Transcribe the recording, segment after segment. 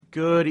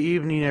Good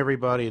evening,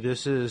 everybody.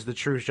 This is The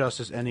Truth,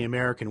 Justice, and the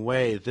American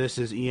Way. This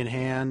is Ian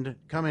Hand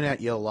coming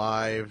at you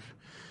live.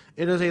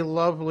 It is a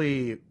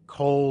lovely,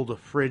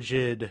 cold,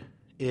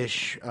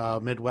 frigid-ish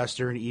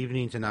Midwestern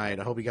evening tonight.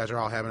 I hope you guys are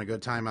all having a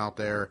good time out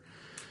there.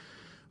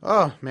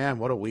 Oh, man,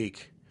 what a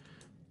week.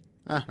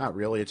 Not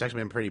really. It's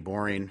actually been pretty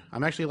boring.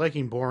 I'm actually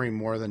liking boring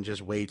more than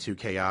just way too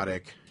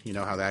chaotic. You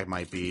know how that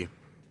might be.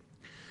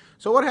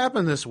 So what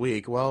happened this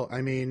week? Well,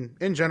 I mean,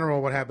 in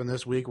general, what happened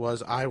this week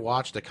was I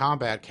watched the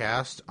Combat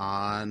Cast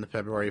on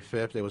February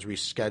 5th. It was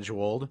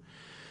rescheduled.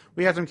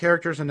 We had some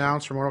characters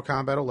announced for Mortal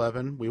Kombat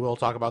 11. We will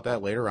talk about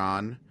that later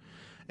on.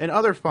 And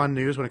other fun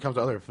news when it comes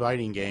to other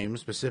fighting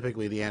games,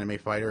 specifically the anime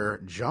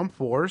fighter Jump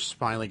Force,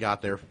 finally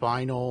got their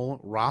final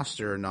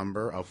roster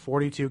number of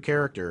 42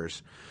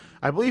 characters.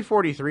 I believe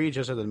 43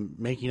 just at the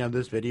making of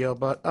this video,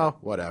 but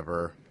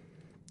whatever.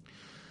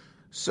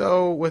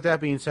 So, with that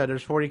being said,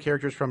 there's 40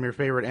 characters from your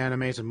favorite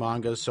animes and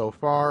mangas so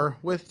far,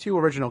 with 2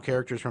 original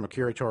characters from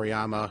Akira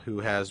Toriyama, who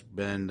has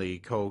been the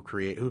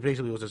co-creator, who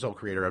basically was the sole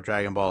creator of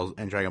Dragon Ball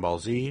and Dragon Ball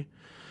Z.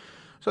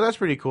 So that's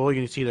pretty cool.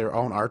 You can see their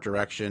own art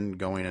direction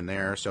going in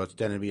there, so it's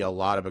going to be a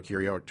lot of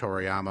Akira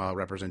Toriyama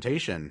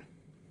representation.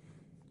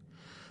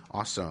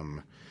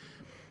 Awesome.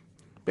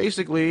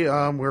 Basically,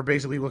 we're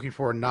basically looking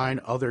for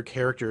 9 other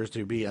characters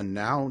to be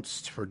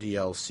announced for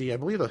DLC. I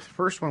believe the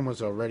first one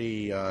was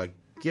already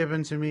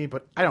given to me,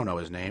 but I don't know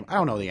his name. I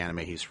don't know the anime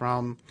he's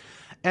from,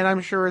 and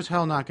I'm sure as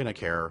hell not going to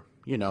care.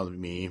 You know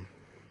me.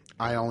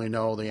 I only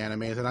know the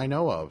anime that I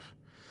know of.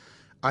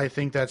 I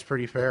think that's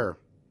pretty fair.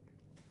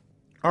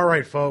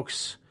 Alright,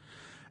 folks.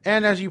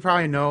 And as you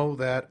probably know,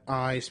 that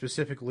I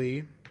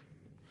specifically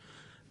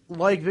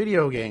like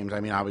video games. I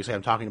mean, obviously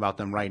I'm talking about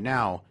them right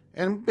now.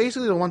 And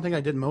basically the one thing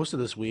I did most of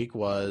this week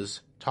was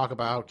talk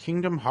about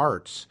Kingdom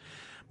Hearts.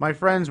 My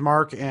friends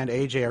Mark and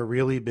AJ are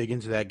really big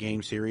into that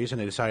game series,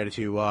 and they decided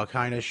to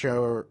kind of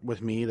share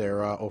with me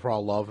their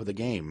overall love of the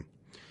game.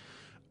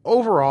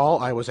 Overall,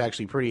 I was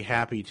actually pretty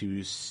happy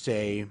to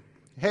say,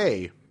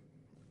 hey,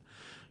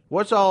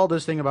 what's all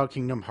this thing about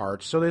Kingdom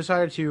Hearts? So they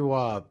decided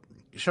to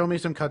show me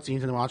some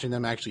cutscenes and watching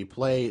them actually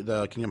play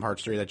the Kingdom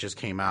Hearts 3 that just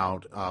came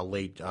out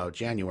late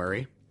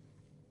January.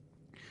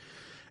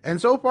 And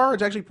so far,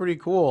 it's actually pretty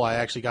cool. I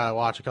actually got to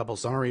watch a couple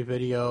summary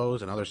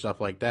videos and other stuff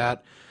like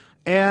that.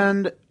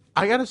 And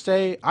I gotta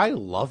say, I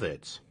love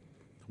it.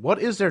 What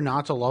is there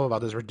not to love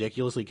about this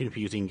ridiculously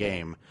confusing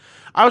game?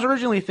 I was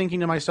originally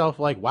thinking to myself,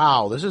 like,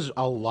 wow, this is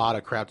a lot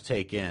of crap to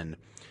take in.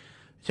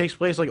 It takes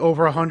place, like,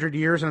 over 100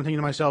 years, and I'm thinking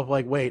to myself,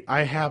 like, wait,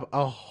 I have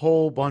a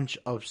whole bunch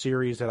of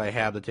series that I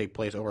have that take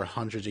place over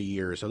hundreds of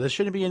years, so this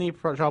shouldn't be any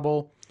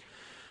trouble.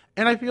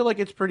 And I feel like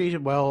it's pretty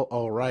well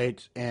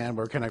alright, and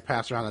we're going to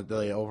pass around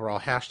the overall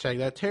hashtag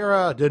that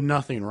Terra did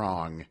nothing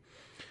wrong.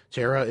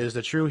 Terra is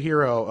the true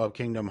hero of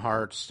Kingdom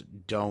Hearts.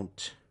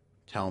 Don't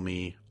tell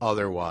me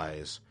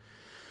otherwise.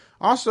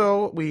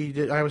 Also,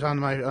 I was on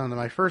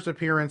my first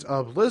appearance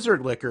of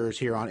Lizard Lickers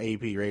here on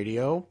AP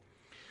Radio.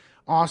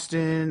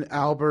 Austin,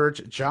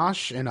 Albert,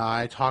 Josh, and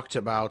I talked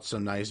about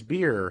some nice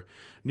beer.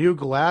 New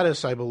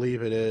Gladys, I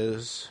believe it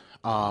is,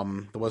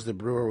 was the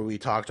brewer we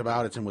talked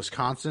about. It's in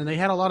Wisconsin. They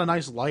had a lot of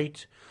nice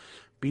light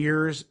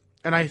beers,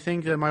 and I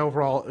think that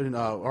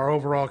our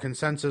overall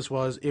consensus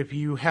was, if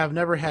you have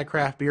never had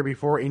craft beer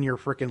before in your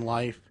frickin'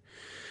 life,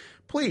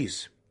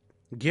 please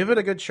give it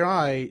a good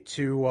try.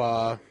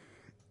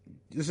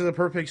 This is a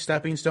perfect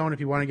stepping stone if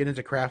you want to get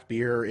into craft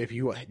beer, if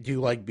you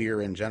do like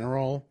beer in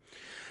general.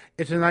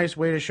 It's a nice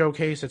way to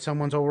showcase that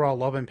someone's overall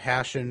love and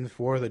passion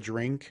for the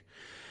drink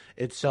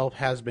itself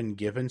has been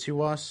given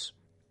to us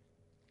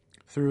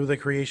through the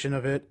creation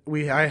of it.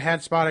 I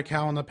had Spotted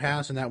Cow in the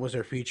past, and that was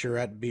their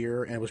featurette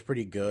beer, and it was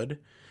pretty good.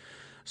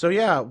 So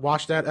yeah,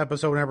 watch that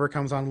episode whenever it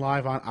comes on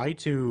live on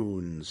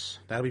iTunes.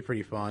 That'll be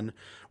pretty fun.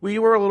 We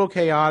were a little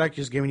chaotic,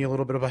 just giving you a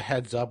little bit of a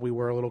heads up. We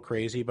were a little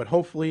crazy, but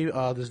hopefully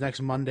this next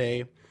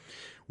Monday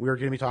we're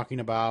going to be talking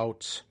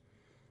about,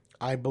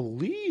 I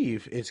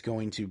believe it's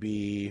going to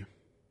be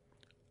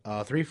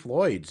Three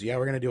Floyds. Yeah,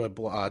 we're going to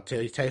do a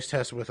taste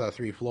test with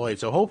Three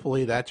Floyds, so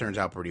hopefully that turns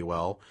out pretty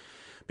well,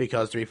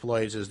 because Three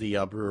Floyds is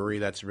the brewery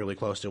that's really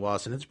close to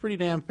us, and it's pretty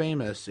damn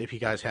famous if you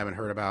guys haven't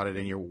heard about it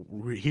and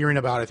you're hearing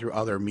about it through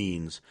other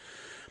means.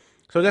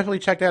 So definitely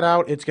check that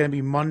out. It's going to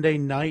be Monday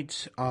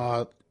night,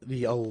 the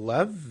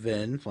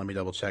 11th. Let me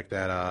double check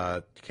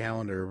that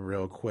calendar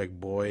real quick,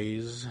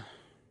 boys.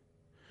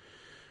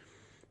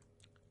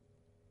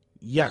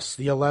 Yes,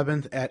 the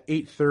 11th at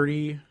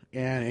 8:30,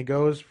 and it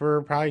goes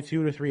for probably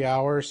 2 to 3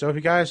 hours. So if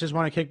you guys just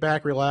want to kick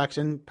back, relax,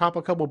 and pop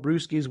a couple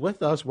brewskis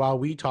with us while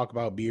we talk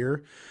about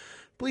beer,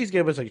 please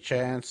give us a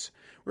chance.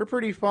 We're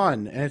pretty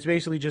fun, and it's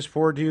basically just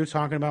 4 dudes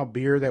talking about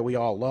beer that we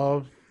all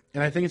love.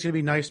 And I think it's going to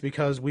be nice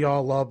because we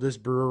all love this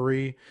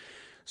brewery,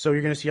 so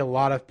you're going to see a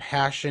lot of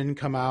passion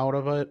come out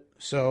of it.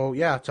 So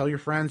yeah, tell your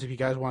friends if you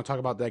guys want to talk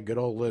about that good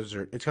old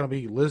Lizard. It's going to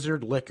be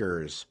Lizard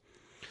Lickers.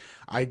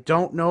 I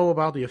don't know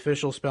about the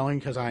official spelling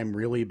because I'm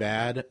really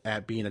bad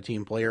at being a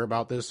team player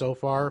about this so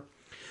far.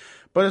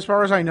 But as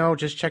far as I know,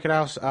 just check it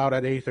out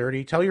at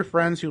 8:30. Tell your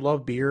friends who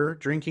love beer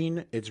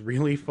drinking. It's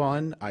really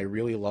fun. I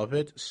really love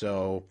it.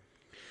 So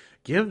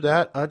give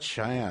that a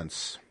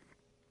chance.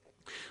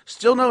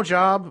 Still no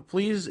job.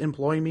 Please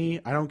employ me.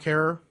 I don't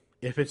care.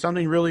 If it's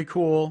something really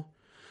cool,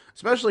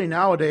 especially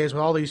nowadays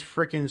with all these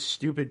freaking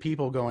stupid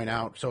people going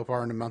out so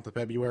far in the month of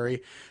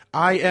February,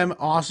 I am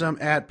awesome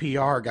at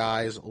PR,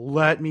 guys.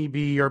 Let me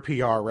be your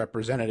PR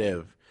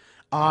representative.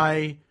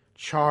 I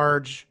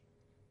charge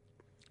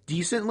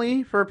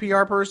decently for a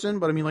PR person,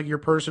 but I mean like your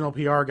personal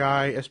PR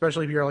guy,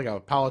 especially if you're like a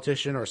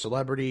politician or a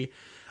celebrity,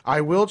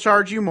 I will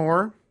charge you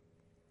more,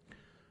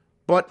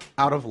 but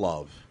out of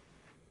love.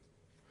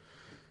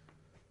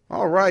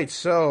 All right,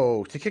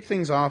 so to kick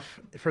things off,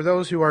 for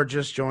those who are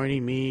just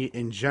joining me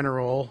in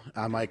general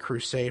on my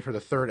crusade for the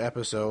third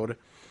episode,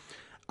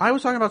 I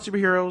was talking about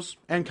superheroes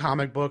and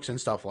comic books and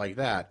stuff like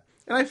that.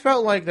 And I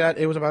felt like that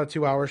it was about a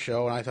 2-hour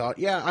show, and I thought,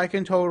 yeah, I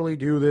can totally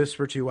do this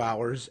for 2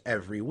 hours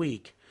every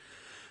week.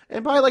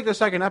 And by like the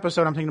second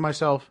episode, I'm thinking to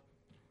myself,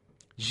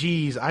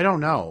 geez, I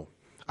don't know.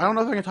 I don't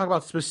know if I can talk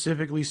about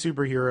specifically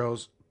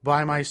superheroes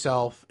by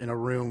myself in a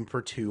room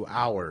for 2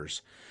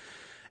 hours.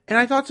 And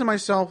I thought to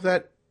myself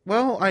that,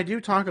 well, I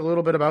do talk a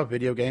little bit about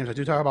video games. I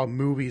do talk about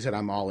movies that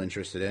I'm all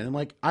interested in. And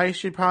like, I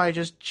should probably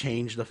just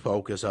change the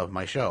focus of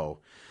my show.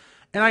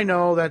 And I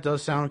know that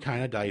does sound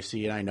kind of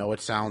dicey, and I know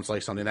it sounds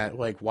like something that,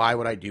 like, why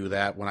would I do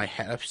that when I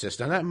had a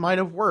system that might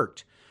have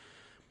worked?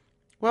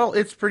 Well,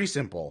 it's pretty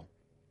simple.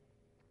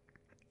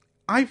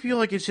 I feel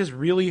like it's just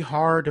really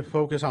hard to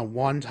focus on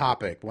one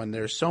topic when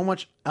there's so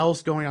much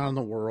else going on in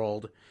the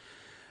world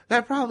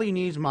that probably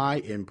needs my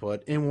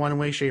input in one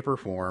way, shape, or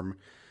form.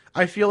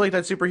 I feel like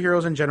that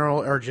superheroes in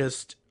general are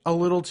just a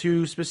little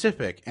too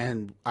specific,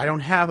 and I don't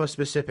have a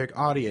specific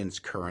audience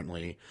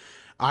currently.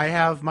 I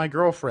have my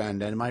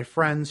girlfriend and my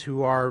friends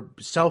who are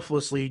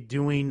selflessly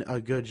doing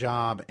a good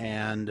job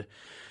and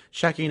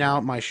checking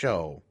out my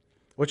show,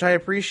 which I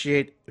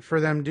appreciate for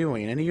them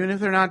doing. And even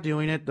if they're not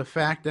doing it, the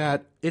fact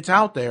that it's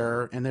out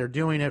there and they're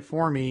doing it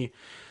for me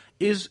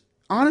is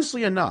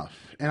honestly enough.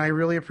 And I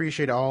really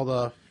appreciate all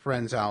the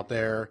friends out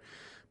there.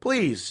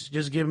 Please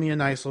just give me a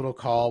nice little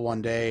call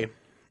one day.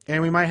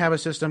 And we might have a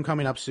system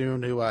coming up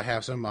soon to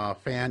have some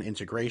fan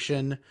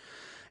integration.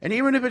 And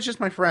even if it's just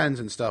my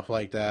friends and stuff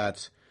like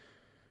that,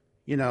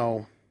 you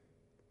know,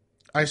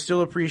 I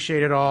still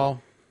appreciate it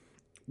all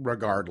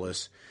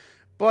regardless.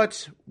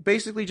 But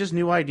basically just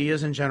new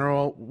ideas in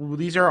general.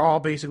 These are all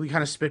basically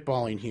kind of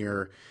spitballing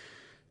here.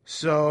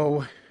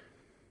 So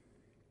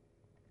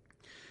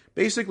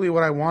basically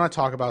what I want to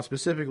talk about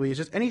specifically is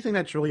just anything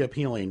that's really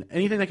appealing.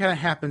 Anything that kind of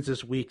happens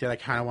this week that I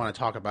kind of want to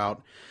talk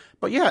about.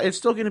 But yeah, it's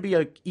still going to be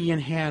a Ian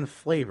Hand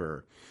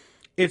flavor.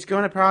 It's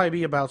going to probably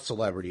be about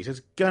celebrities.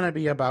 It's going to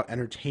be about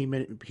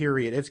entertainment,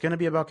 period. It's going to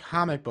be about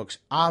comic books,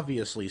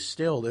 obviously,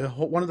 still.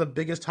 One of the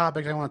biggest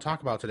topics I want to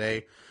talk about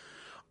today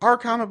are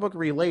comic book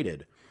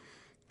related.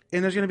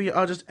 And there's going to be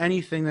just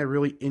anything that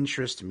really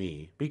interests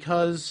me.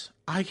 Because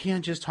I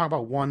can't just talk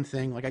about one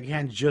thing. Like, I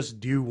can't just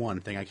do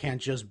one thing. I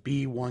can't just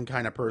be one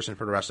kind of person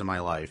for the rest of my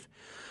life.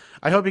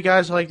 I hope you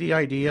guys like the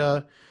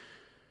idea.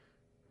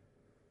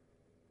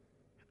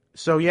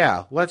 So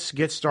yeah, let's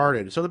get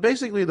started. So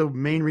basically the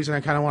main reason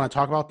I kind of want to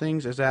talk about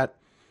things is that,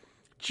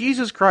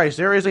 Jesus Christ,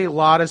 there is a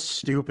lot of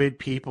stupid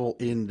people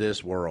in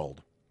this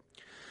world.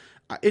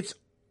 It's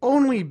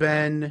only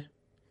been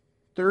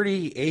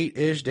 39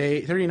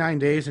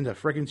 days into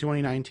frickin'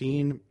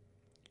 2019,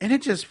 and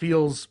it just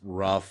feels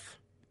rough.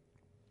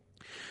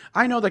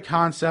 I know the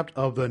concept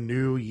of the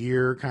new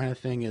year kind of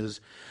thing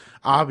is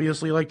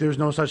obviously like there's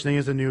no such thing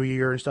as the new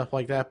year and stuff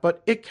like that,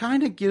 but it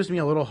kind of gives me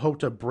a little hope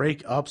to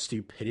break up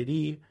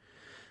stupidity.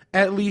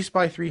 At least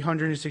by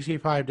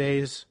 365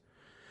 days.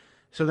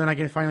 So then I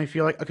can finally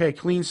feel like, okay,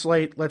 clean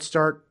slate, let's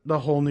start the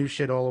whole new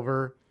shit all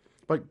over.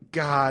 But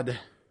God,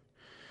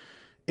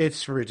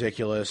 it's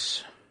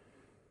ridiculous.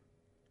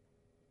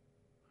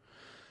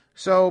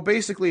 So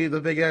basically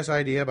the big ass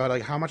idea about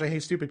like how much I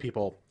hate stupid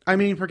people. I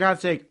mean, for God's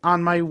sake,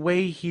 on my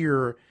way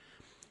here,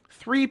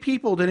 3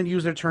 people didn't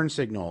use their turn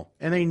signal.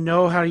 And they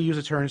know how to use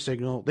a turn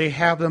signal. They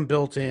have them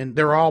built in.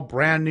 They're all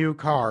brand new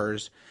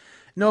cars.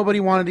 Nobody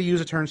wanted to use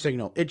a turn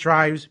signal. It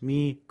drives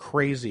me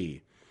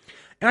crazy.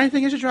 And I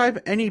think it should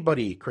drive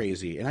anybody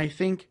crazy. And I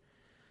think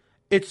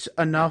it's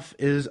enough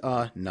is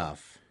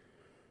enough.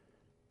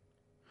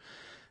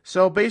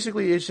 So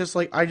basically, it's just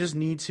like, I just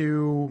need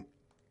to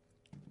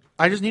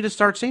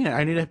start saying it.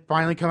 I need to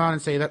finally come out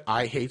and say that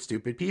I hate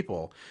stupid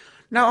people.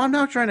 Now, I'm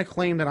not trying to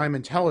claim that I'm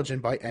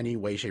intelligent by any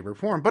way, shape, or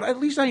form, but at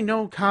least I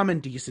know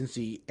common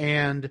decency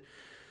and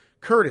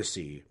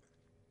courtesy.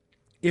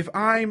 If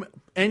I'm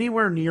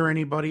anywhere near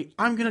anybody,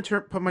 I'm going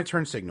to put my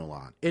turn signal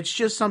on. It's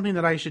just something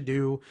that I should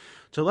do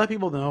to let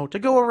people know to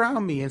go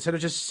around me instead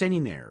of just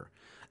sitting there.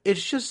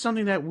 It's just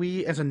something that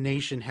we as a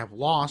nation have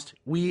lost.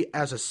 We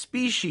as a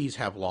species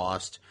have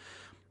lost.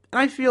 And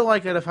I feel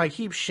like that if I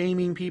keep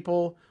shaming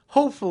people,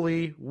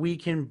 hopefully we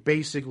can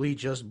basically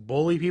just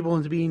bully people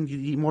into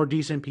being more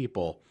decent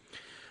people.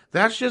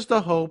 That's just a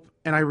hope,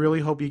 and I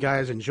really hope you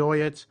guys enjoy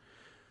it.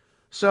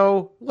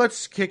 So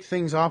let's kick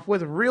things off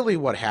with really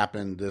what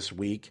happened this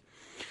week.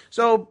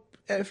 So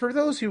for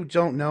those who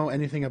don't know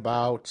anything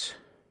about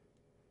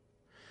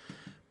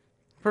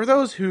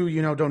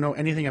don't know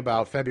anything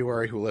about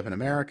February who live in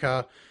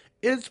America,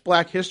 it's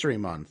Black History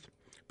Month.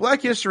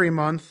 Black History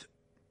Month,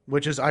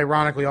 which is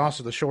ironically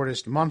also the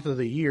shortest month of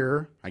the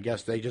year. I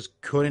guess they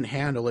just couldn't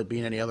handle it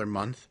being any other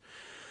month.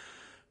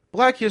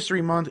 Black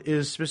History Month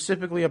is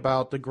specifically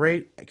about the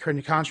great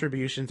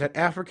contributions that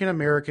African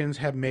Americans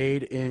have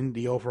made in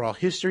the overall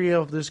history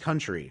of this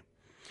country.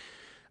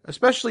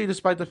 Especially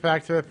despite the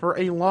fact that for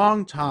a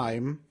long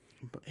time,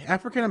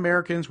 African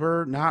Americans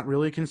were not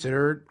really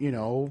considered,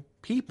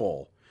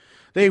 people.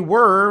 They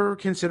were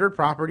considered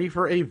property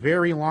for a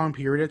very long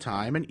period of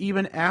time, and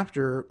even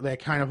after that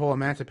kind of whole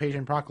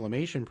Emancipation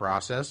Proclamation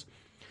process,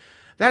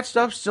 that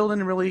stuff still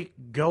didn't really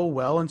go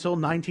well until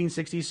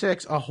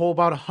 1966, a whole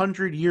about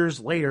 100 years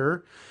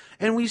later,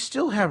 and we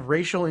still have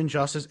racial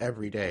injustice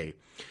every day.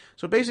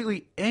 So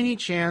basically, any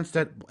chance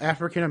that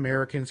African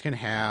Americans can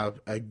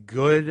have a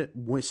good,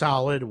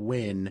 solid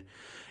win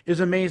is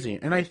amazing.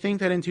 And I think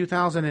that in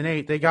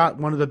 2008, they got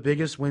one of the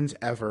biggest wins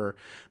ever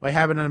by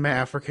having an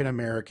African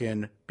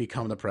American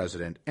become the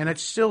president. And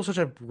it's still such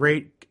a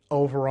great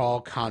overall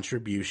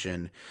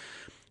contribution,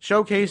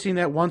 showcasing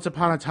that once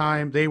upon a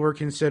time, they were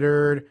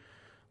considered,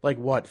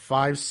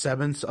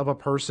 5/7 of a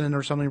person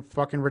or something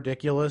fucking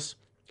ridiculous.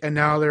 And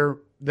now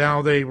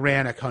they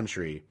ran a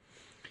country.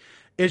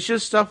 It's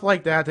just stuff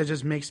like that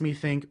just makes me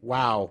think,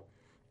 wow,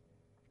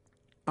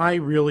 I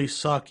really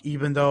suck,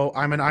 even though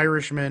I'm an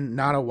Irishman,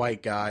 not a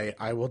white guy.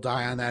 I will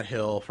die on that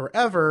hill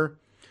forever,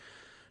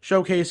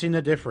 showcasing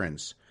the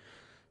difference.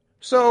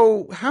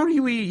 So, how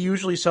do we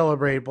usually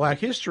celebrate Black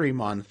History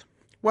Month?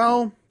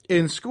 Well,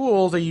 in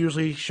schools, they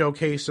usually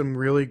showcase some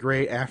really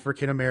great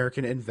African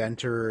American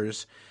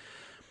inventors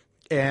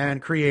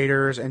and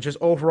creators and just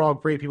overall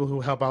great people who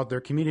help out their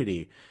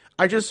community.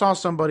 I just saw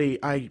somebody,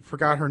 I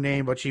forgot her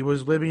name, but she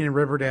was living in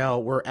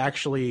Riverdale, where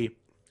actually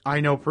I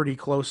know pretty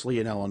closely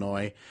in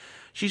Illinois.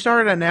 She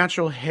started a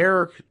natural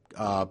hair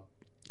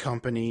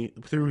company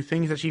through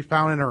things that she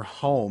found in her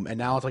home, and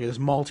now it's like this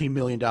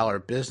multi-million-dollar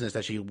business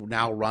that she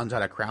now runs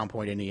out of Crown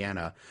Point,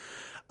 Indiana.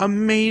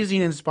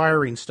 Amazing,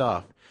 inspiring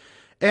stuff.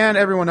 And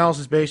everyone else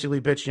is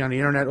basically bitching on the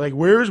internet, like,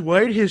 where's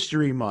White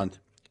History Month?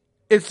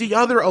 It's the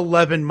other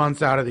 11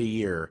 months out of the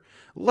year.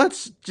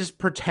 Let's just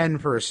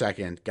pretend for a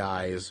second,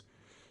 guys.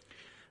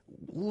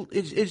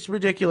 It's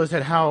ridiculous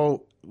at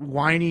how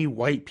whiny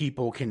white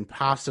people can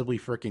possibly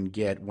freaking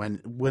get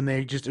when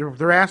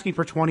they're asking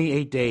for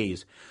 28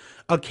 days,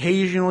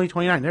 occasionally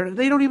 29.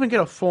 They don't even get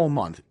a full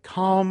month.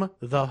 Calm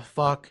the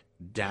fuck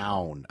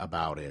down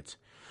about it.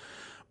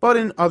 But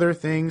in other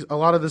things, a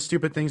lot of the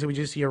stupid things that we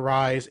just see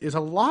arise is a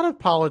lot of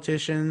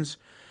politicians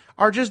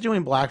are just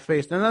doing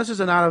blackface. Now, this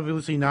is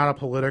obviously not a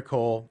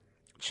political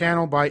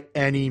channel by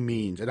any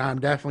means, and I'm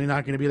definitely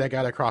not going to be that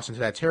guy that crosses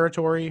into that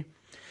territory.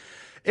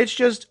 It's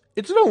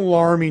an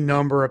alarming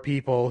number of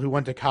people who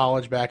went to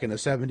college back in the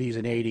 70s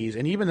and 80s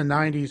and even the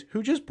 90s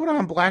who just put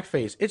on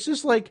blackface.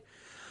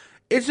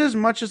 It's as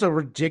much as a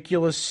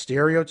ridiculous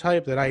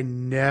stereotype that I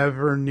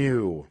never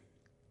knew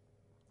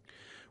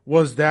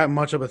was that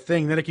much of a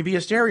thing, that it can be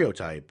a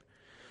stereotype.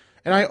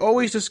 And I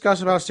always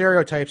discuss about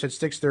stereotypes at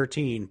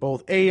 6:13,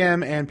 both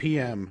AM and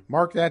PM.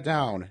 Mark that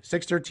down.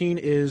 6:13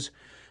 is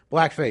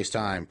blackface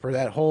time for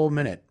that whole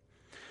minute.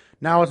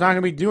 Now, it's not going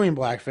to be doing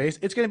blackface.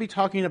 It's going to be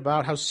talking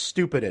about how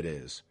stupid it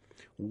is.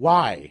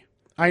 Why?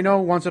 I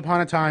know once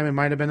upon a time it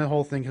might have been the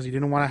whole thing because you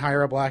didn't want to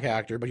hire a black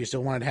actor, but you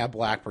still wanted to have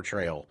black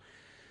portrayal.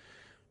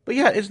 But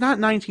yeah, it's not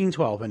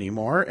 1912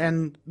 anymore,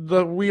 and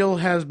the wheel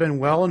has been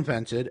well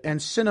invented,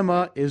 and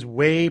cinema is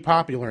way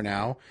popular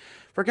now.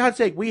 For God's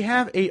sake, we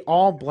have a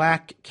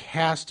all-black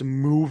cast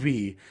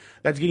movie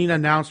that's getting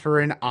announced for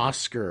an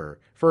Oscar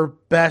for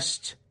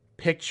Best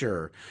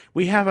Picture.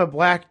 We have a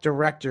black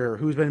director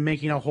who's been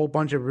making a whole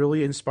bunch of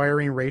really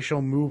inspiring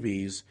racial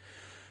movies,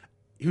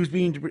 who's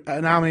being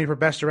nominated for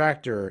Best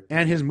Director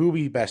and his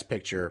movie Best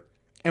Picture.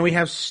 And we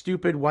have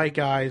stupid white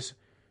guys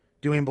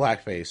doing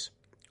blackface.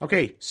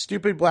 Okay,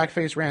 stupid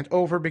blackface rant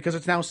over because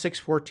it's now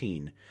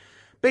 6:14.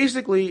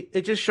 Basically,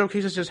 it just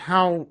showcases just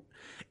how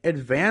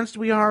advanced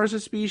we are as a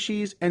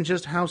species and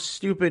just how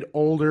stupid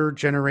older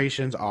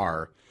generations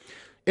are.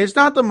 It's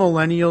not the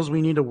millennials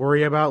we need to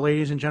worry about,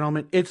 ladies and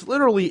gentlemen. It's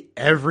literally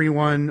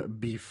everyone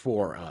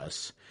before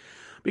us.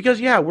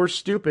 Because, yeah, we're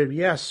stupid.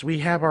 Yes, we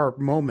have our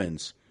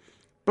moments.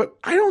 But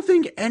I don't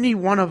think any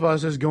one of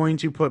us is going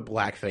to put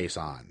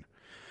blackface on.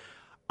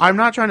 I'm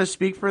not trying to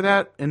speak for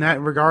that in that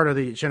regard of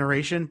the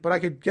generation, but I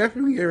could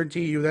definitely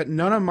guarantee you that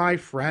none of my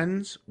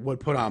friends would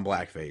put on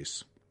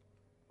blackface.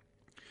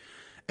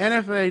 And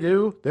if they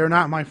do, they're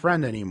not my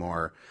friend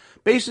anymore.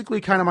 Basically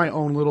kind of my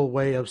own little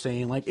way of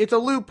saying, like, it's a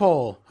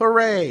loophole.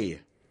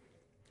 Hooray!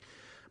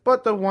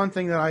 But the one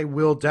thing that I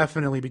will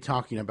definitely be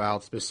talking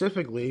about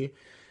specifically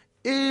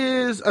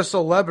is a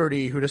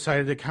celebrity who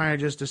decided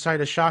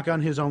to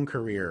shotgun his own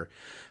career.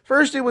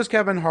 First, it was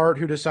Kevin Hart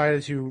who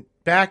decided to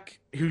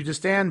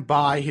stand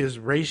by his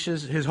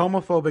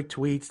homophobic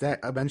tweets that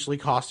eventually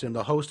cost him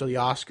the host of the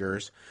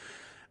Oscars,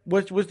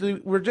 which was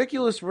the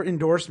ridiculous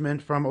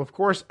endorsement from, of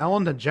course,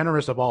 Ellen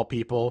DeGeneres of all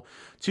people,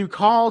 to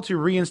call to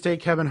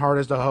reinstate Kevin Hart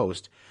as the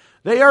host.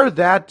 They are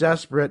that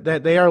desperate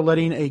that they are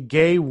letting a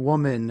gay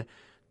woman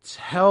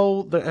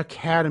tell the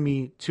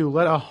Academy to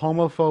let a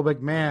homophobic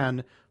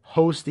man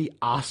host the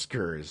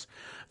Oscars.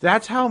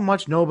 That's how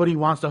much nobody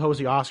wants to host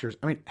the Oscars.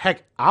 I mean,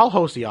 heck, I'll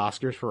host the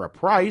Oscars for a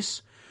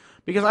price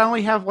because I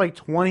only have like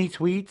 20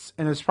 tweets,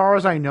 and as far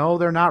as I know,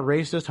 they're not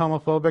racist,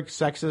 homophobic,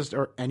 sexist,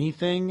 or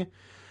anything.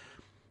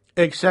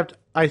 Except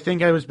I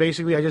think I just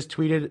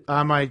tweeted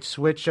on my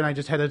Switch and I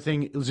just had a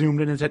thing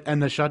zoomed in and said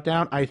end the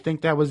shutdown. I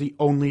think that was the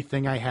only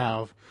thing I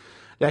have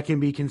that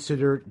can be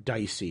considered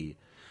dicey.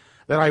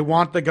 That I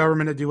want the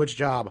government to do its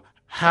job.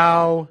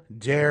 How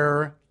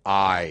dare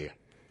I?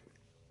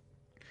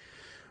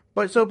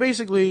 But so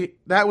basically,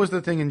 that was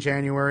the thing in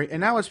January, and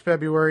now it's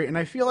February, and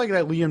I feel like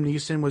that Liam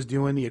Neeson was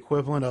doing the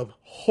equivalent of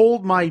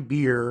hold my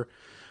beer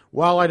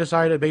while I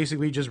decided to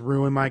basically just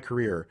ruin my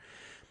career.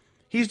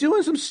 He's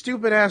doing some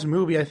stupid-ass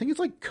movie. I think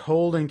it's like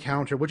Cold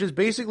Encounter, which is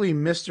basically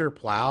Mr.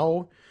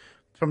 Plow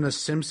from The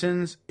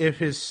Simpsons if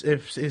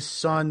his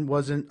son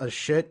wasn't a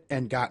shit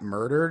and got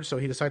murdered, so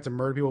he decides to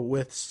murder people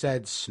with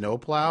said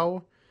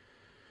snowplow.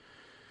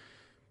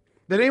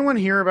 Did anyone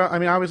hear about... I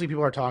mean, obviously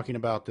people are talking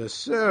about this,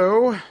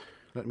 so...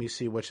 Let me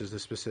see which is the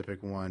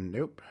specific one.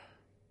 Nope.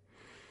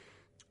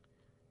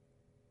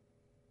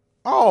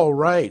 All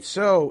right,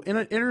 so in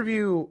an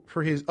interview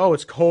for his... Oh,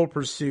 it's Cold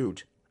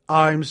Pursuit.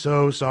 I'm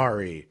so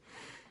sorry.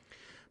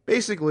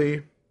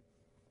 Basically...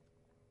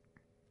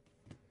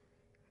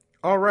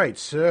 All right,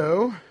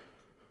 so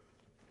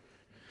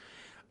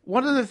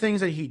one of the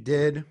things that he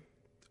did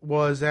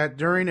was that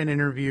during an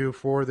interview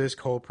for this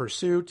Cold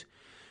Pursuit,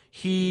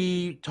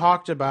 he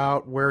talked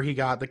about where he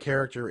got the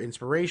character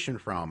inspiration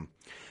from.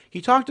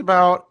 He talked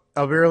about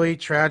a really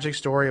tragic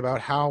story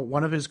about how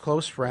one of his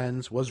close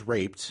friends was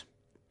raped.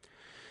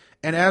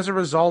 And as a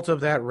result of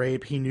that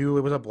rape, he knew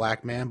it was a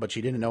black man, but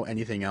she didn't know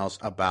anything else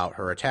about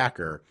her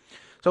attacker.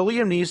 So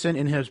Liam Neeson,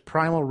 in his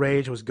primal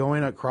rage, was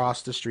going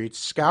across the streets,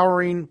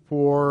 scouring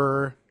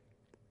for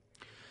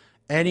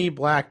any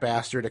black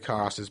bastard to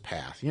cross his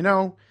path. You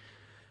know,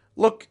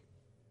 look,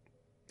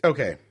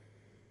 okay.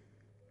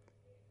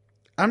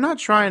 I'm not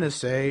trying to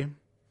say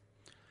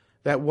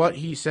that what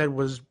he said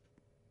was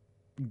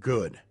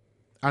good.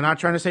 I'm not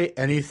trying to say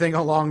anything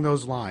along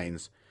those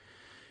lines.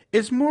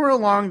 It's more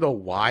along the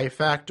why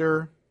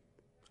factor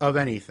of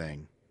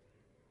anything.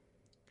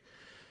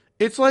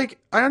 It's like,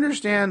 I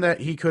understand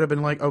that he could have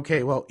been like,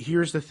 okay, well,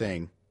 here's the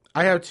thing.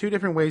 I have two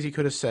different ways he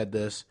could have said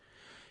this.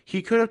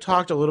 He could have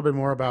talked a little bit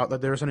more about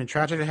that there was something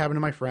tragic that happened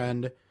to my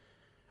friend.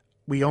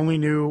 We only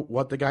knew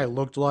what the guy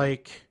looked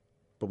like,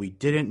 but we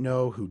didn't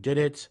know who did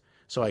it.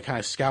 So I kind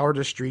of scoured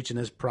the streets in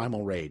this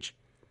primal rage.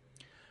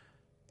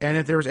 And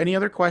if there was any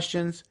other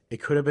questions,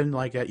 it could have been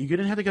like that. You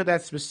didn't have to go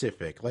that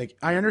specific. Like,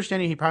 I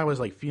understand he probably was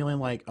like feeling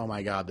like, oh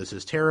my God, this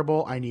is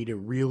terrible. I need to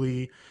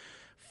really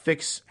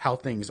fix how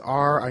things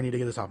are. I need to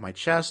get this off my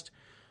chest.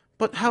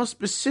 But how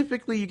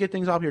specifically you get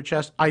things off your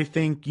chest, I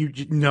think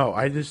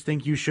I just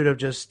think you should have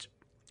just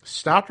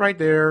stopped right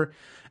there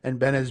and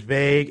been as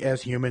vague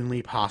as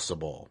humanly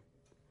possible.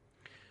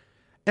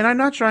 And I'm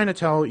not trying to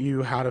tell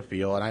you how to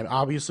feel. And I'm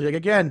obviously, like,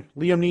 again,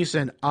 Liam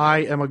Neeson, I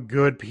am a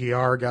good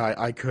PR guy.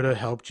 I could have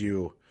helped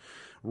you.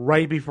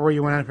 Right before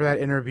you went on for that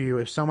interview,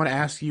 if someone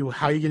asks you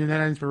how you get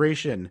that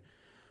inspiration,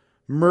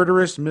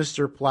 murderous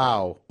Mr.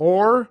 Plow,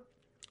 or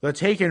the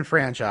Taken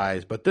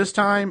franchise, but this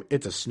time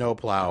it's a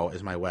snowplow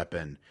as my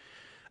weapon.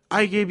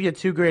 I gave you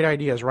two great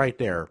ideas right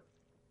there.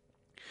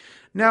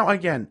 Now,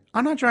 again,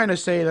 I'm not trying to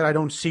say that I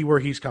don't see where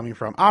he's coming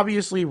from.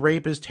 Obviously,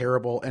 rape is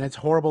terrible, and it's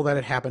horrible that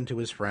it happened to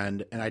his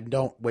friend, and I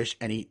don't wish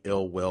any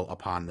ill will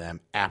upon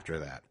them after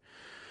that.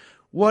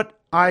 What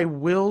I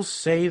will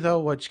say, though,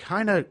 which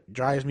kind of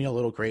drives me a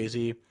little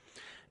crazy,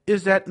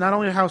 is that not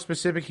only how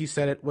specific he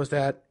said it, was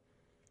that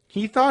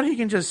he thought he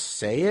can just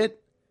say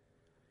it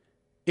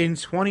in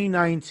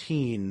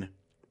 2019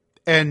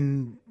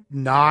 and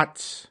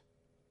not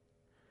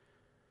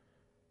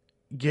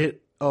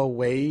get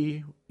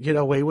away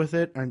with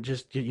it, and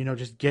just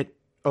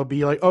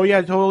be like, oh yeah,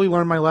 I totally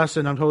learned my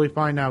lesson. I'm totally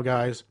fine now,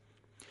 guys.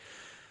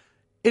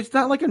 It's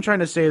not like I'm trying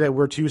to say that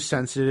we're too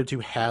sensitive to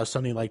have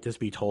something like this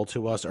be told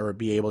to us or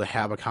be able to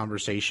have a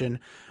conversation,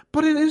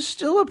 but it is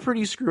still a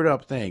pretty screwed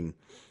up thing.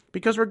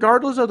 Because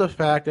regardless of the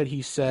fact that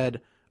he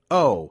said,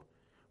 oh,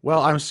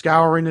 well, I'm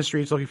scouring the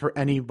streets looking for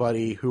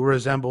anybody who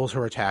resembles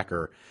her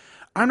attacker,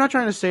 I'm not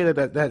trying to say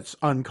that that's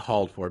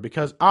uncalled for,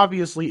 because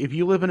obviously if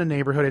you live in a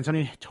neighborhood and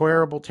something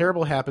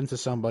terrible happens to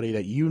somebody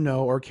that you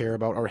know or care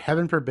about, or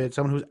heaven forbid,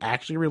 someone who's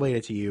actually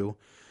related to you,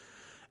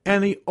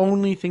 and the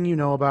only thing you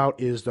know about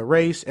is the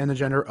race and the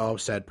gender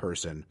of said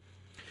person.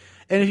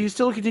 And if you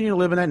still continue to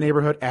live in that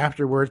neighborhood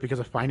afterwards because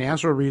of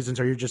financial reasons,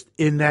 or you're just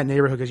in that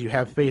neighborhood because you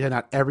have faith that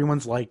not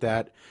everyone's like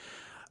that,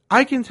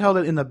 I can tell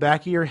that in the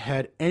back of your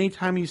head,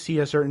 anytime you see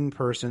a certain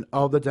person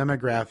of the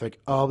demographic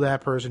of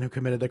that person who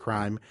committed the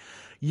crime,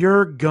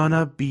 you're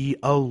gonna be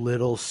a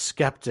little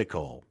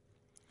skeptical.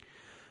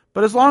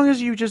 But as long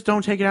as you just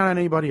don't take it out on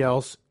anybody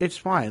else, it's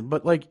fine.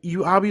 But, like,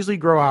 you obviously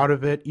grow out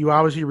of it. You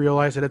obviously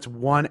realize that it's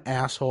one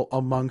asshole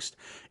amongst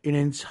an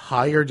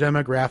entire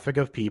demographic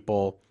of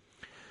people.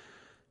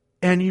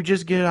 And you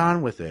just get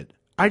on with it.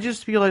 I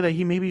just feel like that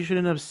he maybe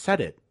shouldn't have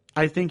said it.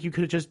 I think you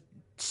could have just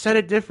said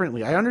it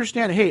differently. I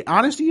understand, hey,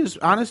 honesty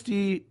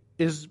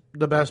is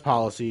the best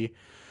policy.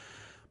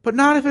 But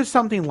not if it's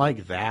something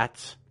like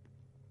that.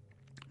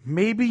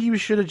 Maybe you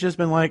should have just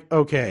been like,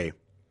 okay,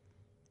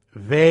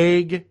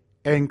 vague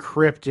and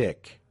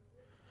cryptic,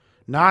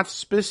 not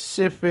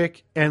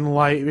specific and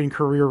light and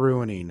career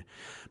ruining.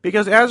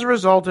 Because as a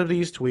result of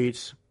these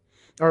tweets,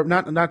 or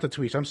not the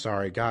tweets, I'm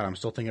sorry, God, I'm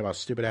still thinking about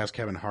stupid ass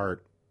Kevin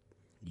Hart.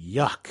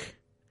 Yuck.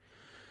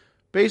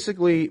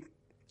 Basically,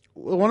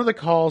 one of the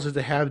calls is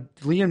to have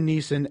Liam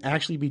Neeson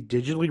actually be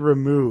digitally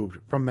removed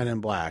from Men in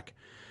Black.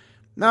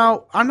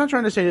 Now, I'm not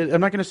going to say,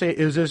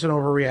 is this an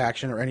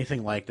overreaction or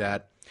anything like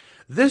that?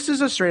 This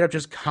is a straight up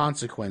just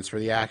consequence for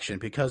the action,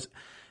 because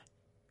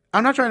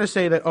I'm not trying to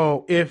say that,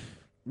 oh, if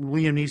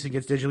Liam Neeson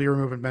gets digitally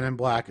removed from Men in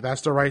Black,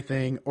 that's the right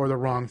thing or the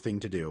wrong thing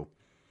to do.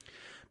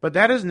 But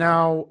that is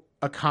now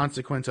a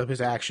consequence of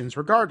his actions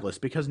regardless,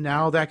 because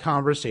now that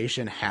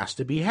conversation has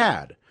to be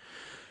had.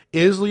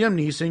 Is Liam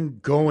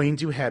Neeson going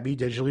to be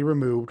digitally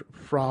removed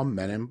from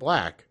Men in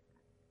Black?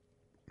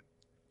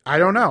 I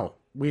don't know.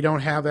 We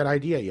don't have that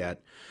idea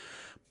yet.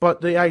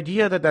 But the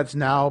idea that that's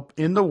now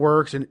in the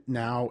works and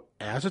now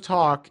as a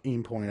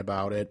talking point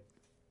about it,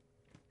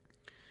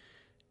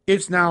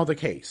 it's now the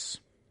case.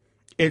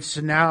 It's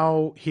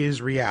now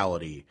his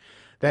reality.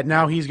 That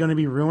now he's going to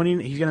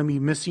be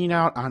missing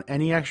out on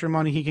any extra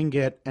money he can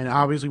get. And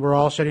obviously we're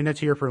all shedding a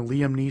tear for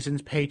Liam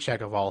Neeson's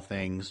paycheck of all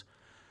things.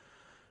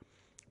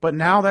 But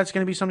now that's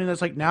going to be something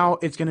that's like, now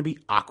it's going to be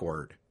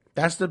awkward.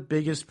 That's the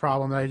biggest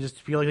problem that I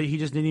just feel like he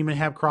just didn't even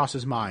have cross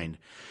his mind.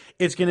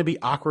 It's going to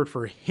be awkward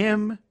for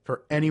him,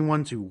 for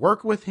anyone to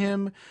work with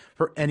him,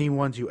 for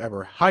anyone to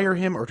ever hire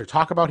him or to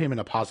talk about him in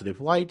a positive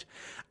light.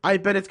 I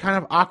bet it's kind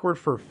of awkward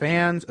for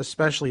fans,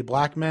 especially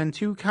black men,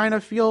 to kind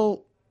of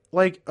feel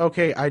like,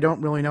 okay, I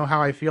don't really know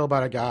how I feel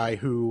about a guy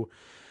who,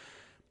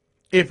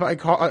 if I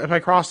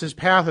crossed his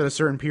path at a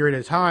certain period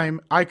of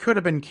time, I could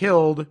have been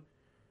killed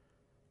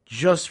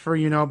just for,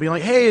 being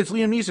like, hey, it's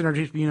Liam Neeson, or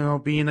just,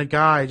 being a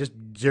guy just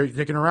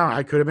dicking around.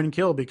 I could have been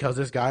killed because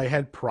this guy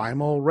had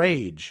primal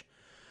rage.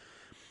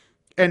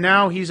 And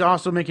now he's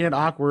also making it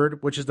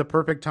awkward, which is the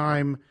perfect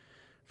time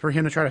for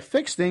him to try to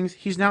fix things.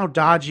 He's now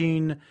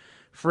dodging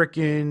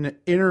freaking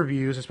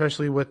interviews,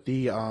 especially with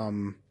the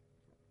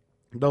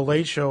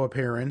Late Show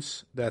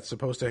appearance that's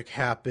supposed to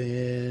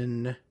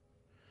happen.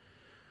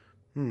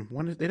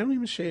 They don't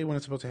even say when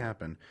it's supposed to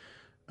happen.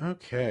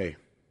 Okay.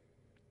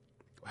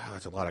 Wow,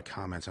 that's a lot of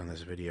comments on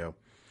this video.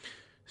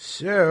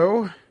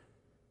 So,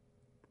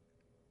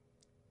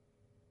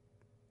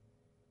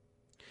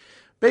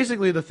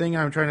 basically the thing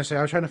I'm trying to say,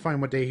 I was trying to find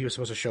what day he was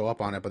supposed to show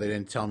up on it, but they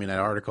didn't tell me in that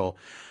article.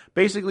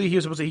 Basically,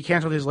 he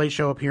canceled his Late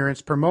Show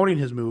appearance promoting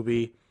his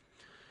movie,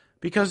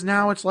 because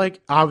now it's like,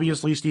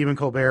 obviously Stephen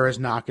Colbert is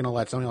not going to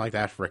let something like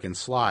that frickin'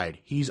 slide.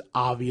 He's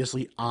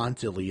obviously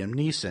onto Liam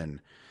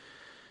Neeson.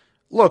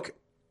 Look,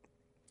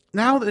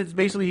 now that it's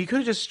basically, he could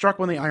have just struck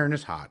when the iron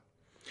is hot.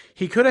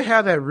 He could have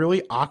had that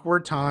really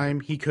awkward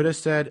time. He could have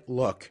said,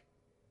 look,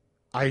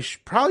 I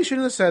probably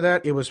shouldn't have said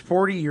that. It was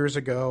 40 years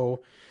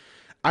ago.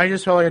 I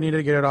just felt like I needed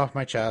to get it off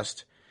my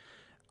chest.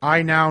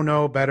 I now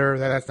know better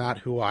that that's not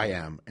who I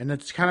am. And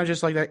it's kind of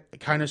just like that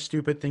kind of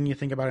stupid thing you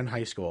think about in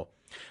high school.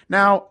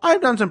 Now,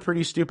 I've done some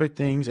pretty stupid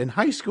things in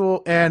high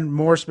school and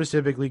more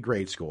specifically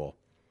grade school.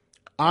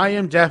 I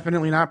am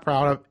definitely not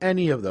proud of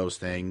any of those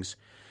things.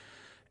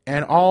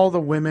 And all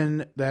the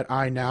women that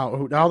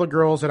all the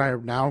girls that I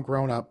have now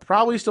grown up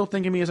probably still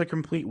think of me as a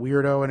complete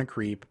weirdo and a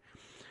creep.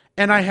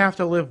 And I have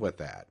to live with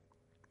that.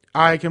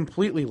 I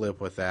completely live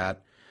with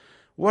that.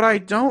 What I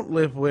don't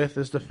live with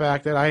is the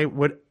fact that I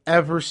would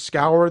ever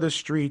scour the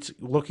streets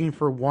looking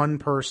for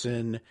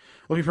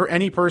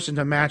any person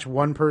to match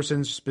one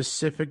person's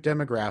specific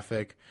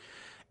demographic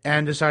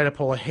and decide to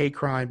pull a hate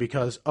crime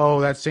because,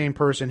 oh, that same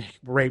person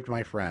raped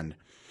my friend.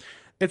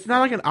 It's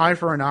not like an eye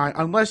for an eye,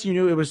 unless you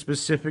knew it was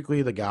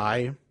specifically the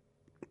guy.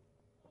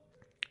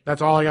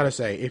 That's all I gotta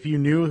say. If you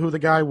knew who the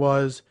guy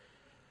was,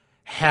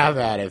 have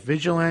at it.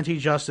 Vigilante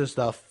justice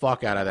the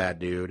fuck out of that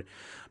dude.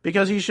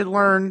 Because he should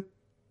learn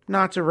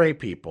not to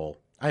rape people.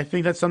 I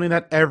think that's something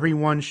that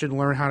everyone should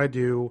learn how to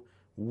do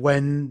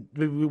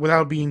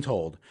without being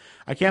told.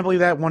 I can't believe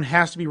that one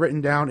has to be written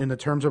down in the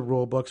terms of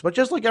rule books, but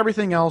just like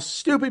everything else,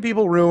 stupid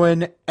people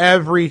ruin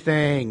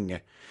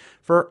everything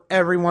for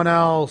everyone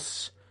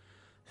else.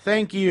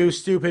 Thank you,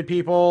 stupid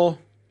people.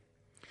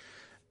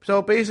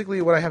 So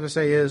basically what I have to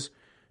say is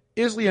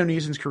Liam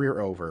Neeson's career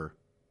over?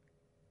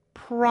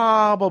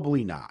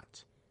 Probably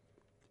not.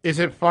 Is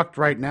it fucked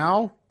right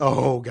now?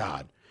 Oh,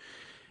 God.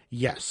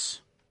 Yes.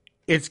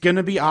 It's going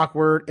to be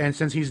awkward, and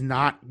since he's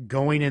not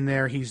going in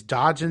there, he's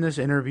dodging this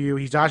interview.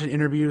 He's dodging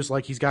interviews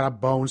like he's got a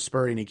bone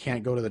spurt and he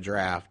can't go to the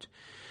draft.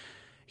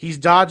 He's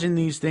dodging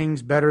these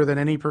things better than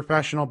any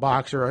professional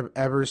boxer I've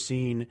ever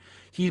seen.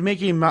 He's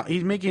making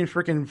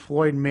freaking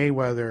Floyd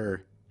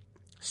Mayweather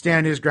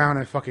stand his ground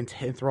and fucking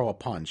throw a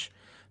punch.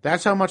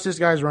 That's how much this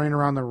guy's running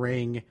around the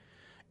ring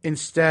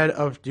instead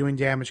of doing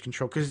damage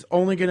control, because it's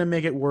only going to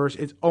make it worse.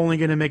 It's only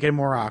going to make it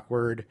more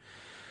awkward.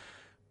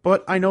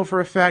 But I know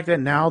for a fact that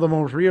now the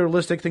most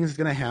realistic thing that's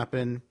going to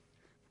happen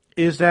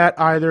is that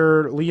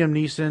either Liam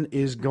Neeson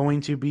is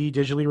going to be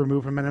digitally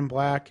removed from Men in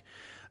Black.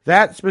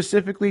 That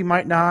specifically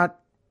might not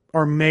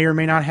or may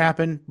not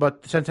happen,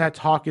 but since that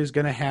talk is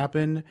going to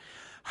happen,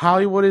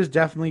 Hollywood is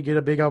definitely going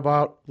to big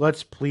about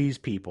let's please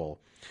people.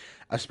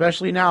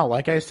 Especially now,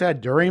 like I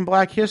said, during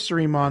Black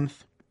History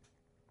Month,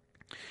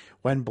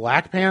 when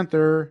Black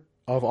Panther,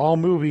 of all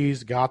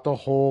movies, got the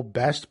whole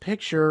Best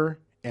Picture,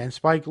 and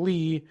Spike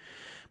Lee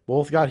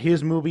both got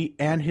his movie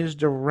and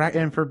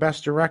and for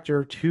Best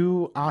Director,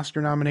 2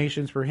 Oscar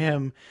nominations for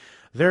him.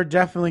 They're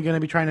definitely going to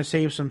be trying to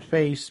save some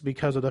face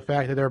because of the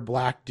fact that their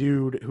black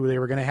dude, who they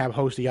were going to have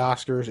host the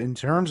Oscars in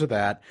terms of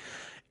that,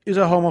 is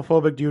a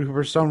homophobic dude who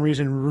for some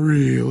reason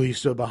really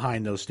stood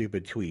behind those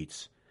stupid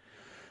tweets.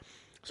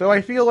 So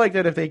I feel like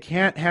that if they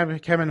can't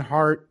have Kevin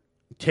Hart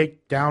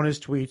take down his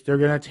tweets, they're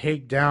going to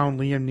take down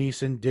Liam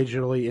Neeson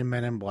digitally in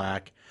Men in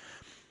Black.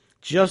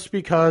 Just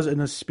because in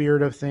the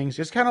spirit of things,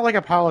 it's kind of like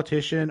a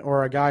politician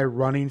or a guy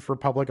running for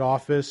public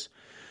office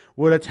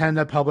would attend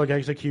a public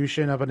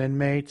execution of an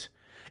inmate.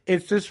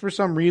 It's just for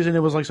some reason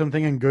it was like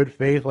something in good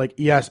faith, like,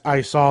 yes,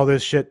 I saw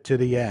this shit to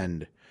the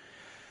end.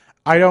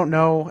 I don't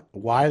know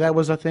why that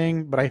was a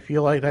thing, but I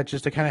feel like that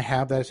just to kind of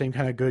have that same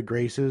kind of good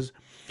graces.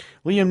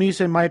 Liam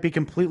Neeson might be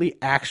completely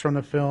axed from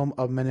the film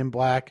of Men in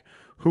Black.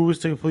 Who's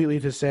completely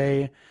to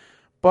say?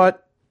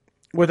 But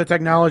with the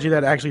technology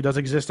that actually does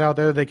exist out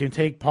there, they can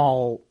take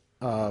Paul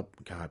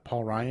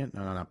Ryan?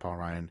 No, not Paul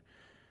Ryan.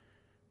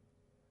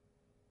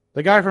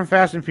 The guy from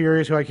Fast and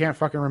Furious, who I can't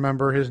fucking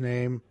remember his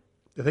name.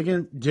 If they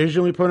can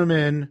digitally put him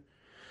in,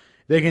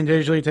 they can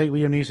digitally take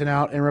Liam Neeson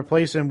out and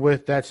replace him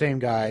with that same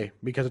guy.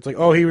 Because it's like,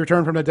 oh, he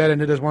returned from the dead and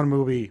did this one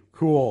movie.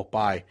 Cool,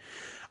 bye.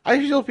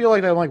 I still feel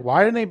like that. I'm like,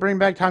 why didn't they bring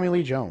back Tommy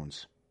Lee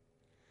Jones?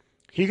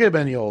 He could have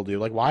been the old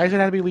dude. Like, why does it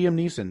have to be Liam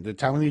Neeson? Did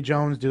Tommy Lee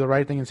Jones do the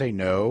right thing and say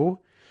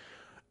no?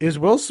 Is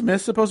Will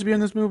Smith supposed to be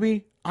in this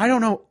movie? I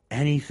don't know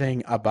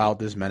anything about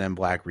this Men in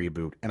Black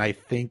reboot, and I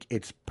think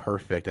it's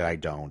perfect that I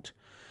don't.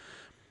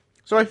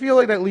 So I feel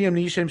like that Liam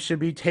Neeson should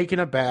be taken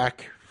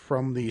aback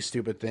from these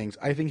stupid things.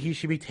 I think he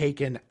should be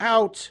taken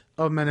out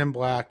of Men in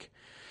Black,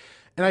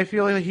 and I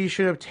feel like he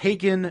should have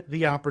taken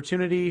the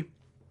opportunity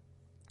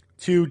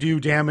to do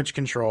damage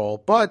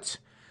control, but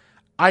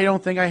I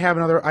don't think I have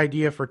another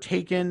idea for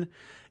Taken.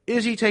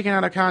 Is he taken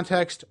out of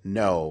context?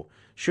 No.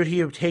 Should he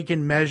have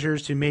taken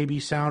measures to maybe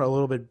sound a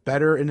little bit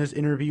better in this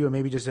interview and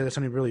maybe just said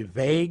something really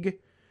vague?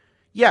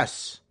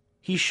 Yes,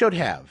 he should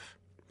have,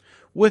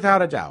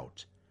 without a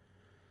doubt.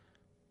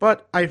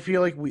 But I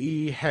feel like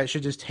we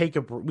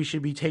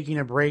should be taking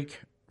a break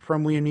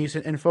from Liam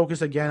Neeson and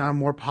focus again on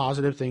more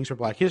positive things for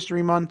Black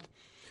History Month.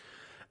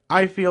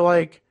 I feel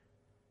like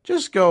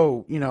just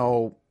go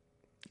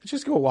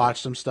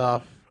watch some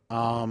stuff.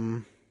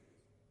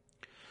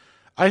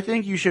 I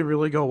think you should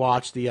really go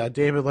watch the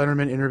David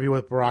Letterman interview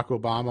with Barack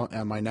Obama,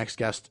 and my next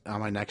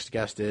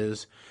guest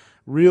is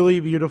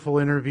really beautiful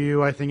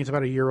interview. I think it's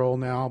about a year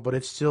old now, but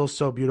it's still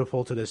so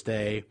beautiful to this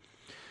day.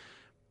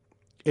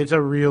 It's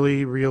a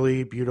really,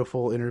 really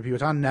beautiful interview.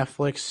 It's on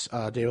Netflix.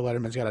 David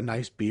Letterman's got a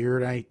nice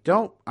beard. I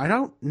don't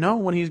know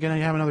when he's going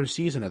to have another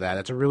season of that.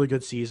 It's a really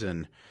good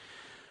season.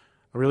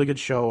 A really good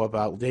show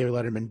about David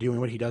Letterman doing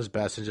what he does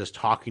best and just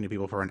talking to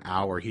people for an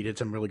hour. He did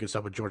some really good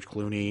stuff with George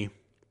Clooney.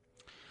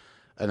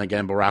 And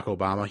again, Barack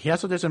Obama. He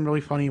also did some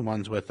really funny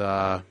ones with,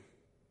 oh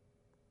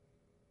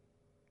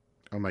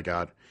my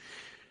God.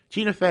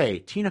 Tina Fey.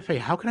 Tina Fey.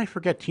 How can I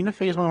forget? Tina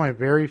Fey is one of my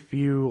very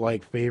few,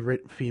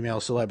 favorite female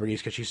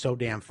celebrities because she's so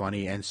damn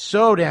funny and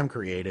so damn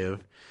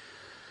creative.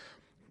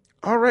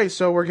 All right,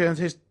 so we're going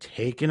to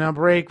taking a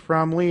break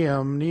from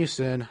Liam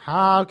Neeson.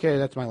 Okay,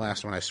 that's my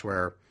last one, I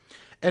swear.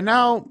 And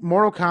now,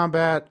 Mortal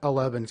Kombat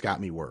 11's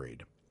got me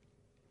worried.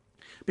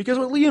 Because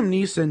what Liam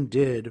Neeson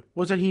did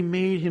was that he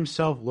made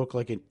himself look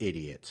like an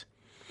idiot.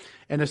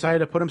 And decided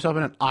to put himself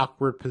in an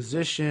awkward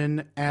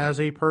position as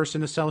a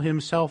person to sell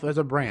himself as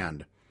a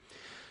brand.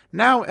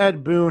 Now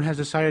Ed Boon has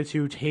decided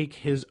to take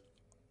his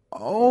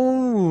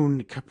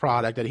own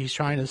product that he's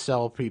trying to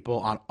sell people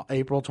on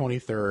April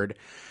 23rd.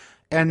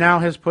 And now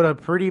has put a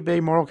pretty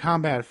big Mortal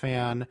Kombat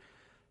fan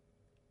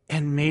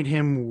and made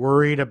him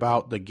worried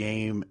about the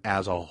game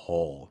as a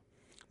whole.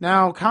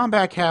 Now,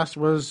 Combat Cast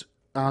was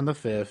on the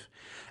 5th,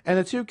 and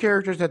the 2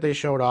 characters that they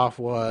showed off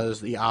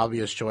was the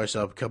obvious choice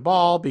of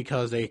Cabal,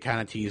 because they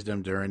kind of teased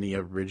him during the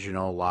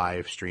original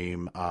live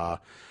stream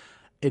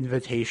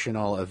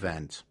invitational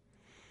event.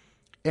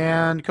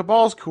 And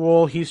Cabal's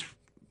cool. He's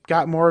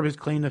got more of his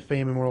claim to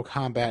fame in Mortal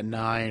Kombat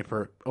 9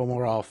 for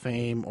overall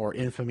fame or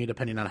infamy,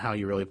 depending on how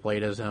you really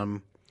played as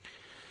him.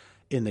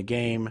 in the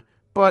game,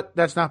 but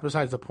that's not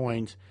besides the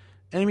point.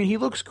 And I mean, he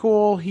looks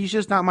cool. He's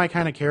just not my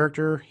kind of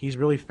character. He's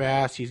really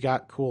fast. He's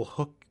got cool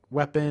hook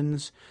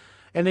weapons.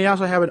 And they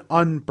also have an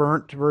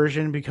unburnt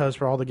version because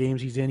for all the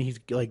games he's in, he's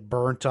like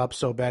burnt up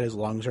so bad his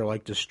lungs are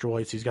like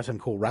destroyed. So he's got some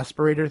cool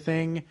respirator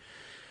thing.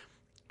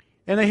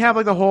 And they have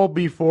like the whole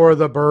before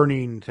the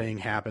burning thing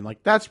happen.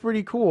 Like, that's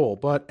pretty cool.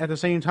 But at the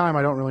same time,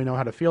 I don't really know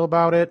how to feel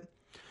about it.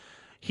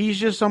 He's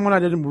just someone I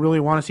didn't really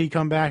want to see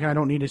come back, and I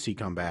don't need to see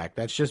come back.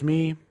 That's just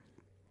me.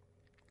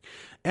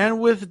 And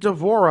with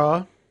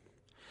Devora,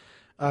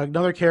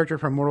 another character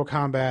from Mortal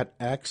Kombat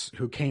X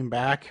who came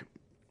back.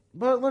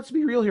 But let's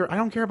be real here. I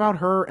don't care about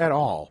her at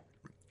all.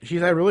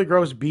 She's that really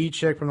gross B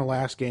chick from the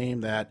last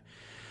game that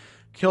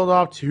killed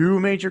off 2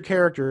 major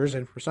characters,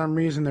 and for some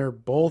reason they're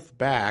both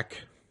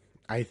back,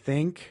 I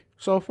think,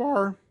 so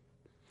far.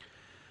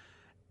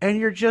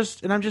 And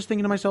I'm just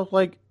thinking to myself,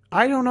 like,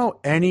 I don't know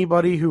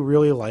anybody who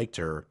really liked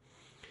her.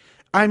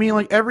 I mean,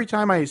 like, every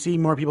time I see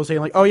more people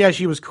saying, like, oh yeah,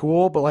 she was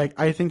cool, but, like,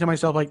 I think to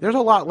myself, like, there's a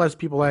lot less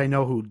people that I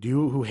know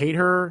who hate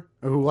her,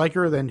 or who like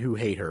her, than who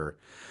hate her.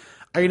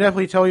 I can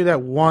definitely tell you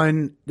that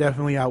one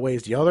definitely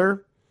outweighs the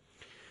other.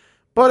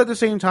 But at the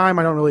same time,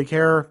 I don't really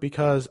care,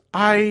 because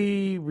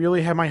I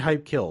really had my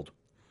hype killed.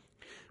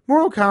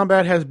 Mortal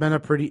Kombat has been a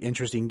pretty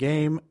interesting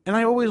game, and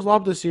I always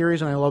loved the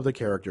series, and I love the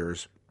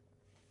characters.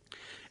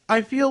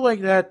 I feel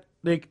like that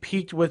they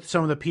peaked with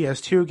some of the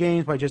PS2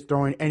 games by just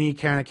throwing any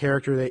kind of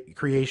character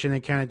creation they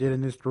kind of did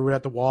and just threw it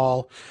at the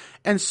wall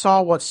and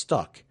saw what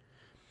stuck.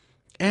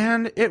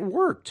 And it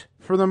worked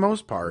for the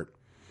most part.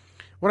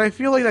 What I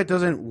feel like that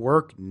doesn't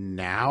work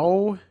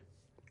now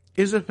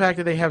is the fact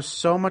that they have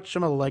so much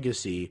of a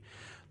legacy.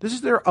 This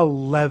is their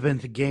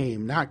 11th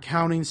game, not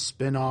counting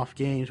spin-off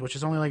games, which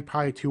is only like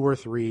probably 2 or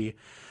 3.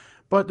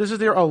 But this is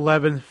their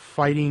 11th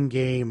fighting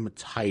game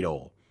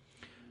title.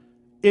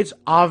 It's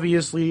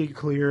obviously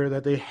clear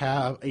that they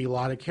have a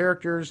lot of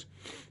characters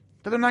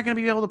that they're not going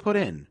to be able to put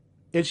in.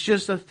 It's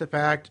just the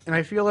fact, and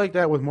I feel like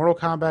that with Mortal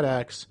Kombat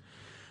X,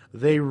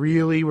 they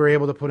really were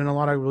able to put in a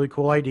lot of really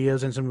cool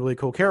ideas and some really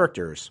cool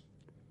characters.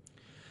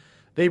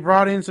 They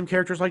brought in some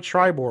characters like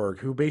Triborg,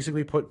 who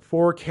basically put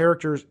 4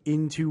 characters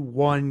into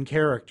 1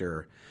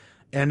 character,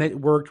 and it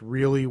worked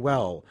really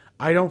well.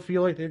 I don't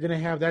feel like they're going to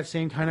have that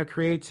same kind of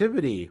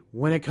creativity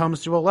when it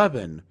comes to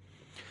 11.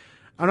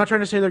 I'm not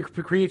trying to say the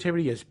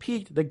creativity is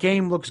peaked. The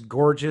game looks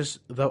gorgeous.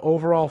 The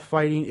overall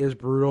fighting is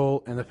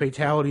brutal, and the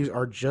fatalities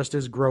are just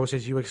as gross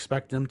as you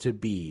expect them to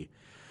be.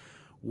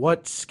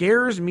 What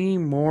scares me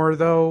more,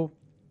 though,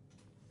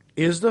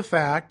 is the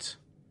fact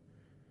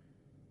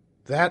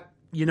that,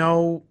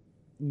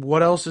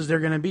 what else is there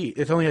going to be?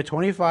 It's only a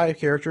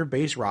 25-character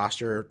base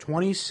roster,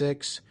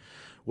 26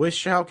 with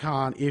Shao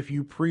Kahn if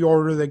you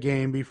pre-order the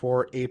game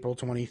before April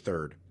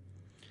 23rd.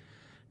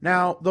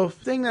 Now, the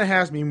thing that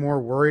has me more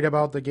worried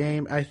about the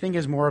game, I think,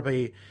 is more of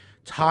a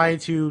tie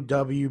to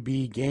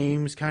WB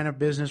Games kind of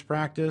business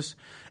practice.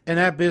 And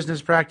that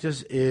business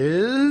practice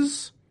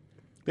is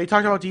they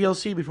talked about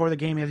DLC before the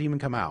game has even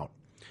come out.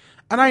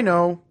 And I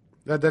know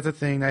that that's a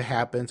thing that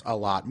happens a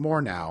lot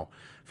more now.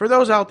 For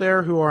those out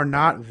there who are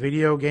not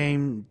video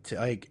game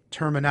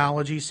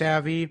terminology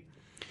savvy,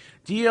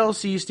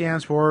 DLC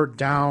stands for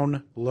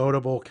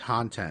downloadable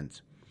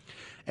content.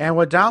 And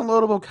what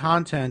downloadable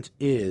content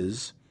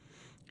is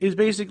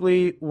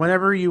basically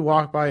whenever you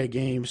walk by a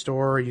game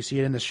store, you see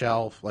it in the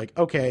shelf, like,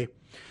 okay,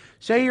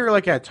 say you're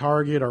like at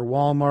Target or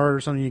Walmart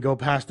or something, you go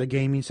past the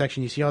gaming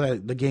section, you see all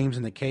the games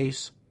in the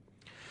case.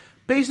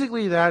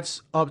 Basically,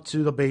 that's up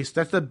to the base.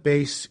 That's the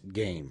base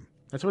game.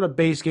 That's what a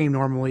base game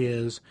normally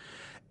is.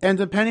 And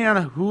depending on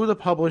who the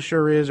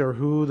publisher is or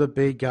who the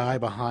big guy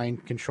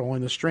behind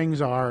controlling the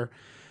strings are,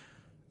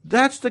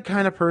 that's the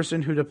kind of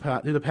person who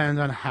depends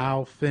on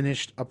how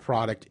finished a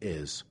product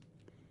is.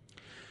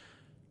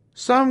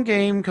 Some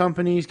game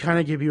companies kind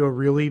of give you a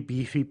really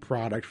beefy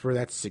product for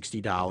that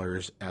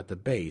 $60 at the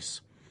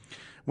base.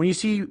 When you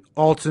see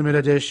Ultimate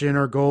Edition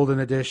or Golden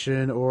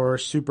Edition or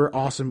Super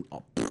Awesome,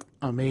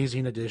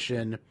 Amazing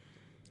Edition,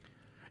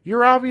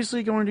 you're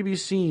obviously going to be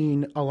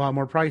seeing a lot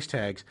more price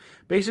tags.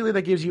 Basically,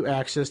 that gives you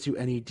access to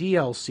any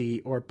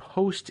DLC or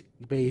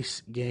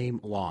post-base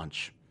game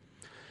launch.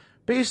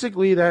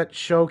 Basically, that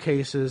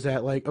showcases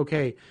that, like,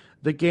 okay,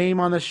 the game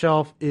on the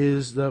shelf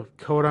is the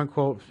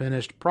quote-unquote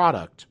finished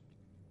product.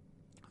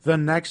 The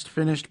next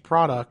finished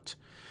product,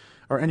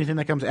 or anything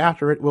that comes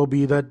after it, will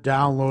be the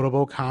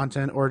downloadable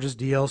content, or just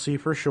DLC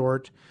for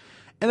short.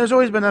 And there's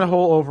always been that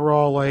whole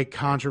overall,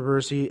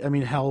 controversy. I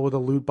mean, hell, with the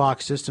loot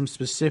box system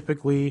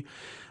specifically,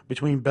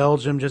 between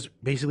Belgium just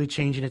basically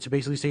changing it to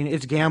basically saying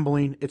it's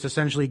gambling. It's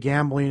essentially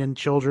gambling, and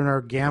children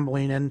are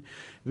gambling, and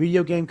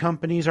video game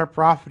companies are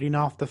profiting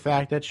off the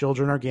fact that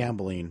children are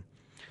gambling.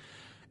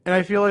 And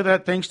I feel like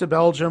that thanks to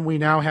Belgium, we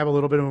now have a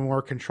little bit of a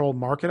more controlled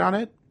market on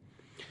it.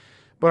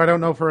 But I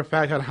don't know for a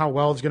fact on how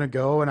well it's going to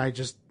go, and I'm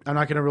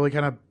not going to really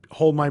kind of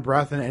hold my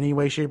breath in any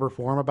way, shape, or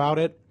form about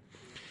it.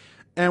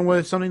 And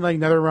with something like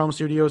NetherRealm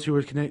Studios, who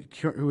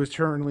is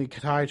currently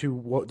tied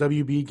to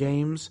WB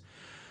Games,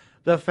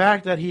 the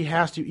fact that he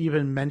has to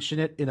even mention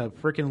it in a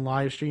freaking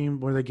live stream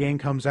where the game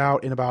comes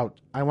out in about,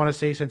 I want to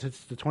say since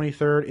it's the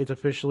 23rd, it's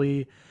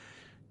officially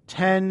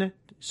 9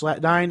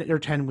 or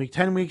 10 weeks,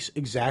 10 weeks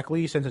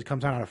exactly since it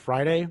comes out on a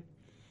Friday,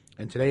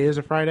 and today is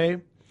a Friday.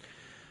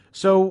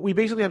 So we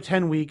basically have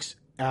 10 weeks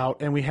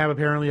out, and we have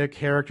apparently a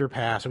character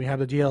pass, and we have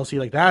the DLC.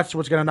 Like, that's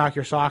what's going to knock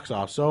your socks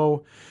off.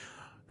 So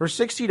for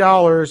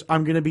 $60,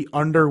 I'm going to be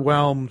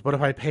underwhelmed, but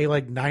if I pay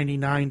like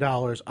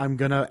 $99, I'm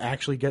going to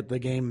actually get the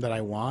game that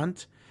I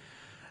want.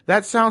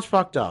 That sounds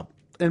fucked up,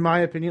 in my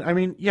opinion. I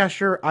mean, yeah,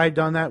 sure, I've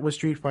done that with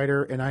Street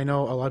Fighter, and I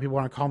know a lot of people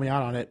want to call me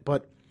out on it,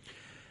 but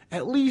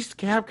at least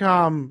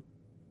Capcom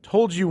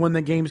told you when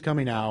the game's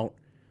coming out,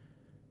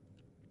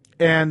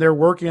 and they're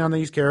working on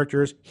these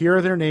characters. Here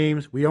are their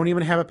names. We don't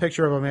even have a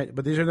picture of them yet,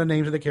 but these are the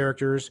names of the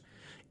characters.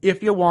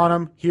 If you want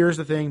them, here's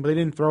the thing, but they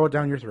didn't throw it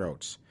down your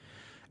throats.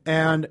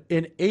 And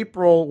in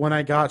April, when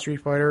I got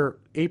Street Fighter,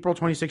 April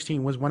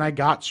 2016 was when I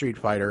got Street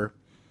Fighter,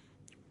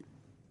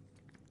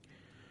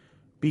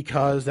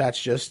 because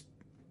that's just,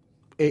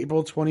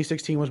 April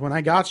 2016 was when I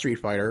got Street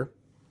Fighter.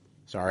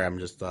 Sorry, I'm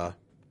just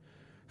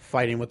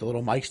fighting with the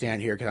little mic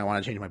stand here because I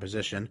want to change my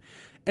position.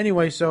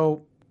 Anyway,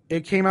 so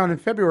it came out in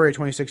February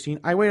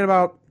 2016. I waited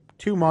about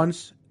 2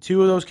 months.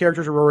 2 of those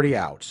characters were already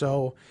out.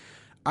 So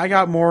I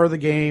got more of the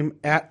game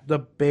at the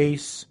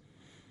base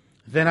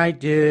than I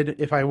did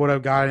if I would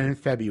have gotten it in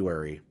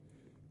February.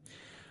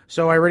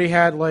 So I already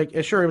had, like,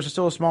 sure, it was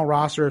still a small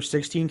roster of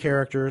 16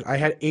 characters. I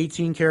had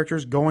 18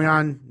 characters going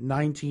on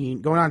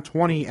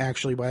 20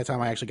 actually by the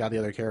time I actually got the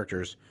other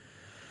characters.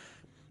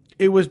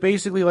 It was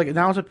basically like,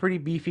 now it's a pretty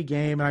beefy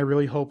game, and I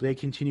really hope they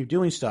continue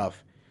doing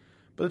stuff.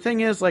 But the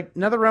thing is, like,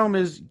 NetherRealm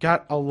has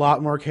got a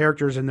lot more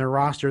characters in their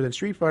roster than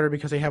Street Fighter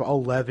because they have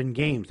 11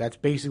 games. That's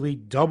basically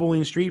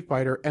doubling Street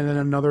Fighter and then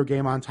another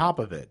game on top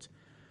of it.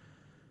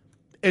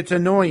 It's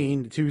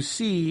annoying to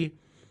see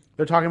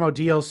they're talking about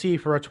DLC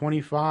for a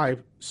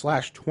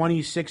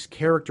 25/26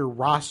 character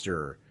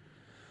roster.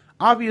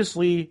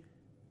 Obviously,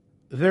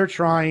 they're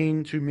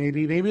trying to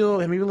maybe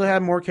they'll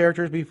have more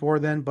characters before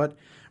then, but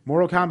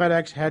Mortal Kombat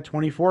X had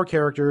 24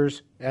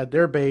 characters at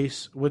their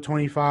base, with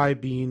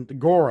 25 being the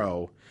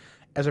Goro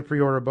as a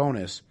pre-order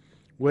bonus,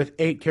 with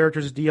 8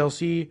 characters as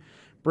DLC,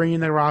 bringing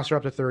their roster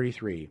up to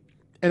 33.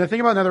 And the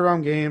thing about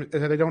NetherRealm games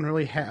is that they don't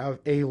really have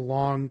a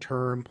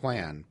long-term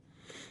plan.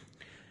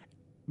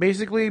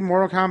 Basically,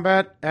 Mortal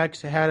Kombat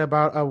X had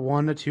about a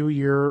 1 to 2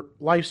 year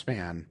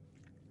lifespan,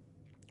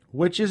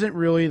 which isn't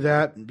really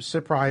that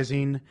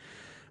surprising.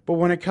 But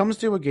when it comes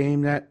to a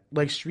game that,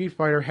 like Street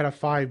Fighter, had a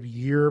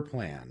 5-year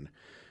plan,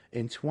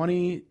 in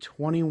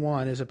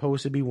 2021 is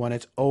supposed to be when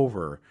it's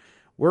over.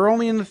 We're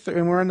only in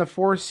we're in the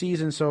 4th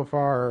season so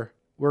far.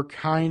 We're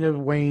kind of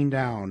weighing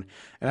down,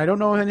 and I don't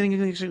know if anything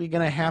is actually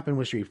going to happen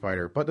with Street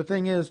Fighter. But the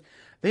thing is,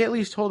 they at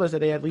least told us that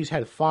they at least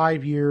had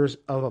 5 years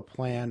of a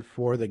plan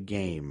for the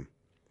game.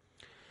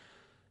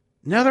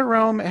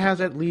 NetherRealm has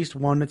at least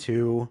 1 to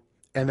 2,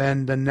 and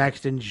then the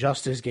next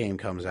Injustice game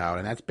comes out,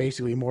 and that's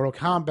basically Mortal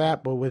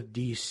Kombat, but with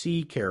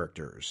DC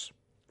characters.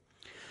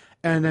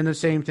 And then the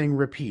same thing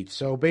repeats.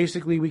 So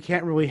basically, we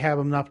can't really have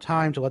enough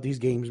time to let these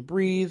games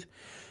breathe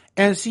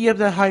and see if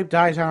the hype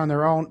dies out on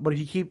their own. But if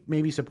you keep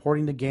maybe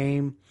supporting the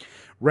game,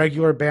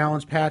 regular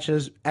balance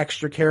patches,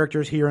 extra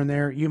characters here and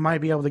there, you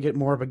might be able to get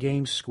more of a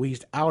game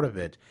squeezed out of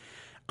it.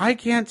 I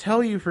can't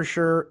tell you for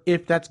sure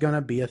if that's going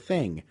to be a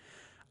thing.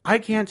 I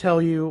can't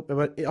tell you,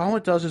 but all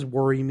it does is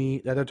worry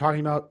me that they're talking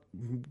about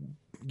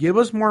give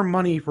us more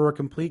money for a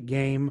complete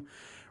game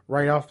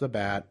right off the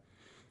bat.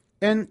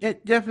 And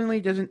it definitely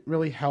doesn't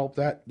really help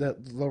that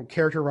the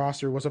character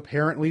roster was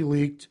apparently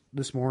leaked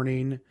this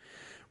morning,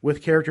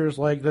 with characters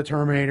like the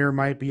Terminator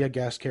might be a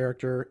guest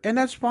character, and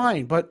that's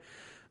fine. But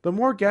the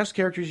more guest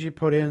characters you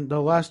put in,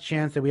 the less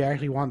chance that we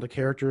actually want the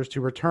characters to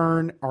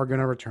return are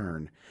going to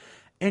return.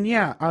 And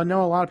yeah, I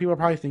know a lot of people are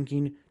probably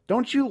thinking,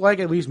 don't you like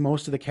at least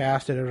most of the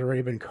cast that has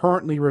already been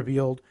currently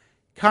revealed?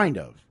 Kind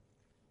of.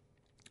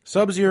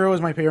 Sub-Zero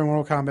is my favorite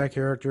Mortal Kombat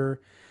character.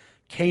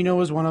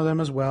 Kano is one of them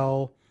as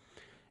well.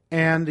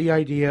 And the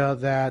idea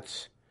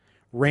that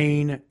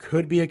Rain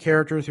could be a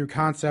character through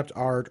concept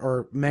art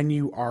or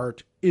menu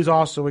art is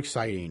also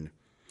exciting.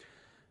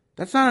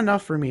 That's not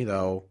enough for me,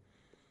 though,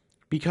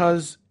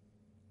 because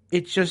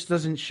it just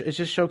doesn't. It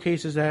just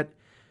showcases that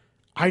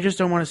I just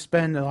don't want to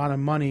spend a lot of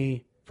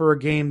money for a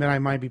game that I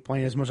might be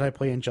playing as much as I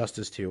play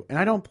Injustice 2. And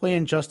I don't play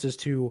Injustice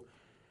 2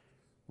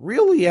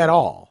 really at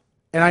all.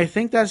 And I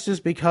think that's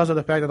just because of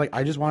the fact that, like,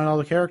 I just wanted all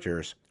the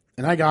characters.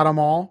 And I got them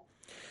all.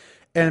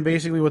 And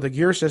basically with the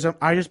gear system,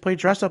 I just play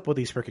dress up with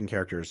these freaking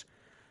characters.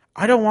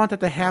 I don't want that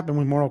to happen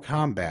with Mortal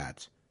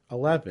Kombat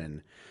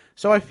 11.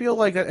 So I feel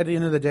like at the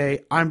end of the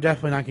day, I'm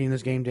definitely not getting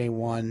this game day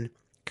one.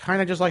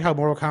 Kind of just like how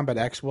Mortal Kombat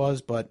X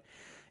was, but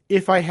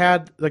if I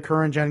had the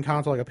current gen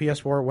console, like a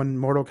PS4, when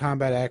Mortal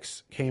Kombat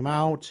X came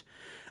out,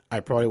 I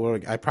probably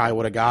would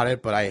have got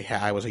it, but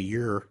I was a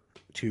year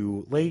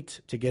too late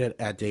to get it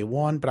at day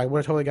one. But I would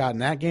have totally gotten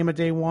that game at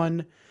day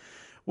one,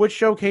 which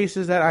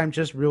showcases that I'm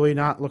just really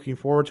not looking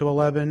forward to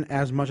 11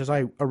 as much as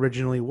I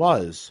originally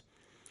was.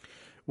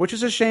 which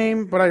is a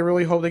shame, but I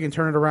really hope they can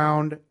turn it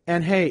around.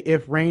 And hey,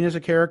 if Rain is a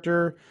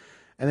character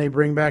and they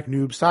bring back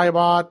Noob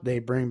Saibot, they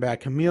bring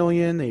back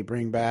Chameleon, they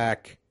bring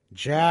back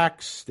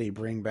Jax, they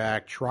bring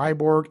back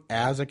Triborg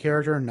as a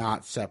character,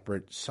 not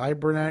separate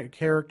cybernetic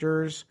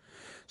characters,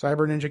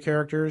 cyber ninja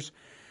characters,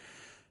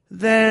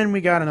 then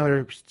we got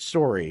another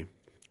story.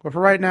 But for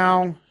right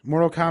now,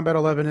 Mortal Kombat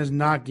 11 is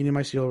not getting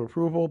my seal of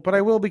approval, but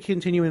I will be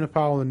continuing to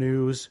follow the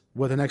news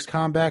with the next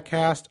Combat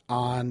Cast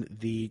on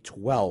the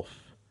 12th.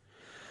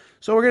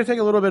 So we're going to take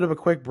a little bit of a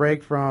quick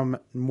break from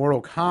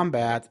Mortal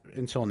Kombat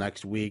until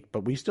next week,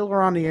 but we still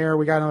are on the air.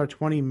 We got another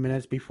 20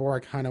 minutes before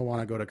I kind of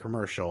want to go to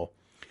commercial.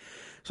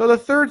 So the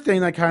third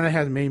thing that kind of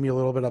has made me a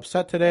little bit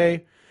upset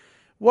today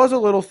was a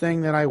little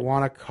thing that I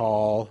want to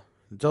call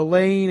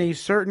delaying a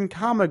certain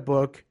comic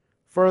book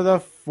for the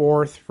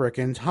fourth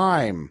frickin'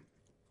 time.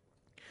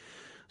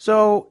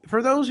 So,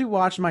 for those who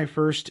watched my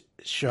first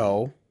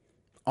show,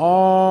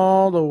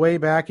 all the way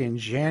back in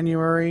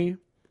January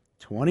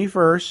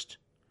 21st,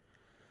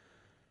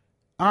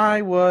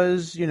 I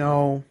was,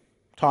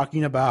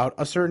 talking about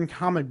a certain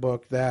comic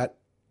book that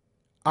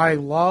I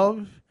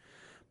love,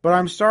 but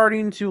I'm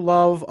starting to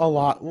love a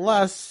lot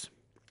less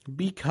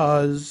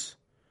because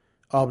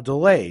of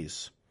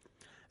delays.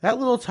 That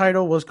little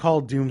title was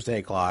called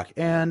Doomsday Clock,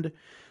 and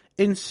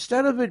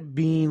instead of it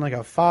being like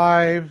a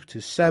 5 to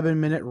 7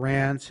 minute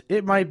rant,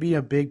 it might be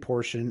a big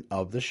portion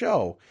of the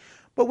show.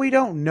 But we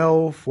don't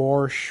know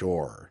for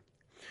sure.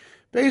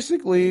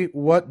 Basically,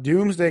 what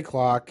Doomsday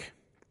Clock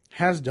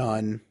has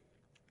done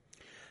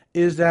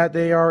is that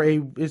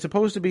it's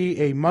supposed to be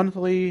a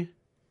monthly,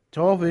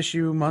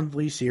 12-issue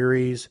monthly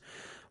series,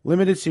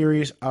 limited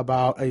series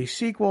about a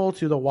sequel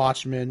to The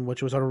Watchmen,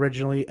 which was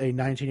originally a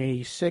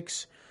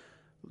 1986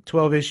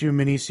 12-issue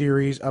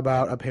miniseries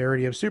about a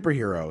parody of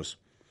superheroes,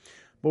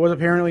 but was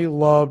apparently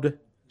loved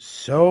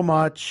so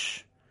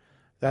much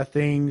that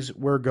things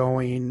were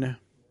going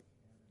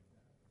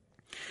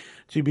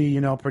to be,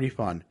 pretty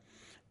fun.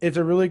 It's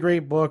a really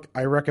great book.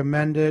 I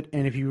recommend it.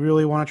 And if you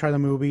really want to try the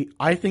movie,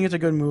 I think it's a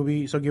good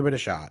movie, so give it a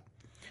shot.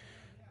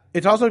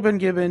 It's also been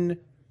given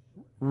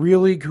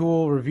really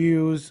cool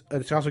reviews.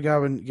 It's also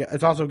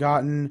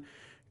gotten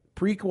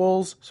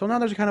prequels. So now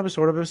there's kind of a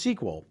sort of a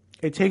sequel.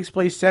 It takes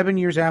place 7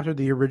 years after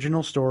the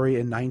original story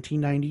in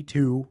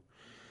 1992.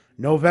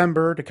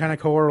 November, to kind of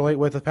correlate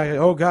with the fact that,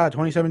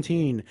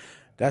 2017,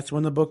 that's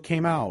when the book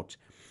came out.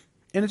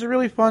 And it's a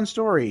really fun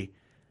story.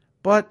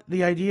 But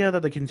the idea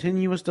that the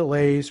continuous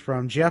delays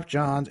from Jeff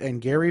Johns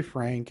and Gary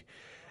Frank,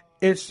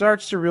 it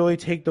starts to really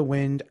take the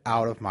wind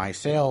out of my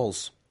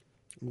sails.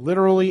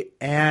 Literally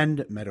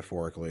and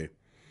metaphorically.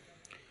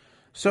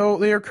 So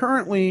they are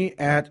currently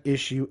at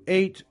issue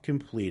 8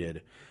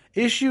 completed.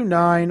 Issue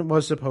 9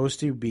 was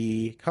supposed to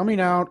be coming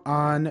out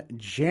on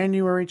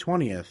January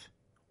 20th.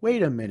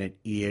 Wait a minute,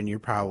 Ian, you're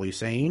probably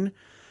saying.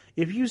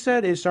 If you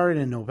said it started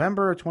in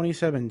November of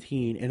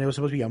 2017 and it was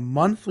supposed to be a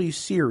monthly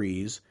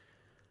series,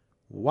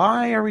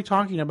 why are we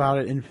talking about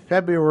it in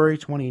February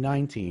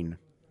 2019?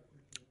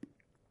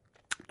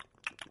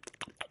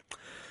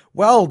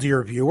 Well,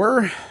 dear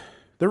viewer,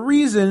 the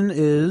reason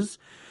is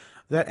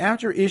that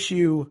after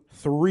issue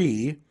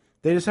 3,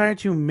 they decided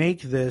to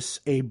make this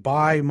a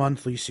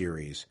bi-monthly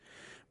series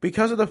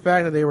because of the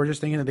fact that they were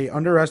just thinking that they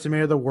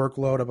underestimated the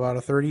workload about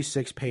a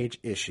 36-page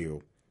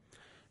issue.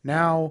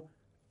 Now,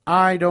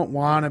 I don't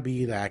want to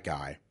be that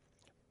guy.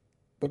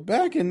 But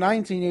back in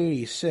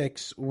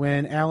 1986,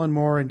 when Alan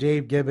Moore and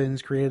Dave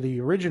Gibbons created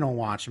the original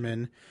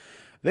Watchmen,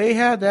 they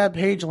had that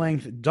page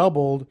length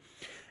doubled,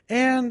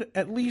 and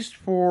at least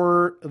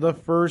for the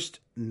first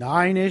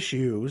 9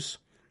 issues,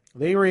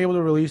 they were able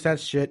to release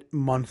that shit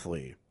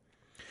monthly.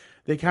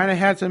 They kind of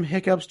had some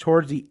hiccups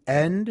towards the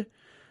end,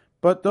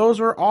 but those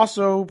were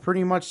also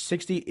pretty much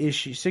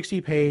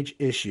 60-page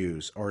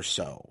issues or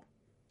so.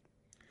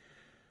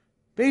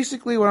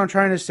 Basically, what I'm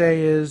trying to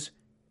say is,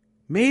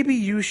 maybe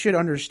you should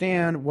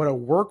understand what a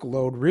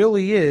workload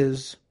really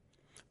is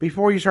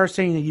before you start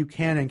saying that you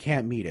can and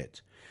can't meet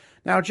it.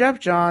 Now, Jeff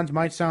Johns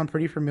might sound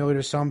pretty familiar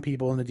to some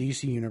people in the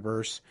DC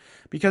universe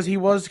because he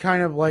was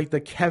kind of like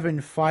the Kevin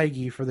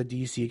Feige for the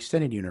DC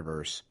Extended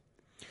Universe.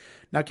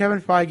 Now,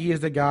 Kevin Feige is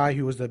the guy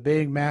who was the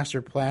big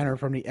master planner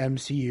from the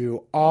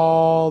MCU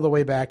all the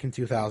way back in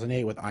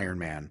 2008 with Iron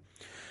Man.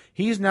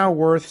 He's now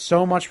worth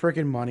so much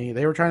freaking money,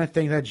 they were trying to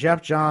think that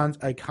Jeff Johns,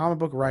 a comic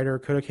book writer,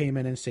 could have came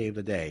in and saved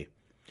the day.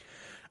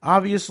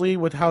 Obviously,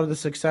 with how the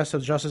success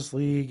of Justice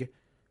League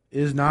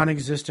is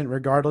non-existent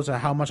regardless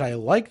of how much I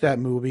like that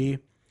movie,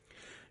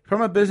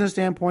 from a business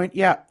standpoint,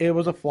 yeah, it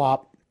was a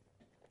flop.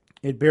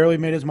 It barely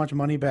made as much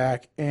money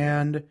back,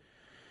 and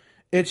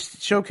it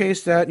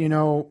showcased that,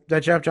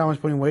 that Jeff Johns was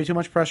putting way too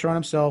much pressure on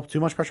himself, too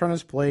much pressure on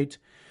his plate,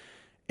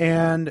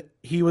 and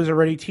he was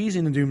already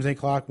teasing the Doomsday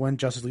Clock when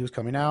Justice League was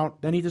coming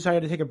out. Then he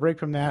decided to take a break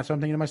from that, so I'm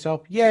thinking to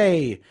myself,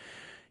 yay!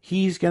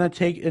 He's going to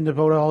take and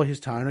devote all his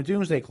time to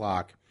Doomsday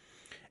Clock.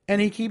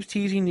 And he keeps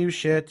teasing new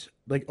shit,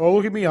 like, oh,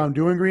 look at me, I'm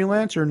doing Green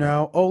Lantern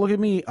now. Oh, look at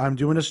me, I'm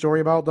doing a story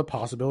about the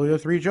possibility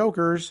of 3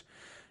 Jokers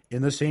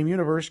in the same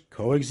universe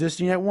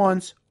coexisting at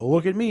once. Oh,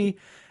 look at me.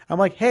 I'm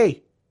like,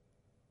 hey,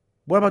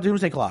 What about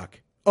Doomsday Clock?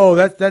 Oh,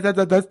 that's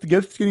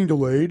getting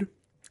delayed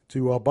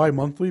to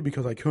bi-monthly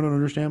because I couldn't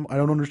understand. I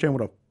don't understand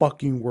what a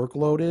fucking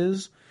workload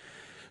is.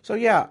 So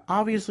yeah,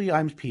 obviously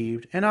I'm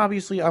peeved, and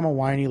obviously I'm a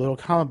whiny little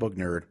comic book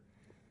nerd.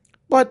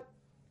 But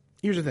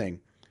here's the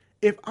thing: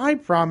 if I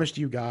promised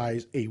you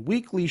guys a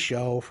weekly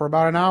show for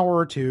about an hour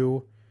or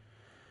two,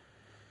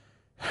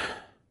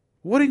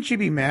 wouldn't you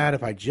be mad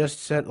if I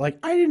just said, like,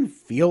 I didn't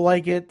feel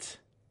like it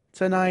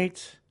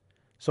tonight,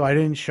 so I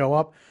didn't show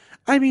up?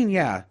 I mean,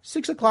 yeah,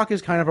 6 o'clock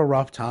is kind of a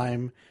rough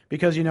time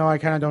because, I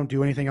kind of don't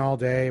do anything all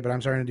day, but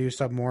I'm starting to do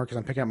stuff more because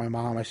I'm picking up my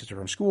mom and my sister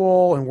from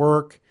school and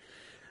work.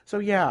 So,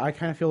 yeah, I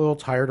kind of feel a little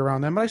tired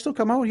around them, but I still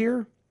come out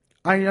here.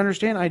 I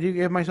understand I do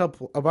give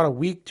myself about a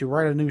week to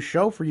write a new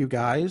show for you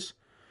guys.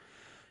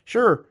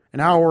 Sure,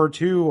 an hour or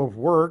two of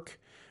work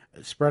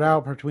spread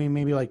out between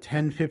maybe like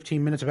 10,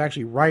 15 minutes of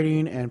actually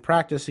writing and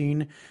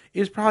practicing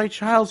is probably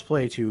child's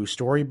play to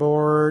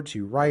storyboard,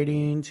 to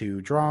writing,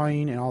 to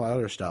drawing, and all that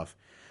other stuff.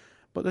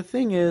 But the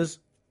thing is,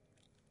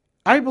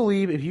 I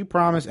believe if you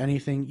promise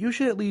anything, you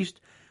should at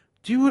least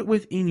do it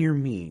within your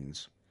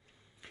means.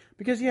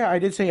 Because, yeah, I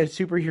did say a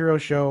superhero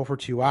show for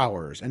 2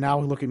 hours, and now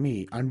look at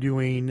me. I'm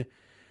doing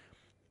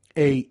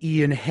a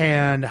Ian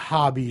Hand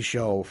hobby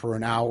show for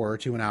an hour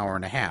to an hour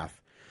and a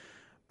half.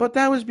 But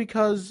that was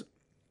because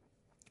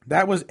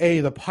that was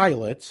A, the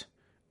pilot,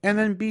 and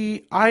then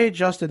B, I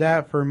adjusted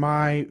that for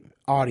my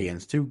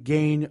audience to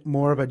gain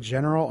more of a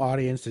general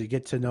audience to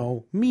get to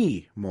know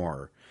me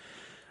more.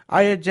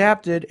 I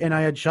adapted and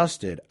I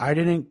adjusted. I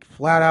didn't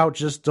flat out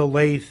just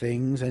delay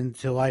things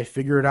until I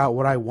figured out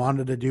what I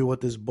wanted to do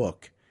with this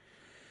book.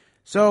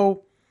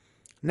 So,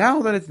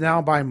 now that it's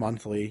now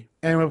bi-monthly,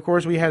 and of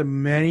course we had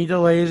many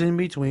delays in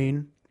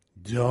between,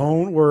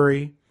 don't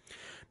worry.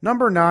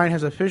 Number 9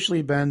 has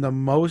officially been the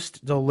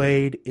most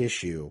delayed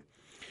issue.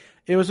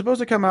 It was supposed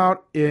to come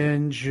out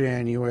in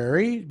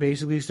January,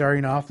 basically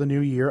starting off the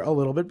new year a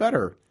little bit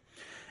better.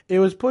 It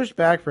was pushed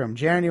back from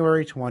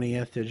January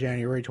 20th to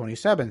January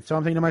 27th. So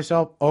I'm thinking to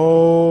myself,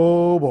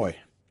 oh boy,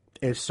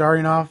 it's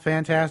starting off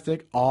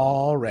fantastic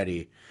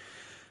already.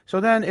 So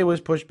then it was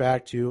pushed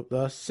back to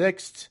the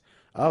 6th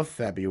of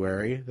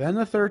February, then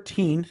the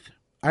 13th.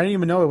 I didn't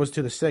even know it was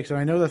to the 6th, and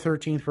I know the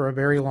 13th for a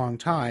very long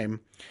time.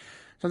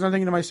 So I'm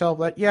thinking to myself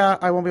that, yeah,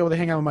 I won't be able to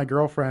hang out with my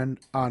girlfriend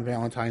on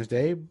Valentine's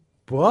Day,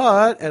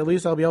 but at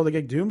least I'll be able to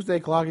get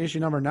Doomsday Clock issue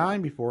number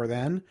 9 before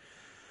then.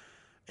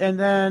 And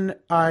then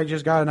I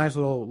just got a nice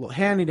little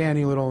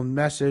handy-dandy little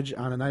message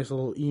on a nice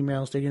little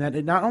email stating that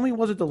it not only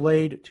was it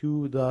delayed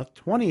to the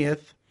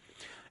 20th,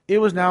 it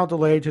was now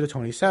delayed to the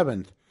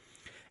 27th.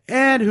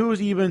 And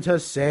who's even to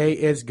say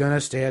it's going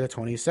to stay at the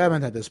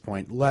 27th at this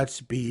point?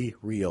 Let's be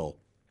real.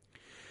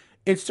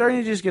 It's starting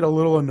to just get a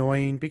little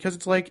annoying because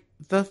it's like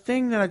the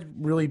thing that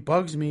really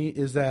bugs me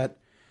is that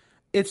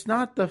it's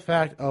not the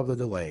fact of the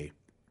delay.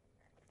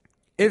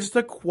 It's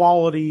the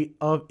quality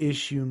of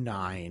issue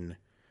 9.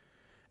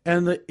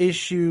 And the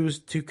issues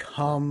to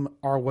come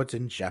are what's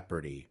in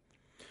jeopardy.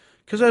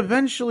 Because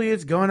eventually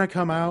it's going to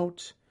come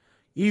out.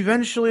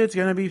 Eventually it's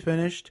going to be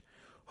finished.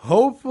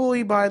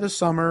 Hopefully by the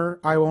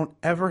summer, I won't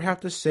ever have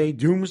to say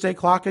Doomsday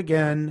Clock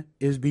again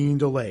is being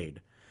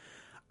delayed.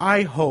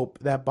 I hope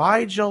that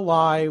by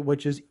July,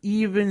 which is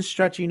even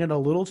stretching it a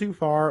little too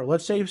far,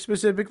 let's say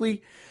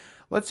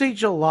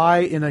July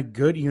in the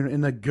good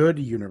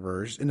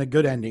universe, in the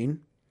good ending.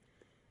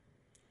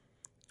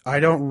 I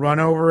don't run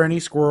over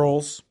any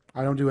squirrels.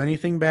 I don't do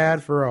anything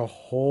bad for a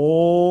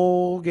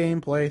whole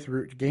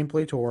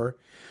gameplay tour.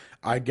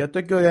 I get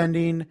the good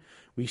ending.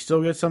 We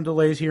still get some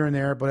delays here and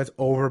there, but it's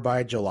over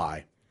by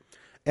July.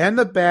 And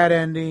the bad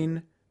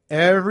ending,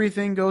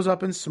 everything goes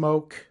up in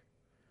smoke.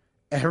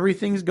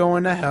 Everything's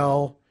going to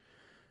hell.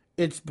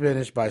 It's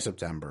finished by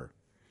September.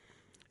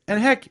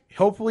 And heck,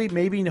 hopefully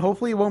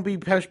it won't be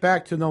pushed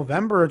back to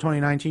November of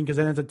 2019 because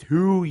then it's a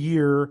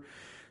 2-year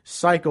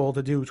cycle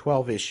to do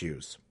 12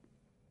 issues.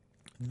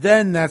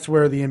 Then that's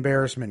where the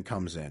embarrassment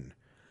comes in.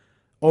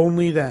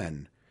 Only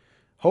then.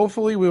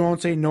 Hopefully we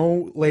won't say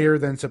no later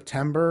than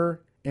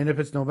September. And if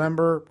it's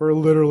November, we're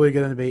literally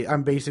going to be...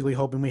 I'm basically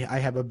hoping I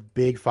have a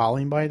big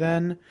following by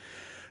then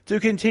to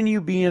continue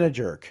being a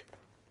jerk.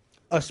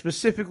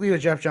 Specifically to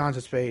Jeff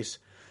Johns' face.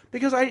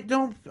 Because I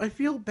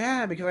feel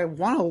bad because I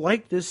want to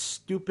like this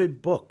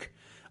stupid book.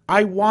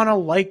 I want to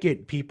like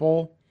it,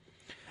 people.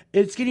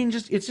 It's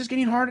just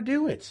getting hard to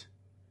do it.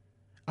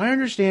 I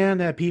understand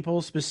that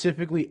people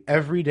specifically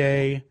every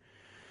day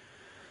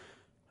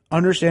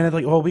understand it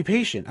like, well, be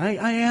patient. I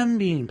am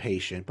being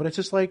patient, but it's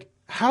just like,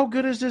 how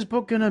good is this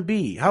book going to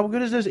be? How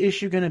good is this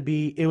issue going to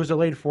be? It was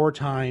delayed 4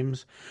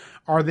 times.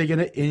 Are they going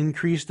to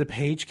increase the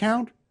page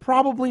count?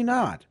 Probably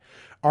not.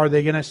 Are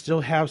they going to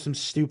still have some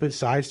stupid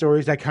side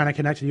stories that kind of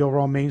connect to the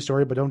overall main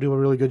story but don't do a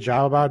really good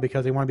job about it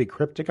because they want to be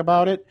cryptic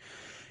about it?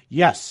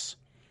 Yes.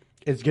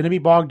 It's going to be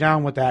bogged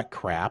down with that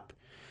crap.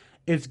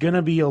 It's going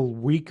to be a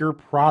weaker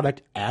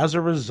product as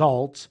a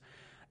result,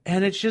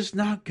 and it's just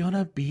not going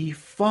to be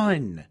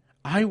fun.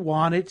 I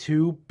want it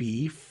to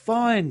be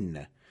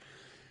fun.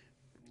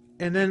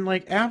 And then,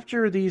 like,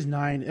 after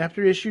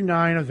issue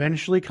 9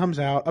 eventually comes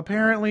out,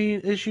 apparently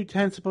issue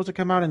 10 is supposed to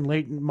come out in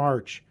late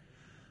March.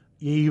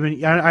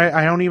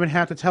 I don't even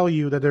have to tell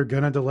you that they're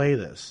going to delay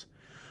this.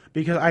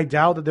 Because I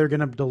doubt that they're going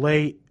to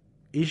delay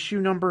issue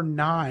number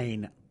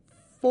 9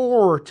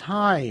 4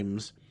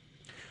 times.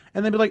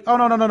 And then be like, oh,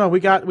 no, we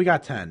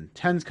got 10.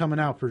 10's coming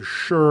out for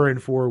sure in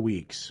 4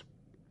 weeks.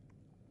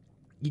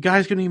 You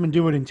guys couldn't even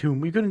do it in 2.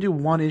 We couldn't do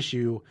one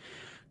issue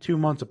 2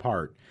 months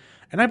apart.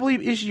 And I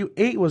believe issue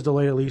 8 was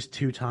delayed at least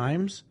 2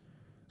 times.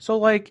 So,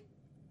 like,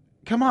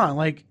 come on.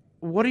 Like,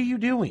 what are you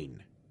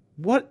doing?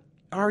 What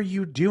are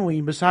you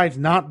doing besides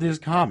not this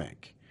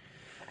comic?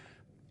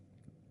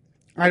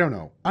 I don't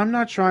know. I'm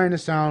not trying to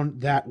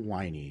sound that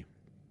whiny.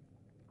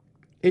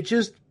 It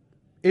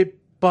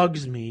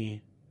bugs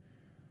me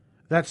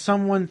that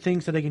someone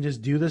thinks that they can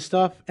just do this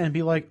stuff and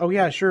be like, oh,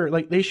 yeah, sure.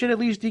 Like, they should at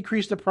least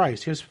decrease the price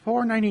because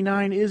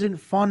 $4.99 isn't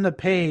fun to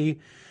pay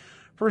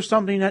for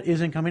something that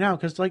isn't coming out.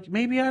 Because, like,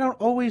 maybe I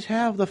don't always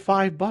have the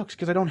 $5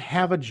 because I don't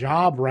have a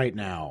job right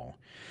now.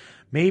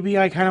 Maybe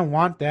I kind of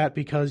want that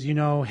because, you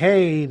know,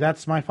 hey,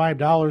 that's my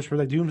 $5 for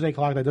the Doomsday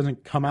Clock that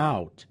doesn't come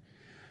out.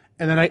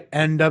 And then I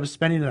end up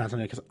spending it on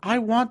something because I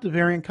want the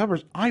variant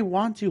covers. I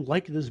want to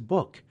like this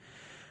book.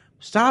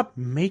 Stop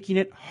making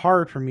it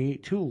hard for me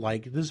to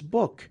like this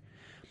book.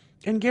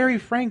 And Gary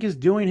Frank is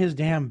doing his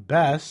damn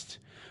best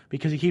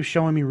because he keeps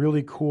showing me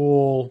really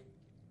cool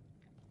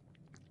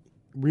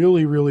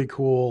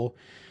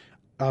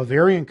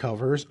variant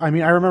covers. I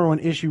mean, I remember when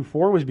issue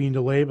 4 was being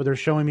delayed, but they're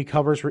showing me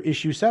covers for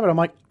issue 7. I'm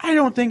like, I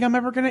don't think I'm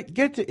ever going to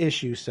get to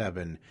issue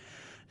 7.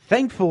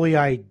 Thankfully,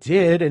 I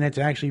did, and it's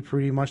actually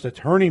pretty much the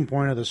turning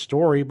point of the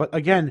story. But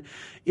again,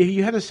 if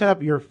you had to set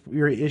up your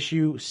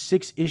issue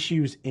 6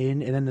 issues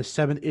in, and then the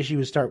 7th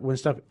issue when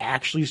stuff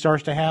actually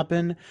starts to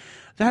happen,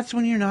 that's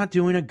when you're not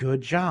doing a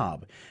good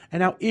job.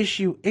 And now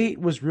issue 8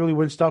 was really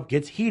when stuff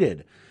gets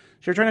heated.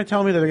 So you're trying to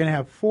tell me that they're going to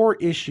have 4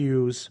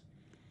 issues,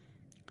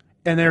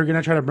 and they're going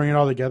to try to bring it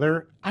all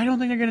together? I don't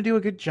think they're going to do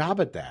a good job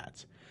at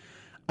that.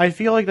 I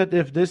feel like that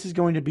if this is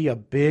going to be a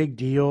big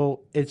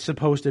deal, it's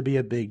supposed to be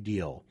a big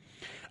deal.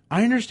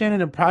 I understand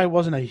it probably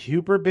wasn't a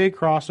super big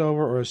crossover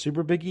or a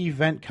super big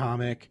event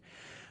comic,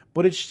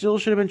 but it still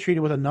should have been treated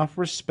with enough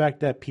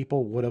respect that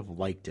people would have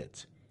liked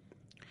it.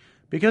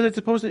 Because it's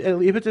supposed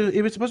to, if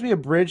it's supposed to be a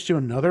bridge to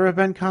another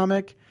event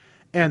comic,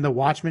 and the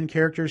Watchmen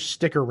characters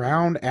stick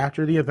around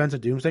after the events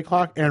of Doomsday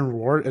Clock, and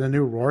the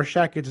new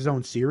Rorschach gets his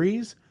own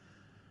series,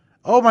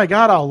 oh my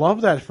god, I'll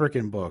love that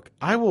freaking book.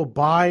 I will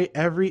buy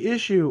every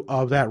issue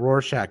of that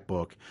Rorschach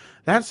book.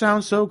 That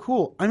sounds so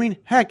cool. I mean,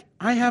 heck,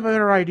 I have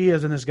better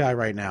ideas than this guy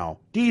right now.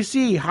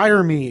 DC,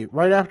 hire me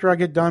right after I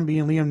get done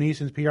being Liam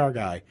Neeson's PR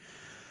guy.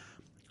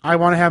 I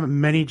want to have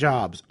many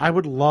jobs. I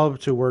would love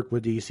to work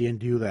with DC and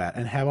do that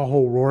and have a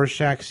whole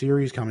Rorschach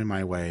series coming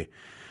my way.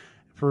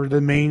 For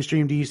the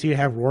mainstream DC to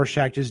have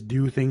Rorschach just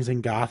do things in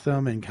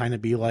Gotham and kind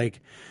of be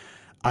like,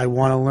 I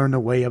want to learn the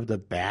way of the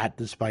bat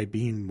despite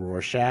being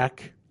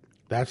Rorschach.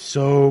 That's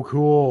so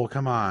cool.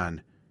 Come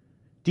on.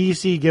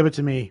 DC, give it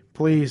to me,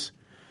 please.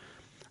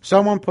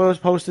 Someone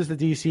post this to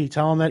DC.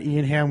 Tell them that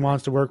Ian Hamm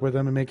wants to work with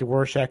them and make a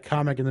Rorschach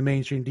comic in the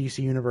mainstream DC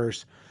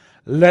universe.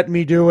 Let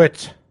me do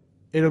it.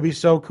 It'll be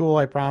so cool,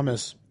 I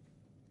promise.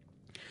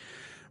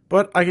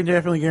 But I can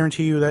definitely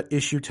guarantee you that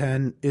issue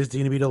 10 is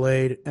going to be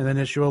delayed, and then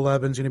issue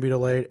 11 is going to be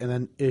delayed, and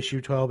then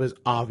issue 12 is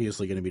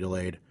obviously going to be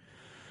delayed.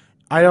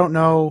 I don't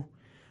know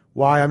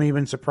why I'm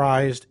even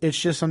surprised. It's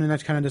just something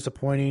that's kind of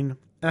disappointing,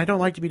 and I don't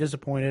like to be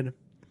disappointed.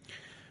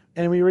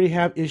 And we already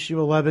have issue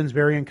 11's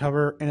variant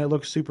cover, and it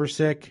looks super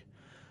sick.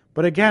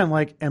 But again,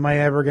 like, am I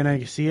ever going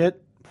to see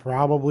it?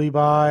 Probably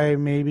by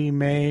maybe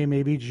May,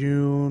 maybe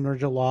June or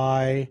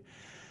July.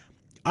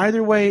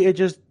 Either way, it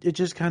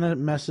just kind of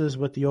messes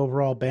with the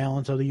overall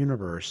balance of the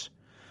universe.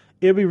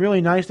 It would be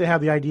really nice to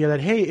have the idea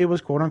that, hey, it was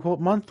quote-unquote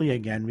monthly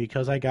again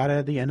because I got it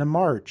at the end of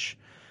March.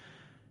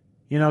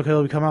 You know, because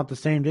it'll come out the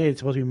same day. It's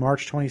supposed to be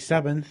March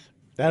 27th.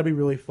 That'd be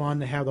really fun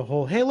to have the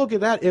whole, hey, look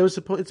at that.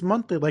 It's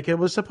monthly like it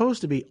was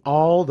supposed to be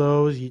all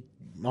those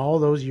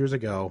years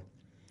ago.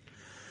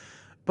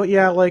 But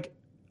yeah, like,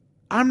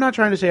 I'm not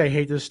trying to say I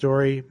hate this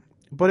story,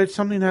 but it's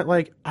something that,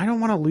 like, I don't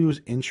want to lose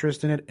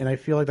interest in it, and I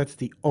feel like that's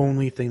the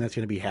only thing that's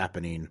going to be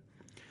happening.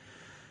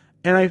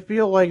 And I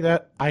feel like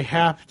that I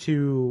have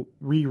to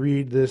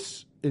reread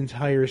this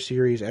entire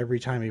series every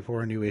time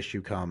before a new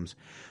issue comes.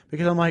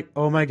 Because I'm like,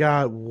 oh my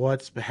god,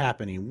 what's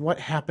happening? What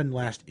happened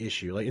last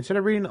issue? Like, instead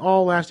of reading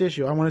all last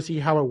issue, I want to see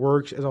how it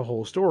works as a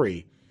whole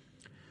story.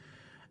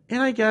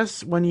 And I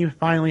guess when you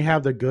finally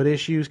have the good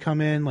issues come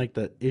in, like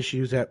the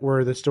issues that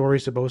where the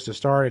story's supposed to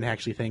start and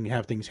actually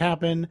have things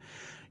happen,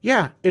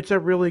 yeah, it's a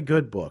really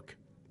good book.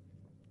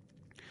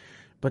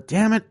 But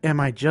damn it, am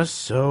I just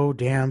so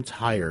damn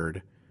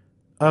tired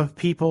of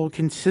people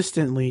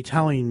consistently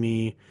telling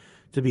me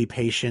to be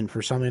patient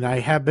for something I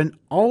have been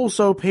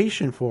also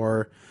patient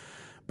for,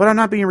 but I'm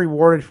not being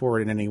rewarded for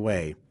it in any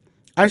way.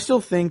 I still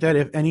think that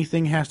if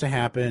anything has to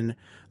happen,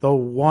 the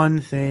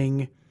one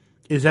thing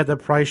is that the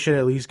price should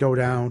at least go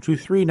down to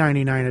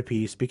 $3.99 a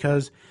piece,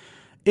 because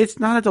It's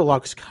not a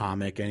deluxe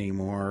comic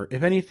anymore.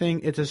 If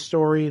anything, it's a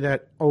story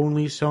that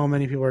only so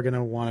many people are going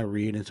to want to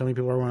read and so many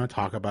people are going to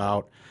talk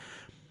about.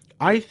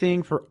 I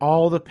think for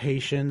all the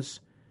patience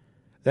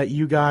that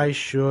you guys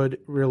should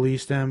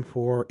release them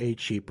for a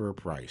cheaper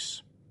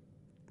price.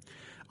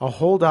 A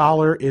whole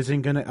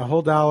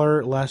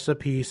dollar less a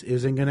piece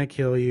isn't gonna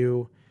kill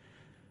you,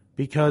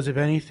 because if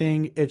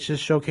anything, it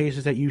just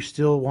showcases that you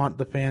still want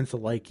the fans to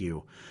like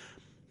you.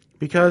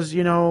 Because,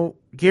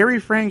 Gary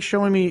Frank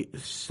showing me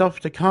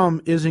stuff to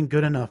come isn't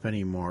good enough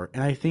anymore,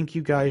 and I think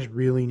you guys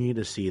really need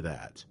to see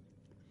that.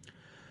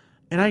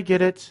 And I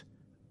get it.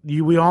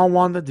 We all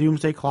want the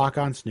Doomsday Clock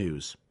on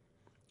snooze.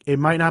 It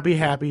might not be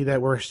happy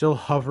that we're still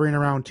hovering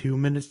around 2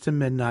 minutes to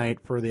midnight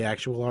for the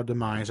actual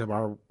demise of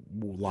our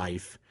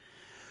life.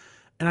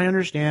 And I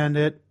understand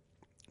it,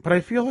 but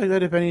I feel like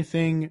that if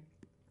anything,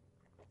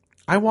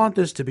 I want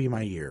this to be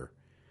my year.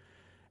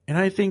 And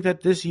I think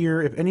that this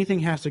year, if anything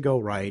has to go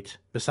right,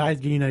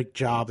 besides getting a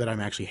job that I'm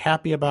actually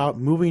happy about,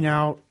 moving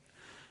out,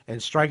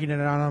 and striking it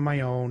out on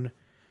my own,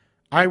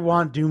 I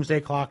want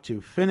Doomsday Clock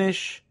to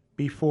finish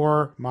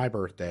before my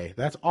birthday.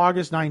 That's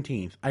August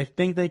 19th. I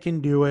think they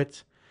can do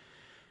it.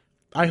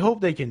 I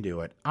hope they can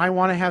do it. I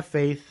want to have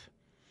faith,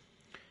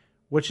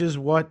 which is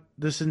what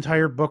this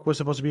entire book was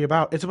supposed to be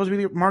about. It's supposed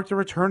to mark the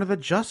return of the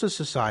Justice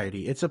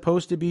Society. It's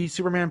supposed to be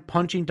Superman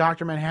punching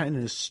Dr. Manhattan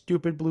in his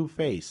stupid blue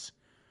face.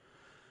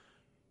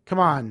 Come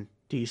on,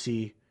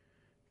 DC.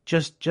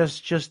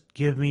 Just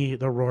give me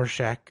the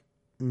Rorschach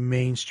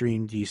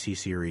mainstream DC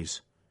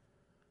series.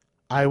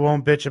 I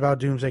won't bitch about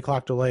Doomsday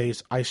Clock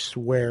delays. I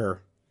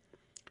swear.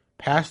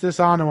 Pass this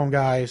on to them,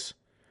 guys.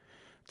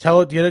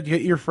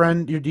 Get your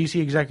friend, your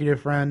DC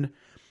executive friend,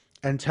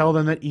 and tell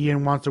them that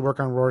Ian wants to work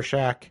on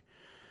Rorschach.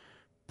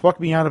 Pluck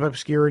me out of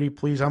obscurity,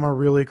 please. I'm a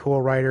really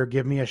cool writer.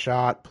 Give me a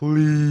shot,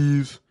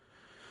 please.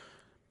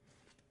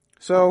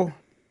 So,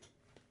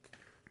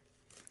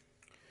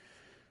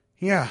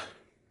 yeah.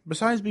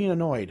 Besides being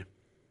annoyed,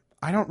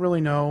 I don't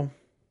really know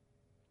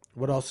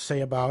what else to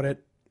say about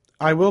it.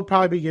 I will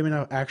probably be giving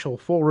an actual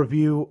full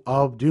review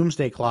of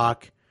Doomsday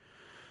Clock.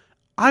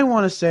 I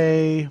want to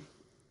say,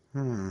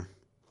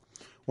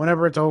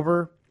 whenever it's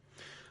over.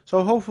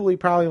 So hopefully,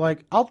 probably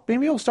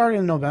maybe I'll start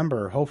in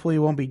November. Hopefully it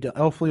won't be done.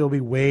 Hopefully it'll be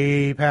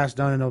way past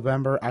done in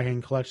November. I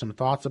can collect some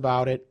thoughts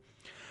about it.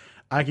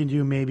 I can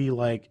do maybe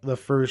the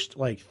first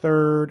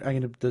third. I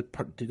can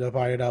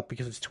divide it up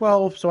because it's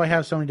 12. So I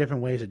have so many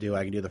different ways to do it.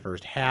 I can do the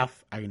first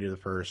half. I can do the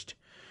first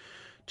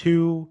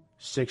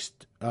 6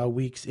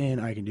 weeks in.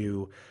 I can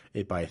do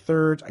it by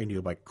thirds. I can do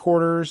it by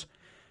quarters.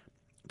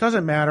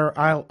 Doesn't matter.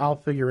 I'll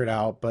figure it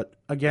out. But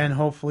again,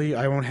 hopefully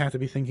I won't have to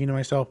be thinking to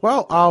myself,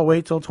 well, I'll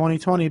wait till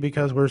 2020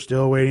 because we're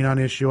still waiting on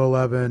issue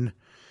 11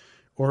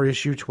 or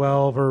issue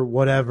 12 or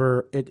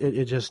whatever.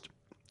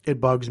 It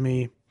bugs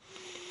me.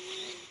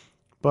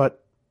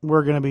 But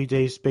we're going to be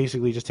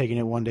basically just taking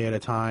it one day at a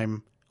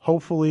time.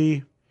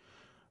 Hopefully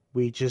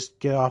we just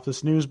get off the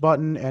snooze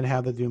button and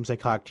have the Doomsday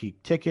Clock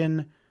keep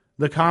ticking.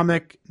 The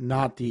comic,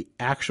 not the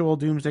actual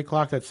Doomsday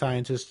Clock that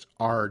scientists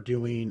are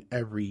doing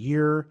every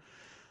year.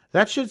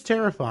 That shit's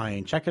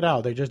terrifying. Check it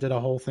out. They just did a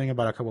whole thing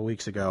about a couple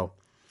weeks ago.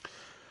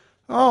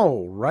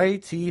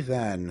 Alrighty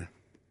then.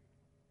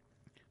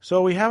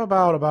 So we have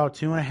about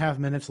 2.5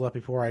 minutes left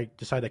before I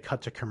decide to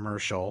cut to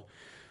commercial.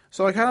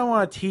 So I kind of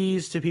want to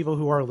tease to people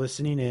who are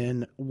listening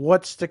in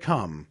what's to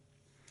come.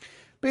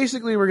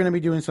 Basically, we're going to be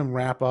doing some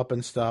wrap-up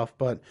and stuff,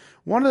 but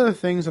one of the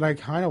things that I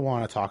kind of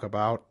want to talk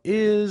about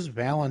is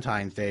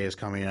Valentine's Day is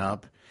coming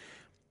up.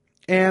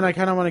 And I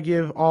kind of want to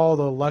give all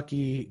the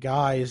lucky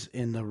guys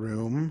in the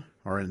room,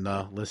 or in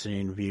the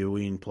listening,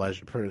 viewing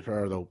pleasure,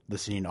 for the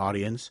listening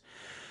audience,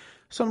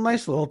 some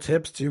nice little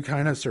tips to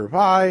kind of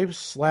survive /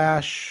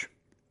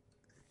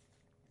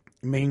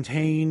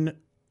 maintain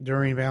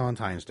during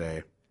Valentine's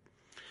Day.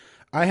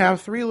 I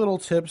have 3 little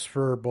tips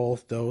for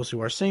both those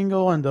who are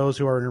single and those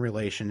who are in a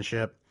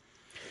relationship.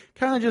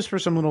 Kind of just for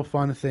some little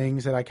fun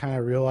things that I kind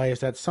of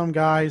realized that some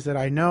guys that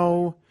I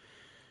know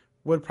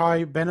would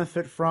probably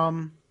benefit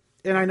from.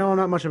 And I know I'm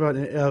not much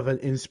of an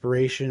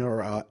inspiration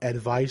or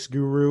advice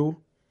guru,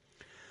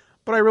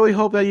 but I really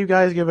hope that you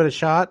guys give it a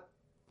shot.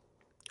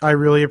 I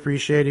really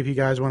appreciate if you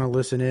guys want to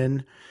listen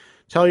in.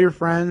 Tell your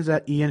friends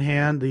that Ian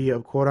Hand, the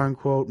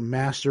quote-unquote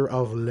master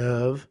of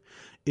love,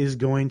 is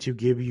going to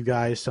give you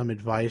guys some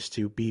advice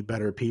to be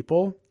better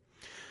people.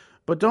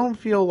 But don't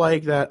feel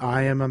like that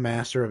I am a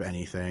master of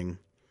anything.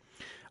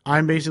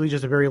 I'm basically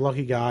just a very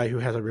lucky guy who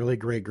has a really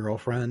great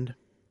girlfriend.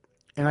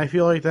 And I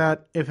feel like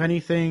that, if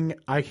anything,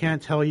 I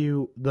can't tell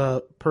you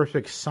the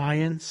perfect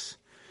science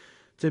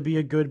to be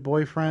a good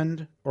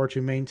boyfriend or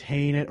to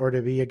maintain it or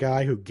to be a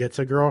guy who gets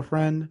a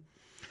girlfriend.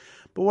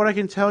 But what I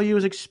can tell you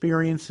is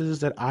experiences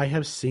that I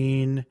have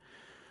seen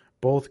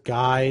both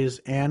guys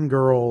and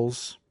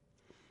girls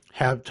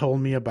have told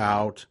me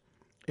about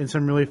in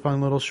some really fun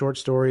little short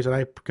stories that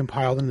I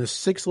compiled into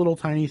 6 little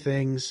tiny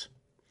things.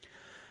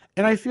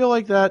 And I feel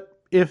like that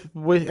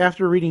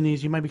after reading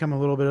these, you might become a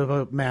little bit of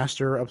a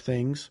master of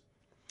things.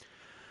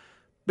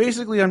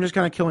 basically, I'm just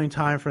kind of killing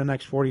time for the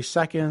next 40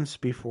 seconds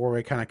before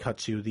we kind of cut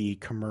to the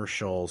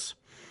commercials.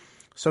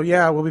 So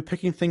yeah, we'll be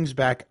picking things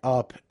back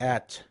up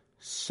at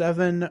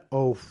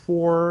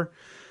 7:04.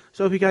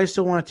 So if you guys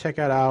still want to check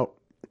that out,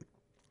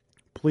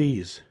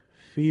 please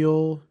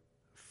feel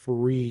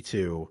free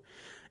to.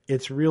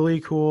 It's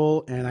really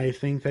cool, and I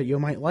think that you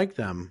might like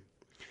them.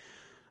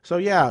 So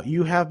yeah,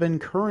 you have been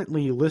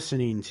currently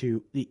listening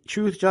to the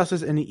Truth,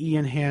 Justice, and the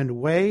Ian Hand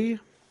Way.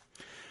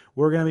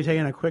 We're going to be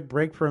taking a quick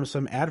break from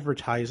some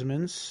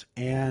advertisements,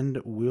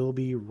 and we'll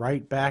be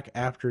right back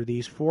after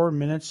these 4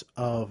 minutes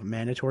of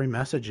mandatory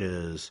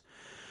messages.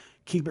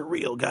 Keep it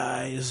real,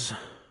 guys.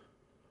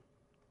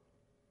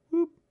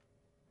 Whoop.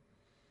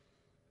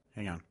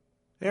 Hang on.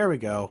 There we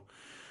go.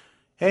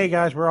 Hey,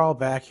 guys, we're all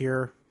back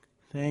here.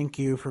 Thank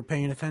you for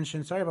paying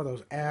attention. Sorry about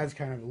those ads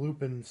kind of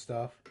looping and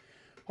stuff.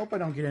 Hope I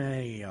don't get in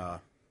any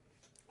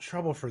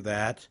trouble for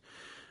that.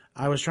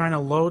 I was trying to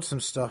load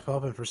some stuff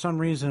up, and for some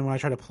reason, when I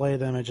tried to play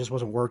them, it just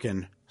wasn't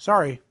working.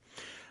 Sorry.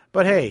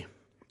 But hey,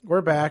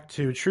 we're back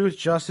to Truth,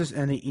 Justice,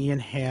 and the Ian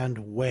Hand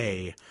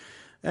Way.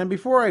 And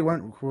before I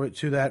went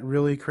to that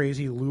really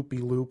crazy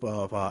loopy-loop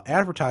of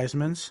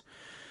advertisements,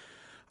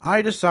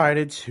 I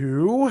decided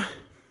to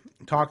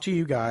talk to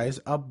you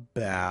guys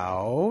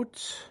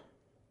about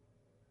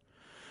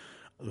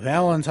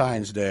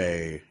Valentine's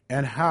Day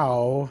and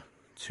how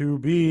to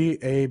be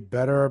a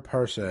better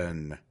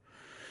person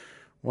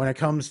when it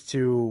comes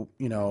to,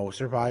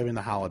 surviving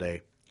the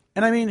holiday.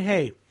 And I mean,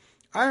 hey,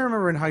 I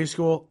remember in high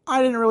school,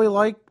 I didn't really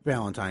like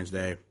Valentine's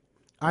Day.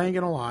 I ain't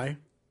gonna lie.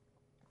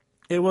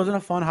 It wasn't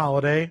a fun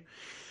holiday.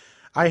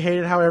 I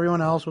hated how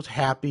everyone else was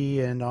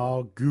happy and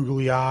all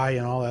googly eye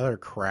and all that other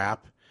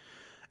crap.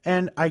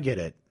 And I get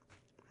it.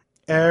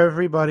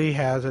 Everybody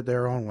has it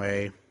their own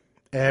way.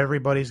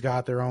 Everybody's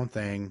got their own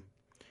thing.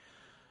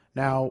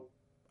 Now,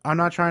 I'm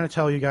not trying to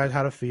tell you guys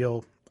how to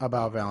feel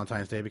about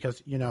Valentine's Day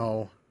because,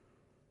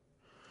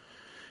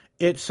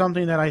 it's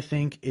something that I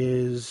think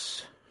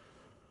is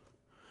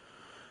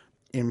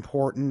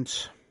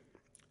important,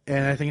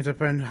 and I think it's a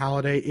fun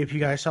holiday if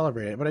you guys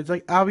celebrate it. But it's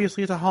like,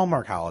 obviously, it's a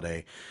Hallmark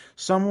holiday.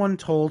 Someone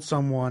told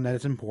someone that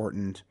it's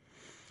important,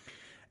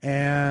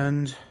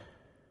 and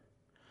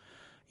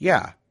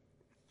yeah,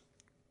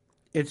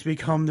 it's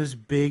become this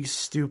big,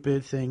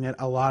 stupid thing that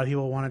a lot of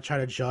people want to try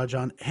to judge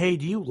on. Hey,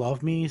 do you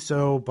love me?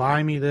 So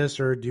buy me this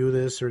or do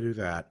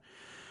that.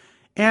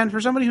 And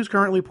for somebody who's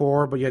currently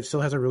poor, but yet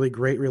still has a really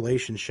great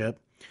relationship,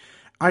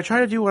 I try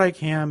to do what I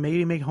can,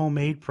 maybe make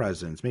homemade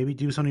presents, maybe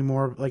do something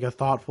more like a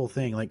thoughtful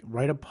thing, like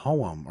write a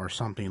poem or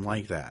something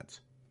like that.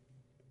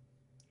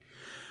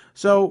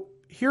 So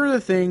here are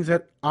the things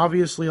that,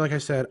 obviously, like I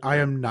said, I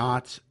am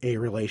not a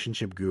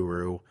relationship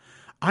guru.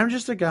 I'm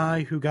just a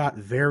guy who got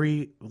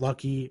very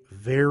lucky,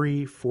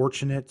 very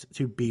fortunate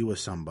to be with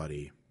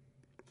somebody.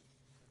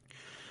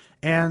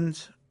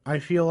 And I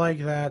feel like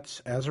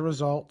that, as a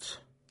result,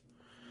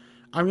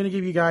 I'm going to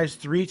give you guys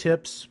 3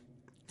 tips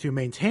to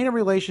maintain a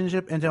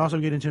relationship and to also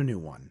get into a new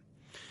one.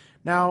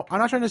 Now, I'm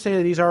not trying to say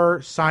that these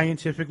are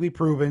scientifically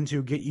proven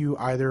to get you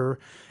either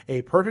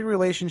a perfect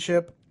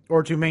relationship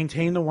or to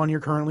maintain the one you're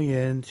currently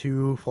in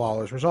to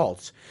flawless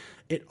results.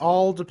 It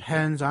all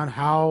depends on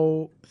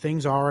how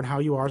things are and how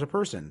you are as a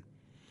person.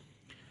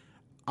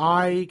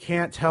 I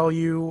can't tell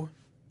you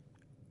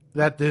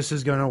that this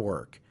is going to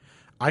work.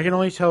 I can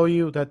only tell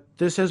you that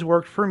this has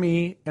worked for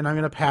me, and I'm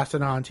going to pass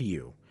it on to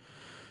you.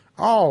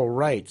 All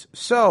right.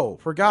 So,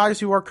 for guys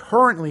who are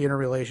currently in a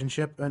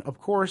relationship, and of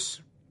course,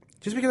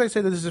 just because I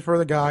say that this is for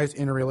the guys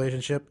in a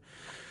relationship,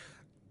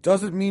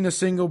 doesn't mean the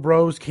single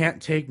bros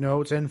can't take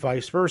notes and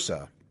vice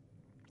versa.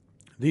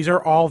 These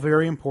are all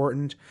very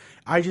important.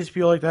 I just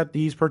feel like that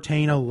these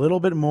pertain a little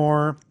bit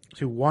more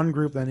to one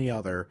group than the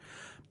other.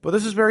 But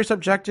this is very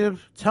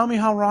subjective. Tell me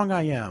how wrong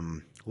I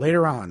am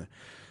later on.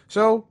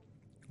 So,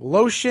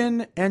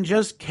 lotion and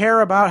just care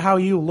about how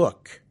you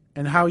look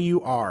and how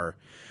you are.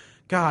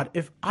 God,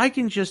 if I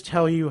can just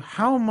tell you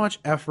how much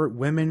effort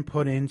women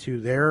put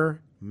into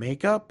their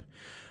makeup,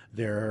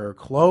 their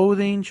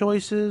clothing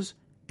choices,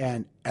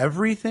 and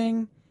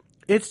everything,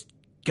 it's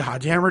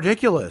goddamn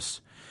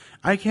ridiculous.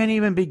 I can't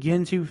even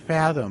begin to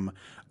fathom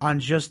on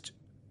just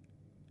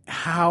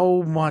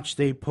how much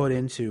they put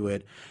into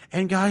it.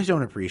 And guys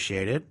don't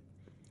appreciate it.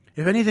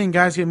 If anything,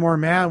 guys get more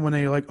mad when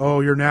they're like, oh,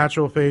 your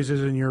natural face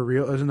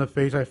isn't the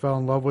face I fell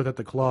in love with at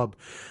the club.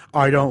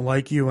 I don't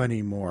like you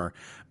anymore.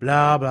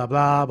 Blah, blah,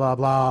 blah, blah,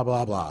 blah,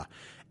 blah, blah.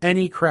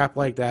 Any crap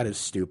like that is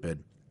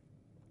stupid.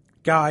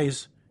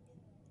 Guys,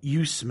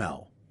 you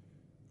smell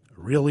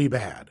really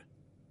bad.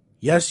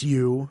 Yes,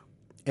 you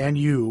and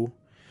you.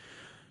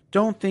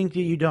 Don't think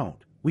that you don't.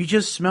 We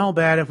just smell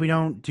bad if we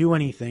don't do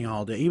anything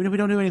all day. Even if we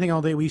don't do anything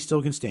all day, we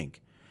still can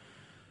stink.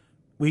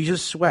 We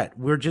just sweat.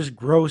 We're just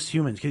gross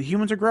humans. Because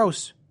humans are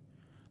gross.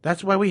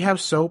 That's why we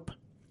have soap.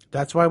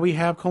 That's why we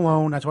have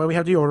cologne. That's why we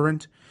have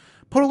deodorant.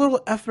 Put a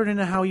little effort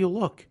into how you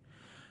look.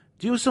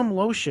 Do some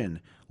lotion.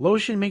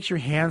 Lotion makes your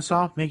hands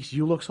soft, makes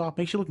you look soft,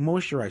 makes you look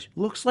moisturized.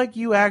 Looks like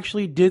you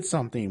actually did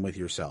something with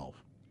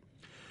yourself.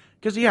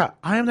 Because, yeah,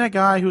 I am that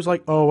guy who's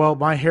like, oh, well,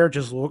 my hair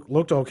just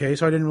looked okay,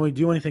 so I didn't really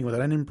do anything with it.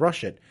 I didn't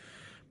brush it.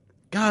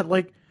 God,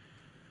 like,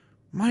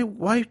 my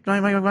wife,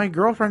 my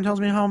girlfriend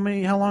tells me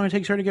how long it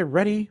takes her to get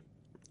ready.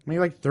 Maybe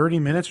like 30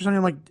 minutes or something.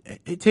 I'm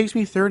like, it takes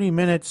me 30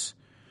 minutes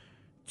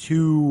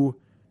to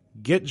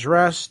get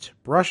dressed,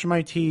 brush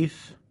my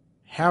teeth,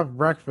 have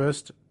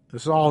breakfast.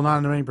 This is all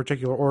not in any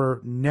particular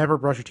order. Never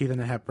brush your teeth and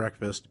then have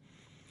breakfast.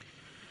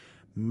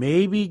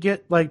 Maybe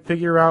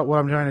figure out what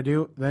I'm trying to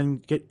do, then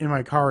get in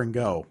my car and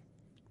go.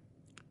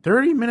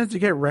 30 minutes to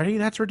get ready?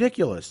 That's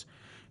ridiculous.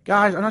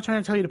 Guys, I'm not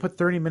trying to tell you to put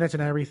 30 minutes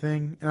in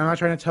everything, and I'm not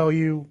trying to tell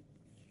you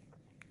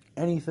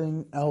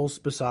anything else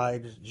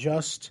besides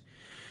just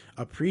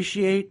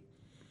appreciate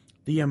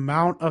the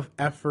amount of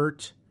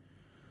effort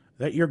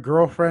that your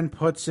girlfriend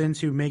puts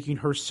into making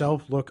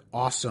herself look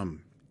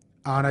awesome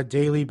on a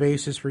daily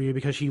basis for you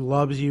because she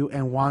loves you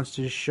and wants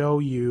to show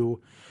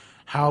you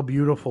how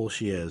beautiful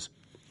she is.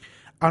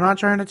 I'm not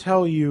trying to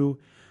tell you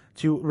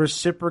to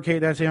reciprocate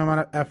that same amount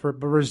of effort,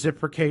 but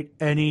reciprocate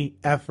any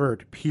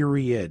effort,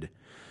 period.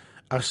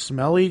 A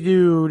smelly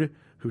dude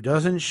who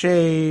doesn't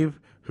shave,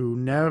 who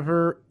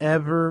never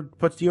ever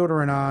puts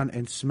deodorant on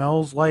and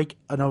smells like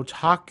an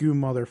otaku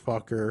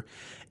motherfucker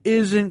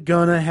isn't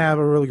gonna have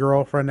a real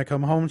girlfriend to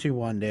come home to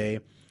one day.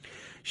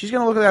 She's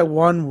gonna look at that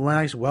one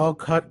nice,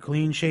 well-cut,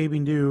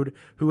 clean-shaven dude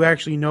who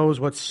actually knows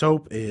what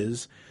soap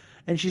is,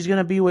 and she's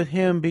gonna be with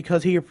him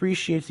because he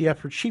appreciates the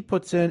effort she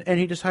puts in, and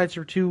he decides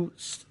to do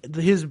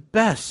his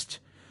best.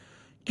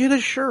 Get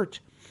a shirt.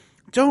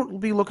 Don't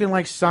be looking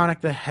like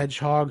Sonic the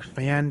Hedgehog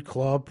fan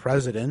club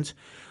president.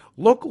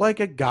 Look like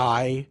a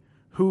guy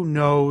who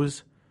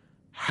knows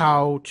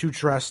how to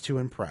dress to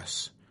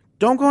impress.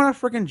 Don't go on a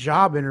freaking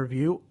job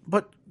interview,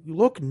 but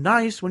look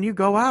nice when you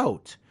go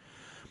out.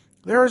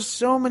 There are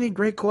so many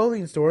great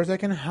clothing stores that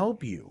can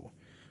help you.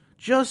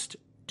 Just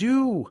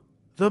do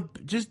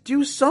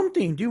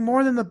something. Do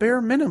more than the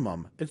bare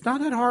minimum. It's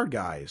not that hard,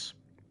 guys.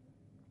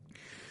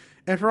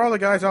 And for all the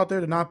guys out there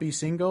to not be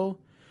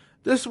single,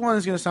 this one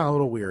is going to sound a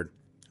little weird.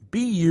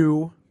 Be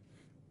you,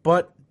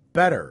 but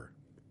better.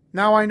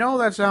 Now, I know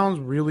that sounds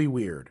really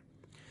weird.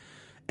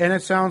 And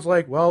it sounds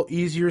like, well,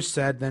 easier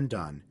said than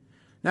done.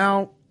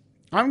 Now,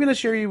 I'm going to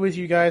share with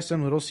you guys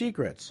some little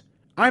secrets.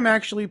 I'm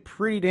actually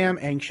pretty damn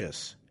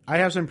anxious. I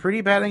have some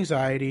pretty bad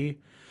anxiety.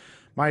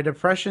 My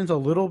depression's a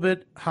little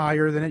bit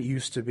higher than it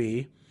used to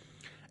be.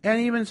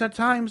 And even at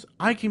times,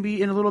 I can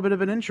be in a little bit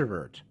of an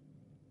introvert.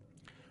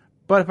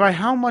 But by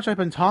how much I've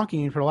been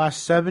talking for the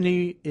last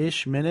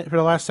 70-ish minutes, for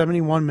the last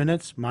 71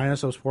 minutes,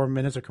 minus those 4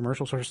 minutes of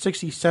commercials, for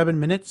 67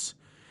 minutes,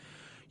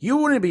 you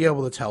wouldn't be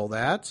able to tell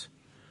that.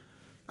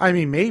 I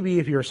mean, maybe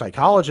if you're a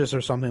psychologist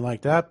or something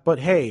like that, but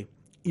hey,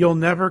 you'll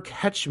never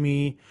catch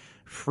me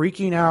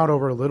freaking out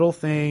over little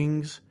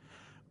things,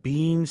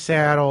 being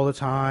sad all the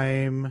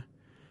time,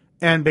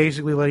 and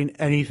basically letting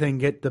anything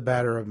get the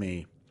better of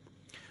me.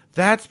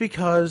 That's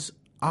because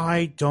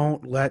I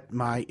don't let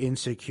my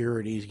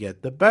insecurities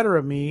get the better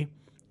of me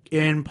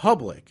in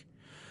public.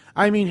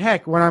 I mean,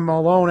 heck, when I'm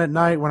alone at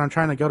night, when I'm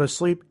trying to go to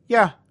sleep,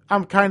 yeah,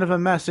 I'm kind of a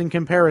mess in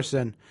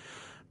comparison.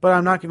 But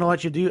I'm not going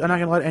to I'm not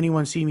going to let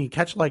anyone see me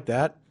catch like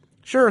that.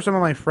 Sure, some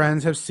of my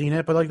friends have seen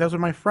it, but those are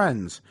my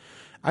friends.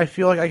 I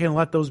feel like I can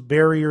let those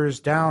barriers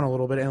down a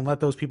little bit and let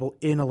those people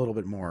in a little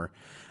bit more.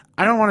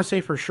 I don't want to say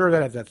for sure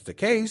that that's the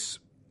case,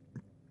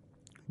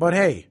 but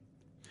hey,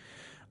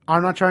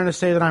 I'm not trying to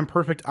say that I'm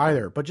perfect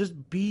either, but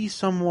just be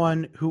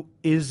someone who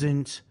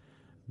isn't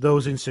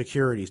those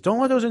insecurities. Don't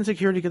let those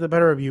insecurities get the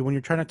better of you when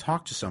you're trying to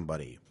talk to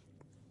somebody.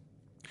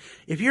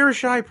 If you're a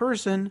shy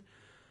person,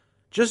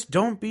 just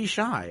don't be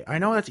shy. I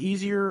know that's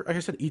easier. Like I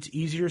said, it's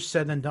easier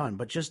said than done,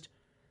 but just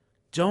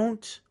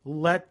don't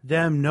let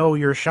them know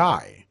you're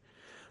shy.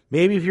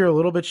 Maybe if you're a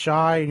little bit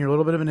shy and you're a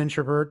little bit of an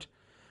introvert,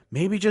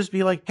 maybe just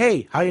be like,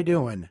 hey, how you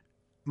doing?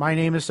 My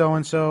name is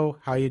so-and-so.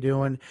 How you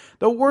doing?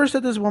 The worst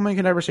that this woman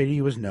can ever say to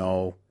you is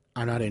no,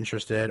 I'm not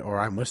interested, or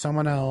I'm with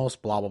someone else,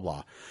 blah, blah,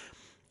 blah.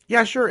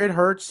 Yeah, sure, it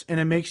hurts, and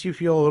it makes you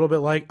feel a little bit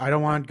like, I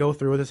don't want to go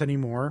through with this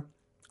anymore.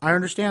 I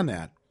understand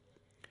that.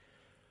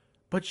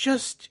 But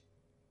just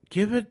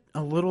give it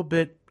a little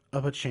bit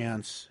of a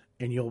chance,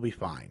 and you'll be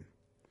fine.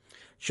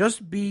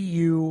 Just be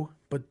you,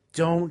 but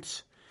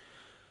don't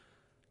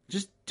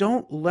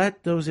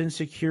let those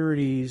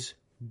insecurities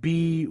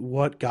be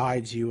what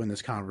guides you in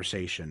this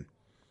conversation.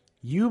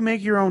 You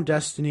make your own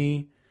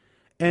destiny,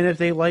 and if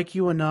they like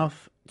you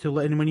enough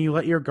and when you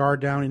let your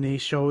guard down and they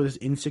show this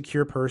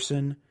insecure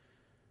person,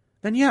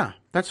 then yeah,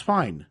 that's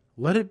fine.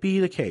 Let it be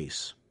the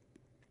case.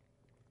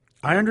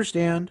 I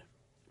understand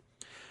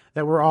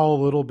that we're all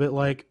a little bit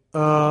like,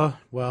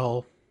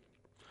 well,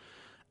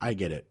 I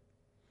get it.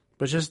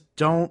 But just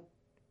don't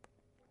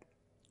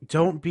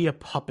be a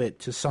puppet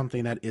to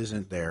something that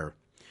isn't there.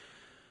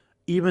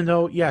 Even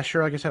though, yeah,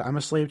 sure, like I said, I'm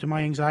a slave to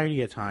my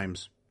anxiety at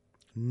times.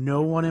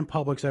 No one in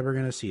public's ever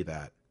going to see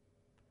that.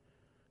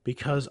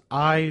 Because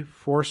I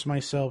force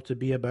myself to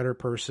be a better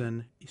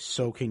person,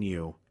 so can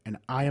you. And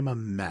I am a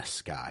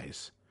mess,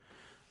 guys.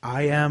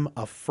 I am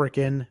a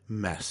frickin'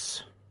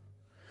 mess.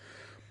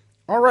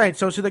 All right,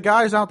 so to the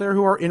guys out there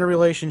who are in a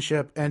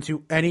relationship and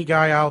to any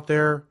guy out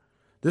there,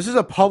 this is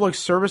a public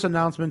service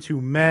announcement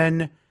to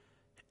men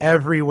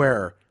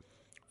everywhere.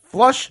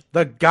 Flush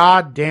the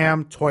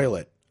goddamn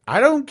toilet.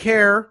 I don't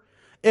care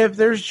if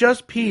there's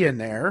just pee in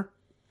there.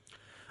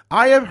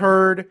 I have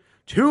heard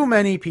too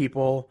many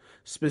people,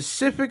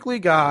 specifically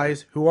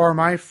guys who are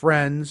my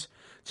friends,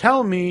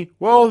 tell me,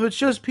 well, if it's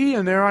just pee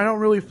in there, I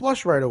don't really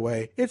flush right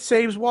away. It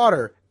saves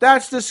water.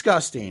 That's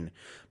disgusting.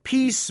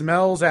 Pee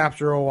smells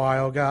after a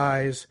while,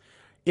 guys.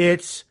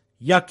 It's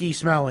yucky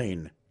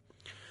smelling.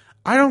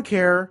 I don't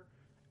care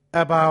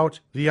about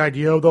the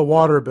idea of the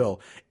water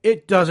bill.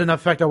 It doesn't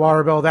affect the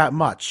water bill that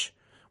much.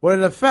 What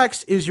it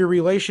affects is your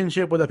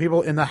relationship with the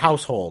people in the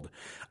household.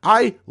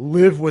 I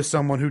live with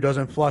someone who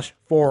doesn't flush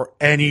for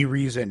any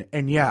reason.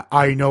 And yeah,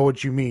 I know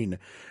what you mean.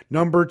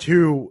 Number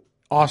two,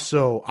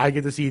 also, I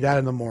get to see that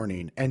in the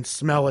morning and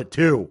smell it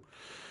too.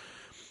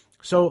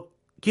 So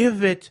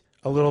give it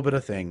a little bit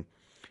of thing.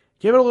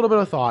 Give it a little bit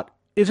of thought.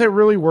 Is it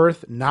really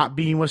worth not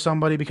being with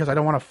somebody because I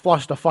don't want to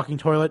flush the fucking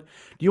toilet?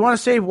 Do you want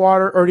to save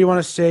water, or do you want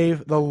to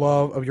save the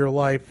love of your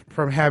life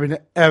from having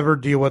to ever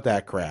deal with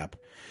that crap?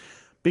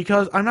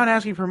 Because I'm not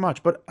asking for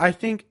much, but I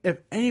think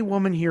if any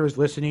woman here is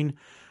listening,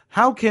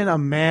 how can a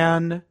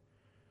man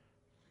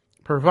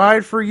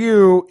provide for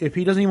you if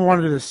he doesn't even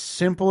want to do the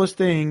simplest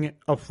thing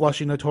of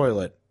flushing the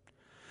toilet?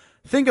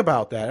 Think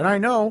about that. And I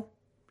know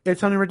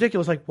it's something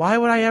ridiculous. Like, why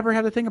would I ever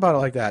have to think about it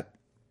like that?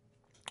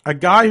 A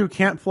guy who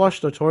can't flush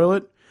the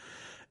toilet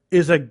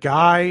is a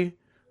guy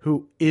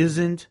who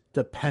isn't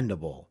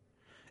dependable.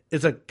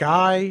 Is a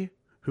guy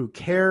who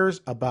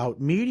cares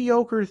about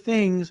mediocre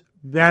things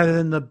rather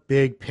than the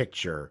big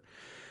picture.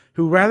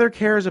 Who rather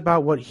cares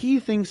about what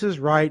he thinks is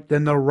right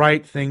than the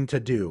right thing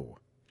to do.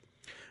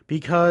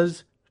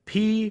 Because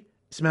pee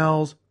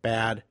smells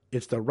bad.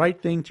 It's the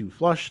right thing to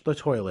flush the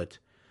toilet.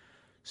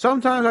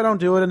 Sometimes I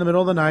don't do it in the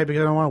middle of the night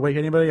because I don't want to wake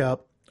anybody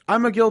up.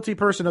 I'm a guilty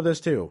person of this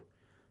too.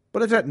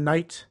 But it's at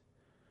night.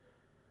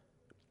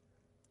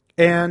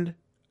 And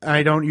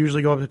I don't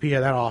usually go up to pee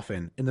that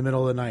often in the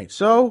middle of the night.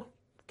 So,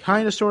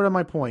 kind of sort of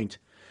my point.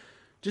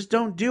 Just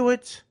don't do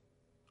it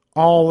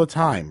all the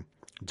time.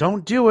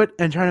 Don't do it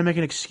and try to make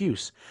an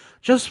excuse.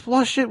 Just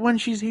flush it when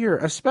she's here,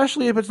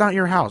 especially if it's not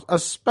your house.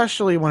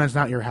 Especially when it's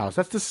not your house.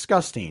 That's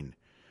disgusting.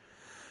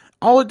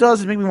 All it does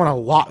is make me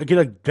want to get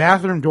a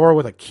bathroom door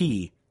with a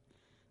key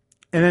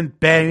and then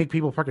make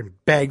people fucking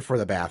beg for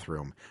the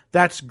bathroom.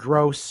 That's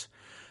gross.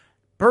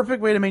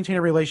 Perfect way to maintain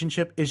a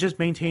relationship is just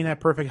maintain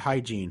that perfect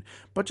hygiene.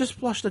 But just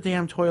flush the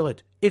damn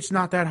toilet. It's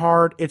not that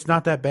hard. It's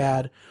not that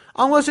bad.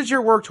 Unless it's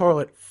your work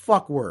toilet.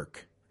 Fuck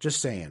work. Just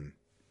saying.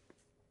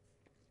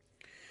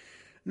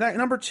 Now,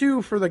 number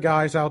two, for the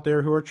guys out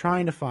there who are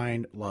trying to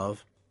find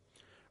love,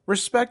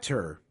 respect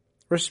her.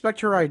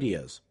 Respect her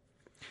ideas.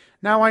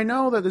 Now, I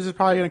know that this is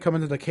probably going to come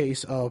into the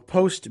case of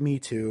post-Me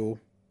Too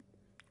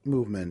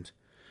movement.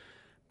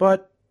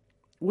 But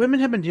women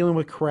have been dealing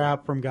with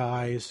crap from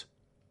guys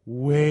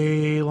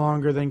way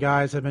longer than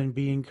guys have been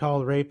being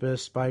called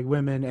rapists by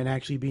women and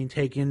actually being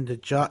taken to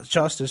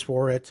justice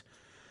for it.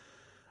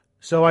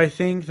 So I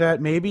think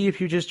that maybe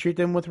if you just treat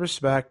them with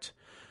respect,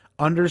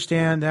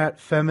 understand that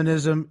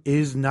feminism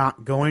is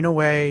not going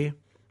away,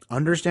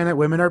 understand that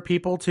women are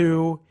people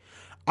too,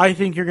 I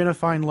think you're going to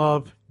find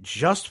love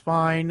just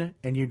fine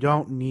and you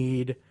don't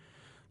need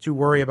to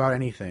worry about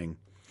anything.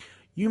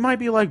 You might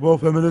be like, well,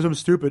 feminism's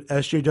stupid.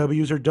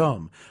 SJWs are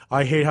dumb.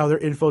 I hate how they're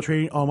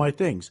infiltrating all my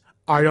things.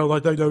 I don't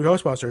like the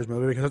Ghostbusters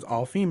movie because it's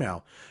all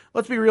female.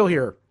 Let's be real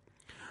here.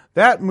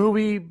 That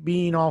movie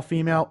being all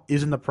female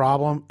isn't the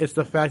problem. It's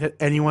the fact that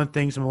anyone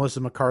thinks Melissa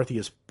McCarthy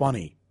is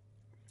funny.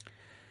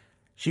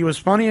 She was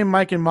funny in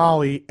Mike and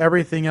Molly.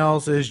 Everything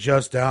else is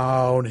just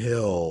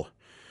downhill.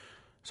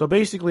 So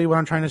basically what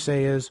I'm trying to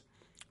say is,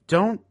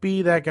 don't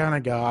be that kind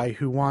of guy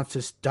who wants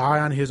to die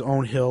on his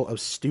own hill of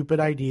stupid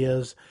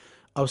ideas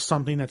of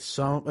something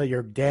that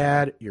your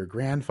dad, your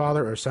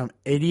grandfather, or some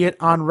idiot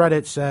on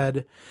Reddit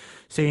said,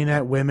 saying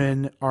that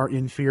women are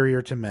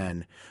inferior to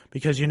men.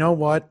 Because you know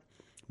what?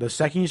 The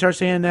second you start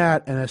saying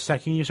that, and the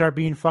second you start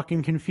being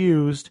fucking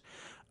confused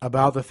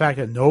about the fact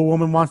that no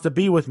woman wants to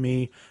be with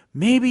me,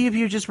 maybe if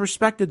you just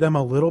respected them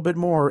a little bit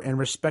more and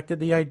respected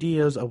the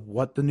ideas of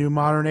what the new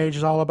modern age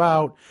is all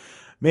about,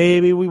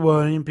 maybe we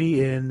wouldn't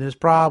be in this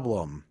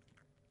problem.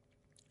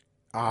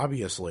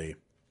 Obviously.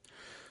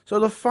 So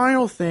the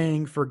final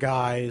thing for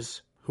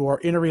guys who are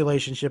in a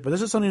relationship, but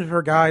this is something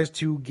for guys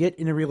to get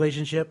in a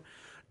relationship,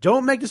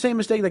 don't make the same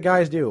mistake that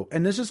guys do.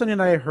 And this is something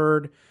that I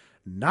heard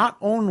not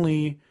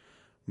only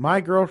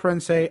my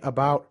girlfriend say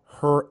about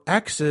her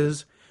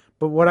exes,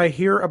 but what I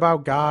hear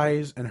about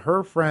guys and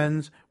her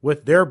friends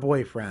with their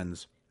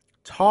boyfriends.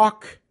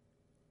 Talk.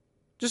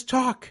 Just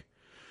talk.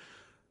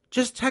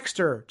 Just text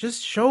her.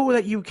 Just show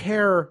that you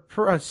care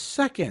for a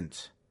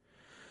second.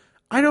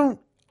 I don't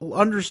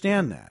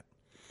understand that.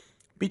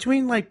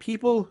 Between, like,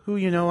 people who,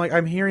 you know, like,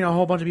 I'm hearing a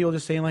whole bunch of people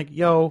just saying, like,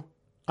 yo,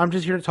 I'm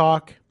just here to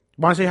talk.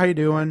 Want to say how you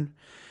doing?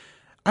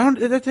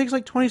 That takes,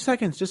 like, 20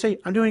 seconds. Just say,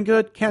 I'm doing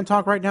good. Can't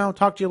talk right now.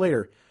 Talk to you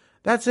later.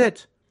 That's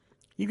it.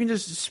 You can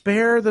just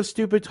spare the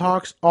stupid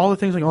talks, all the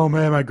things like, oh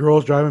man, my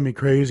girl's driving me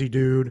crazy,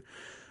 dude.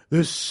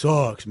 This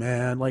sucks,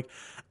 man. Like,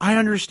 I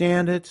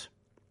understand it,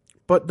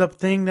 but the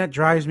thing that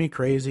drives me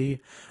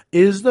crazy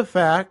is the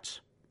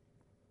fact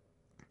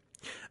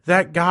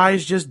that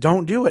guys just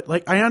don't do it.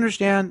 Like, I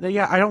understand that,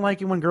 yeah, I don't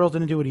like it when girls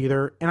didn't do it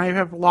either, and I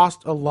have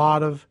lost a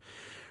lot of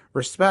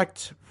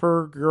respect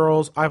for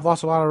girls. I've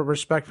lost a lot of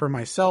respect for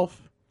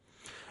myself,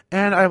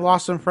 and I've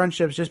lost some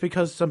friendships just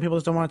because some people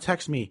just don't want to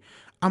text me.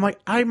 I'm like,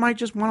 I might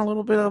just want a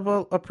little bit of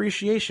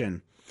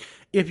appreciation.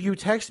 If you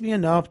text me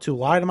enough to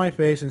lie to my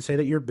face and say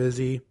that you're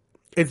busy,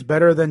 it's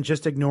better than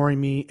just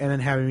ignoring me and then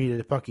having me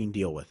to fucking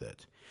deal with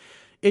it.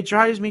 It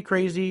drives me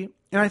crazy,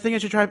 and I think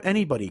it should drive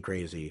anybody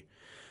crazy.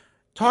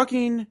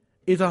 Talking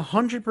is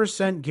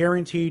 100%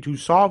 guaranteed to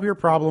solve your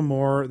problem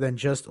more than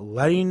just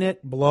letting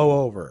it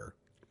blow over.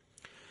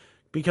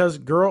 Because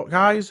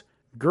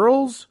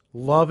girls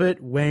love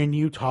it when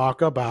you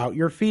talk about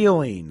your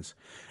feelings.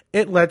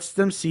 It lets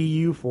them see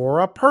you for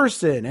a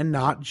person and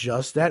not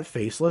just that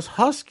faceless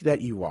husk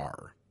that you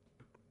are.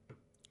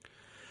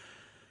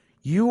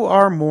 You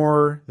are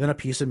more than a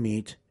piece of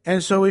meat,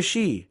 and so is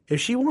she.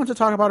 If she wants to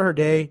talk about her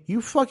day,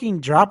 you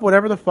fucking drop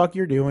whatever the fuck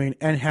you're doing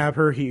and have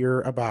her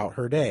hear about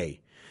her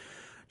day.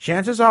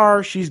 Chances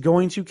are she's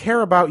going to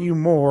care about you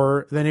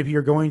more than if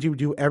you're going to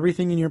do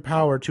everything in your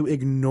power to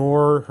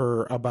ignore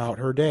her about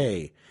her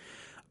day.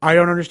 I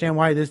don't understand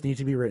why this needs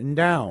to be written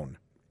down.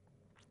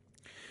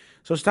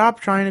 So stop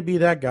trying to be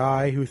that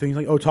guy who thinks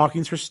like, oh,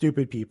 talking's for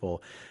stupid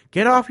people.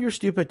 Get off your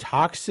stupid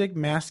toxic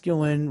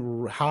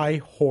masculine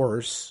high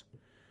horse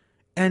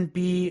and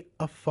be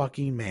a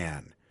fucking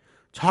man.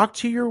 Talk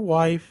to your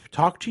wife,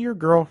 talk to your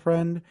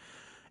girlfriend,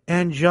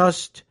 and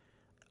just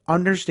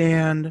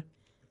understand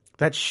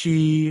that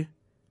she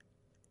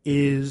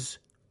is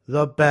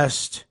the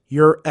best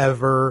you're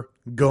ever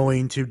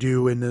going to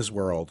do in this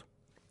world.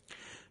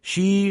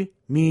 She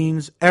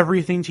means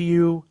everything to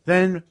you,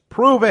 then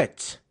prove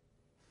it.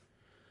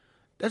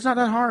 That's not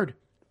that hard.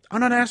 I'm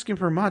not asking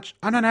for much.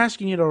 I'm not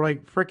asking you to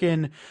like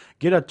frickin'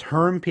 get a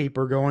term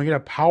paper going, get a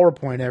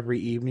PowerPoint every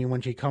evening when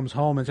she comes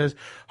home and says,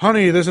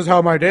 honey, this is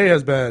how my day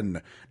has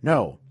been.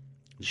 No,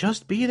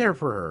 just be there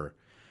for her.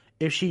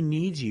 If she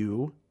needs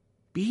you,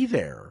 be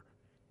there.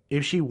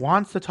 If she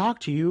wants to talk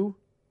to you,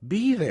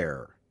 be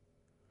there.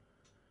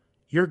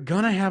 You're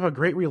gonna have a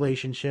great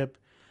relationship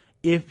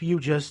if you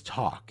just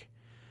talk.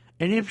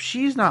 And if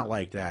she's not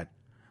like that,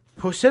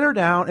 sit her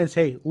down and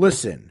say,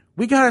 listen,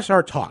 we gotta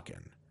start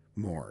talking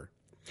more.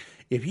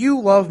 If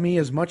you love me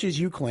as much as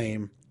you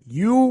claim,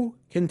 you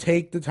can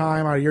take the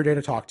time out of your day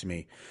to talk to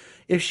me.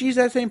 If she's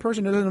that same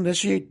person who doesn't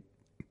initiate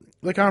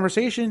the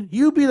conversation,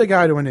 you be the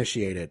guy to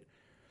initiate it.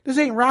 This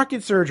ain't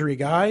rocket surgery,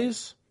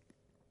 guys.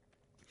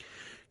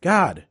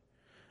 God.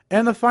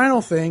 And the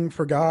final thing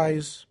for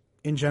guys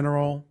in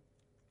general,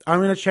 I'm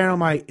going to channel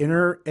my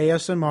inner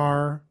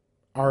ASMR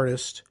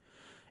artist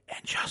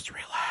and just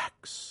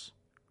relax.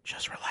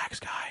 Just relax,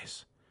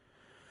 guys.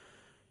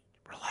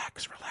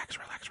 Relax, relax,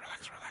 relax,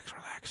 relax, relax,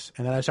 relax.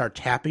 And then I start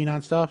tapping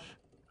on stuff.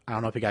 I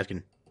don't know if you guys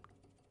can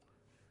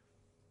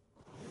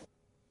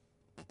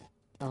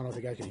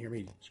hear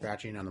me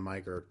scratching on the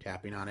mic or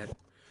tapping on it.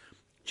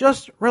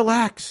 Just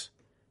relax.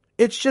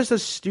 It's just a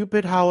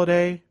stupid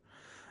holiday.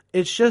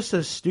 It's just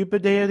a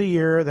stupid day of the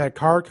year that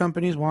car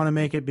companies want to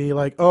make it be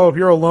like, oh, if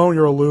you're alone,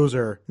 you're a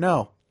loser.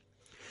 No.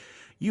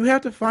 You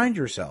have to find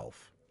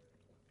yourself.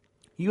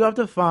 You have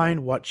to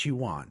find what you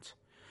want.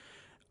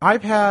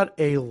 I've had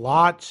a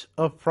lot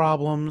of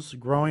problems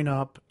growing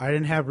up. I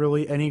didn't have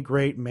really any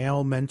great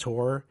male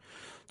mentor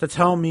to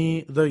tell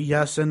me the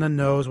yes and the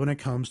no's when it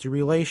comes to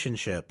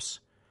relationships.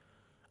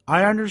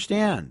 I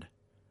understand.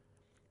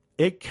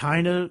 It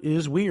kind of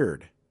is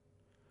weird.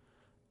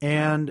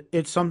 And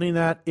it's something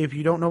that if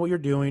you don't know what you're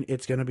doing,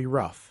 it's going to be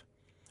rough.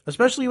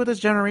 Especially with this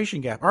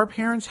generation gap. Our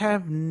parents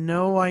have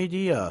no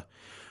idea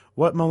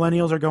what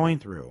millennials are going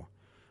through.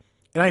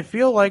 And I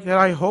feel like that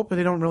I hope that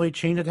they don't really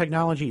change the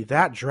technology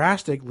that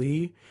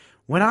drastically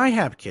when I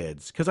have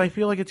kids. Because I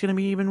feel like it's going to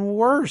be even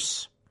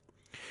worse.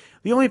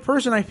 The only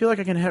person I feel like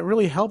I can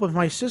really help is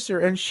my sister.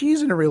 And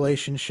she's in a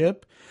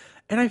relationship.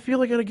 And I feel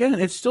like, again,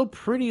 it's still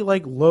pretty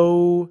like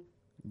low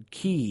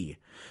key.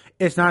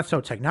 It's not so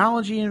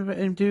technology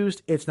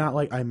induced. It's not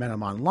like I met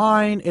them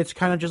online. It's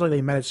kind of just like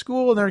they met at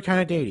school and they're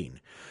kind of dating.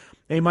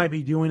 They might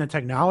be doing the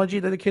technology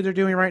that the kids are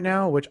doing right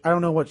now, which I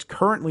don't know what's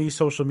currently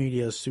social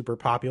media is super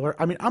popular.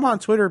 I mean, I'm on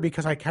Twitter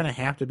because I kind of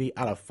have to be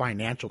out of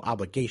financial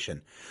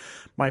obligation.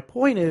 My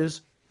point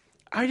is,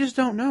 I just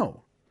don't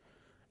know.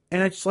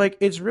 And it's like,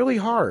 it's really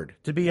hard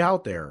to be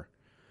out there.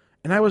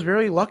 And I was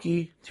very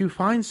lucky to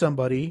find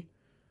somebody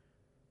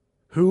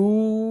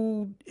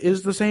who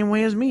is the same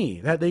way as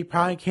me, that they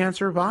probably can't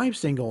survive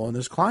single in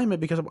this climate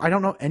because I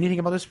don't know anything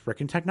about this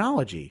freaking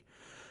technology.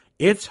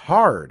 It's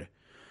hard,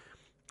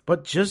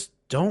 but just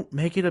don't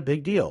make it a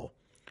big deal.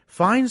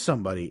 Find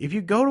somebody. If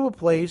you go to a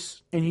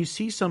place and you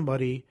see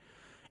somebody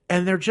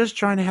and they're just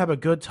trying to have a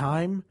good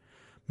time,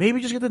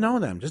 Maybe just get to know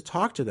them. Just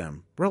talk to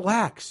them.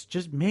 Relax.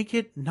 Just make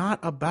it not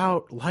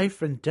about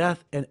life and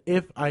death. And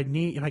if I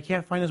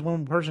can't find this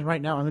one person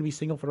right now, I'm going to be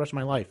single for the rest of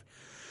my life.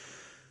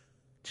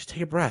 Just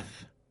take a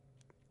breath.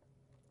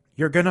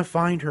 You're going to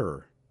find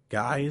her,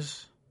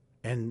 guys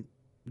and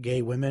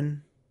gay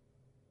women.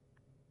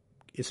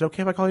 Is it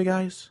okay if I call you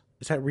guys?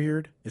 Is that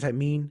weird? Is that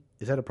mean?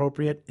 Is that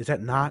appropriate? Is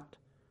that not?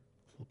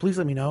 Please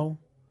let me know.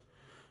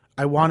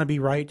 I want to be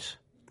right.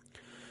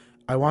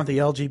 I want the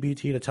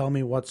LGBT to tell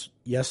me what's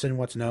yes and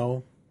what's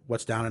no,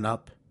 what's down and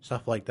up,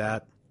 stuff like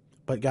that.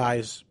 But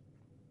guys,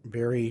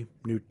 very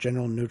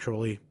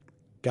neutrally,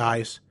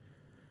 guys,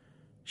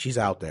 she's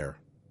out there.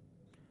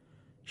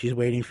 She's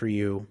waiting for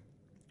you.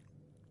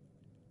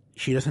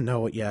 She doesn't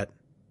know it yet,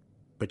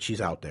 but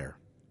she's out there.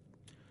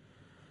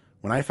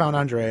 When I found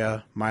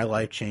Andrea, my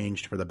life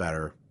changed for the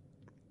better.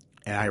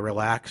 And I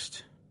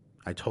relaxed.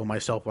 I told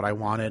myself what I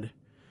wanted.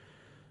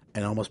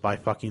 And almost by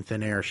fucking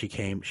thin air,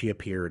 she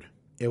appeared.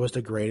 It was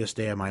the greatest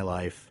day of my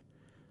life.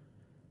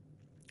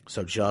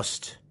 So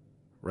just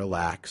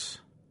relax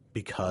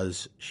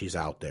because she's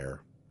out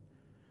there.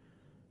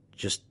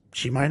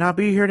 She might not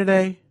be here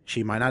today.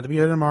 She might not be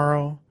here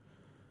tomorrow.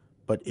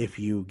 But if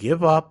you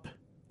give up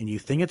and you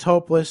think it's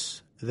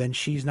hopeless, then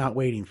she's not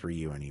waiting for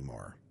you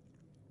anymore.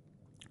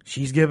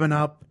 She's given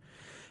up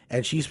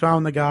and she's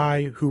found the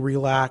guy who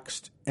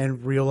relaxed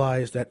and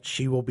realized that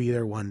she will be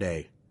there one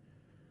day.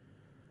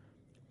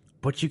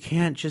 But you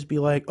can't just be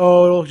like,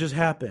 oh, it'll just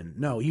happen.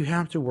 No, you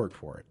have to work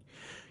for it.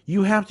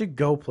 You have to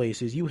go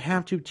places. You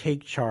have to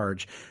take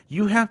charge.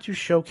 You have to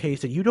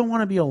showcase that you don't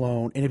want to be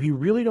alone. And if you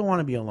really don't want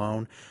to be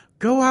alone,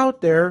 go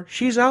out there.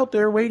 She's out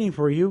there waiting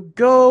for you.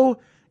 Go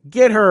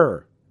get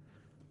her.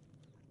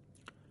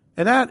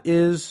 And that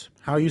is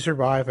how you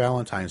survive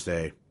Valentine's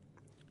Day.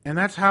 And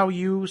that's how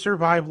you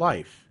survive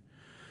life.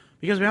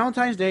 Because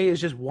Valentine's Day is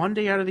just one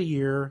day out of the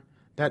year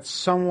that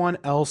someone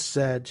else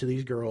said to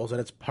these girls that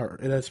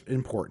it's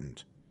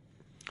important.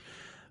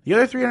 The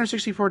other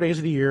 364 days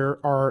of the year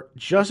are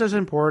just as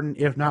important,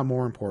 if not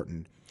more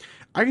important.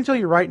 I can tell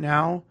you right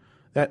now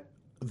that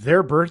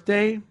their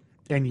birthday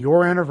and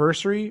your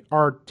anniversary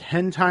are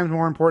 10 times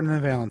more important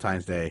than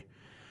Valentine's Day.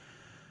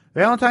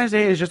 Valentine's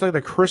Day is just like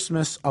the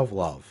Christmas of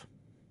love.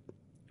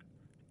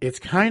 It's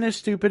kind of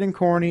stupid and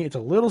corny. It's a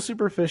little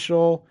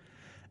superficial.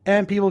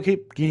 And people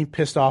keep getting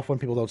pissed off when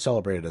people don't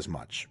celebrate it as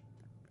much.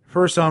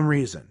 For some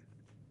reason.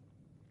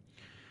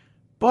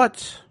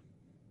 But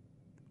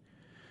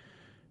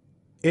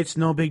it's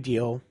no big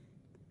deal.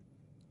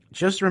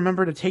 Just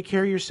remember to take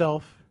care of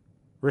yourself.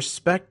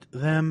 Respect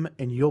them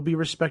and you'll be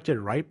respected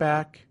right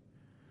back.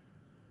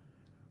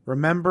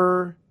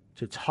 Remember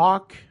to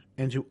talk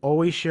and to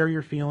always share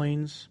your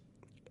feelings.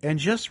 And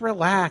just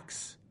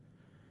relax.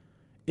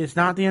 It's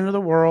not the end of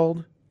the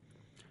world.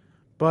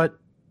 But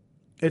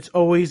it's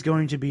always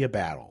going to be a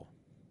battle.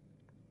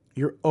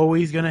 You're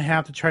always going to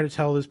have to try to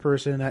tell this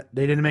person that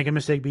they didn't make a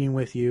mistake being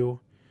with you.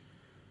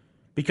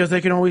 Because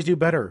they can always do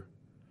better.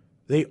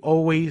 They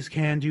always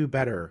can do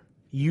better.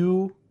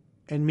 You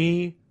and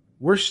me,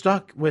 we're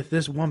stuck with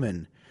this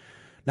woman.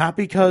 Not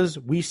because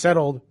we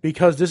settled,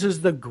 because this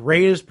is the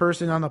greatest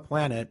person on the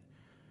planet.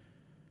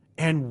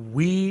 And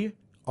we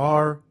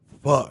are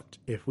fucked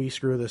if we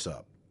screw this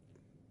up.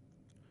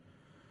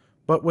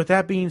 But with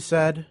that being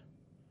said,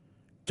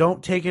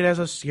 don't take it as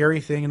a scary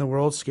thing and the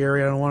world's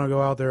scary. I don't want to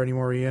go out there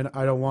anymore, Ian.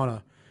 I don't want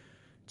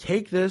to.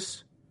 Take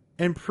this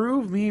and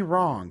prove me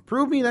wrong.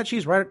 Prove me that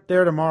she's right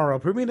there tomorrow.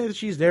 Prove me that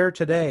she's there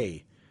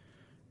today.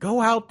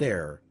 Go out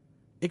there.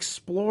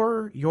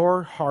 Explore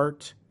your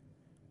heart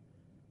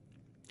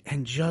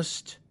and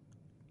just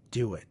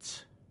do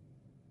it.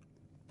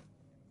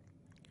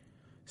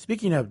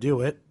 Speaking of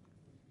do it,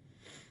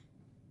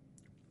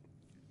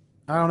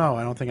 I don't know.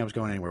 I don't think I was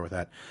going anywhere with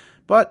that.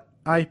 But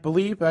I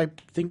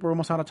think we're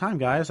almost out of time,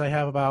 guys. I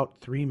have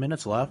about 3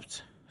 minutes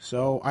left.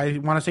 So I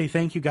want to say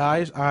thank you,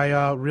 guys.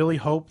 I really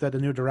hope that the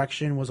new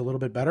direction was a little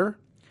bit better.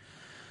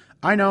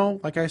 I know,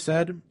 like I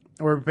said,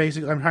 I'm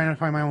trying to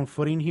find my own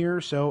footing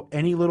here, so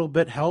any little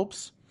bit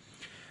helps.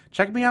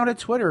 Check me out at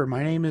Twitter.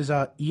 My name is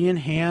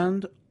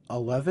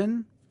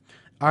IanHand11.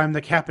 I'm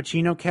the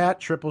Cappuccino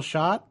Cat, triple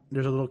shot.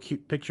 There's a little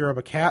cute picture of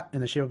a cat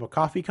in the shape of a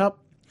coffee cup.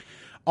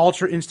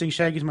 Ultra Instinct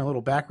Shaggy is my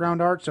little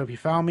background art, so if you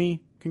found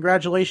me,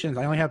 congratulations.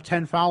 I only have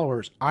 10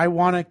 followers. I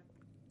want to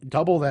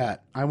double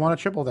that. I want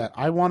to triple that.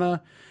 I want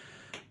to,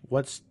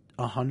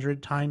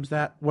 100 times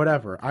that?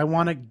 Whatever. I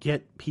want to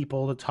get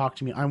people to talk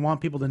to me. I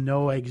want people to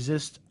know I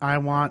exist. I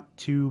want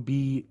to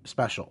be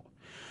special.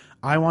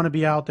 I want to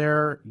be out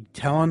there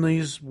telling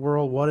this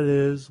world what it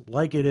is,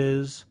 like it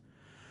is,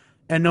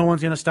 and no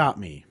one's going to stop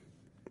me.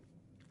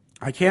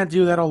 I can't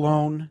do that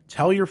alone.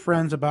 Tell your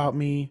friends about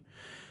me.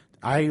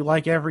 I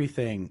like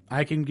everything.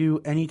 I can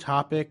do any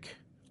topic.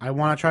 I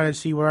want to try to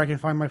see where I can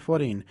find my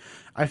footing.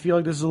 I feel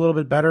like this is a little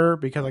bit better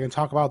because I can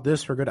talk about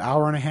this for a good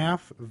hour and a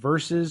half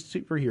versus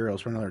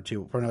superheroes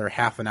for another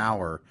half an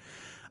hour.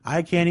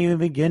 I can't even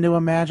begin to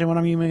imagine what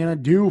I'm even going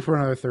to do for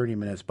another 30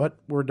 minutes, but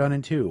we're done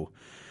in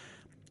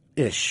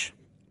 2-ish.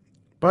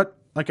 But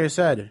like I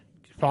said,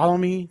 follow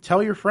me,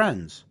 tell your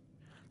friends.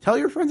 Tell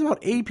your friends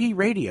about AP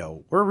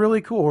Radio. We're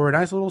really cool. We're a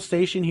nice little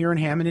station here in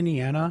Hammond,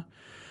 Indiana.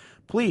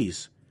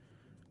 Please,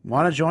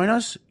 want to join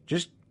us?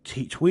 Just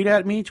tweet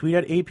at me, tweet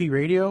at AP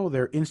Radio.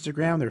 Their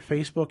Instagram, their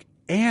Facebook,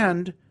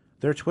 and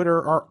their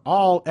Twitter are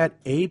all at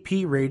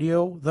AP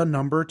Radio, the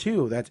number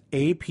 2. That's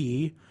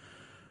APRADIO,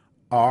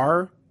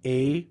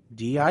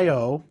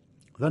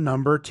 the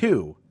number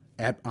 2,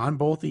 on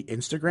both the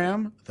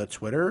Instagram, the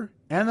Twitter,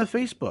 and the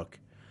Facebook.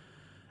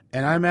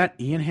 And I'm at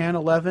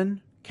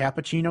IanHan11,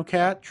 Cappuccino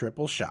Cat,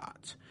 Triple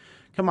Shot.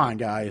 Come on,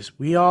 guys.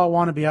 We all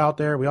want to be out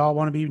there. We all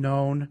want to be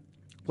known.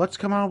 Let's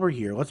come over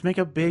here. Let's make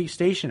a big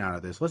station out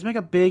of this. Let's make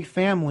a big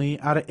family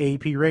out of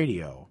AP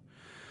Radio.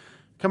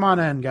 Come on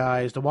in,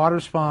 guys. The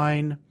water's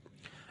fine.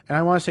 And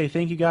I want to say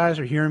thank you guys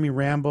for hearing me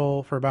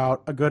ramble for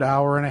about a good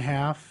hour and a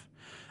half.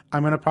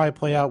 I'm going to probably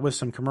play out with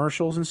some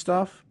commercials and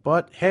stuff.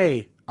 But,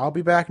 hey, I'll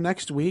be back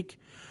next week.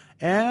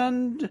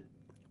 And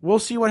we'll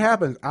see what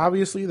happens.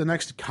 Obviously, the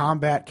next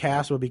combat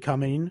cast will be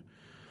coming.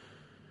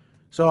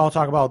 So I'll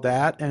talk about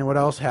that and what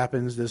else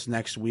happens this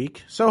next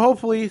week. So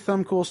hopefully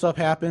some cool stuff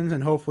happens,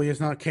 and hopefully it's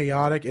not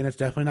chaotic, and it's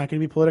definitely not going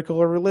to be political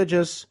or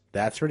religious.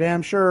 That's for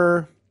damn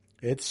sure.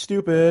 It's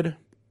stupid.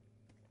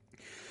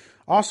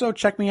 Also,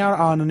 check me out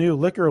on the new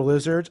Liquor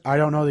Lizards. I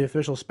don't know the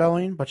official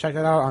spelling, but check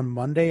that out on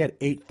Monday at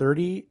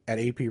 8:30 at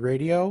AP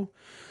Radio.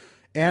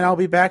 And I'll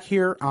be back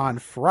here on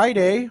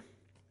Friday.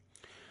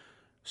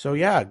 So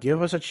yeah,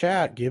 give us a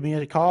chat. Give me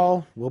a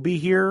call. We'll be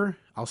here.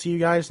 I'll see you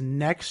guys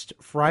next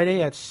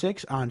Friday at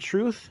 6 on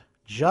Truth,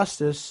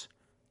 Justice,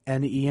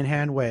 and the Ian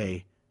Han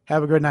Way.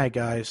 Have a good night,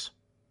 guys.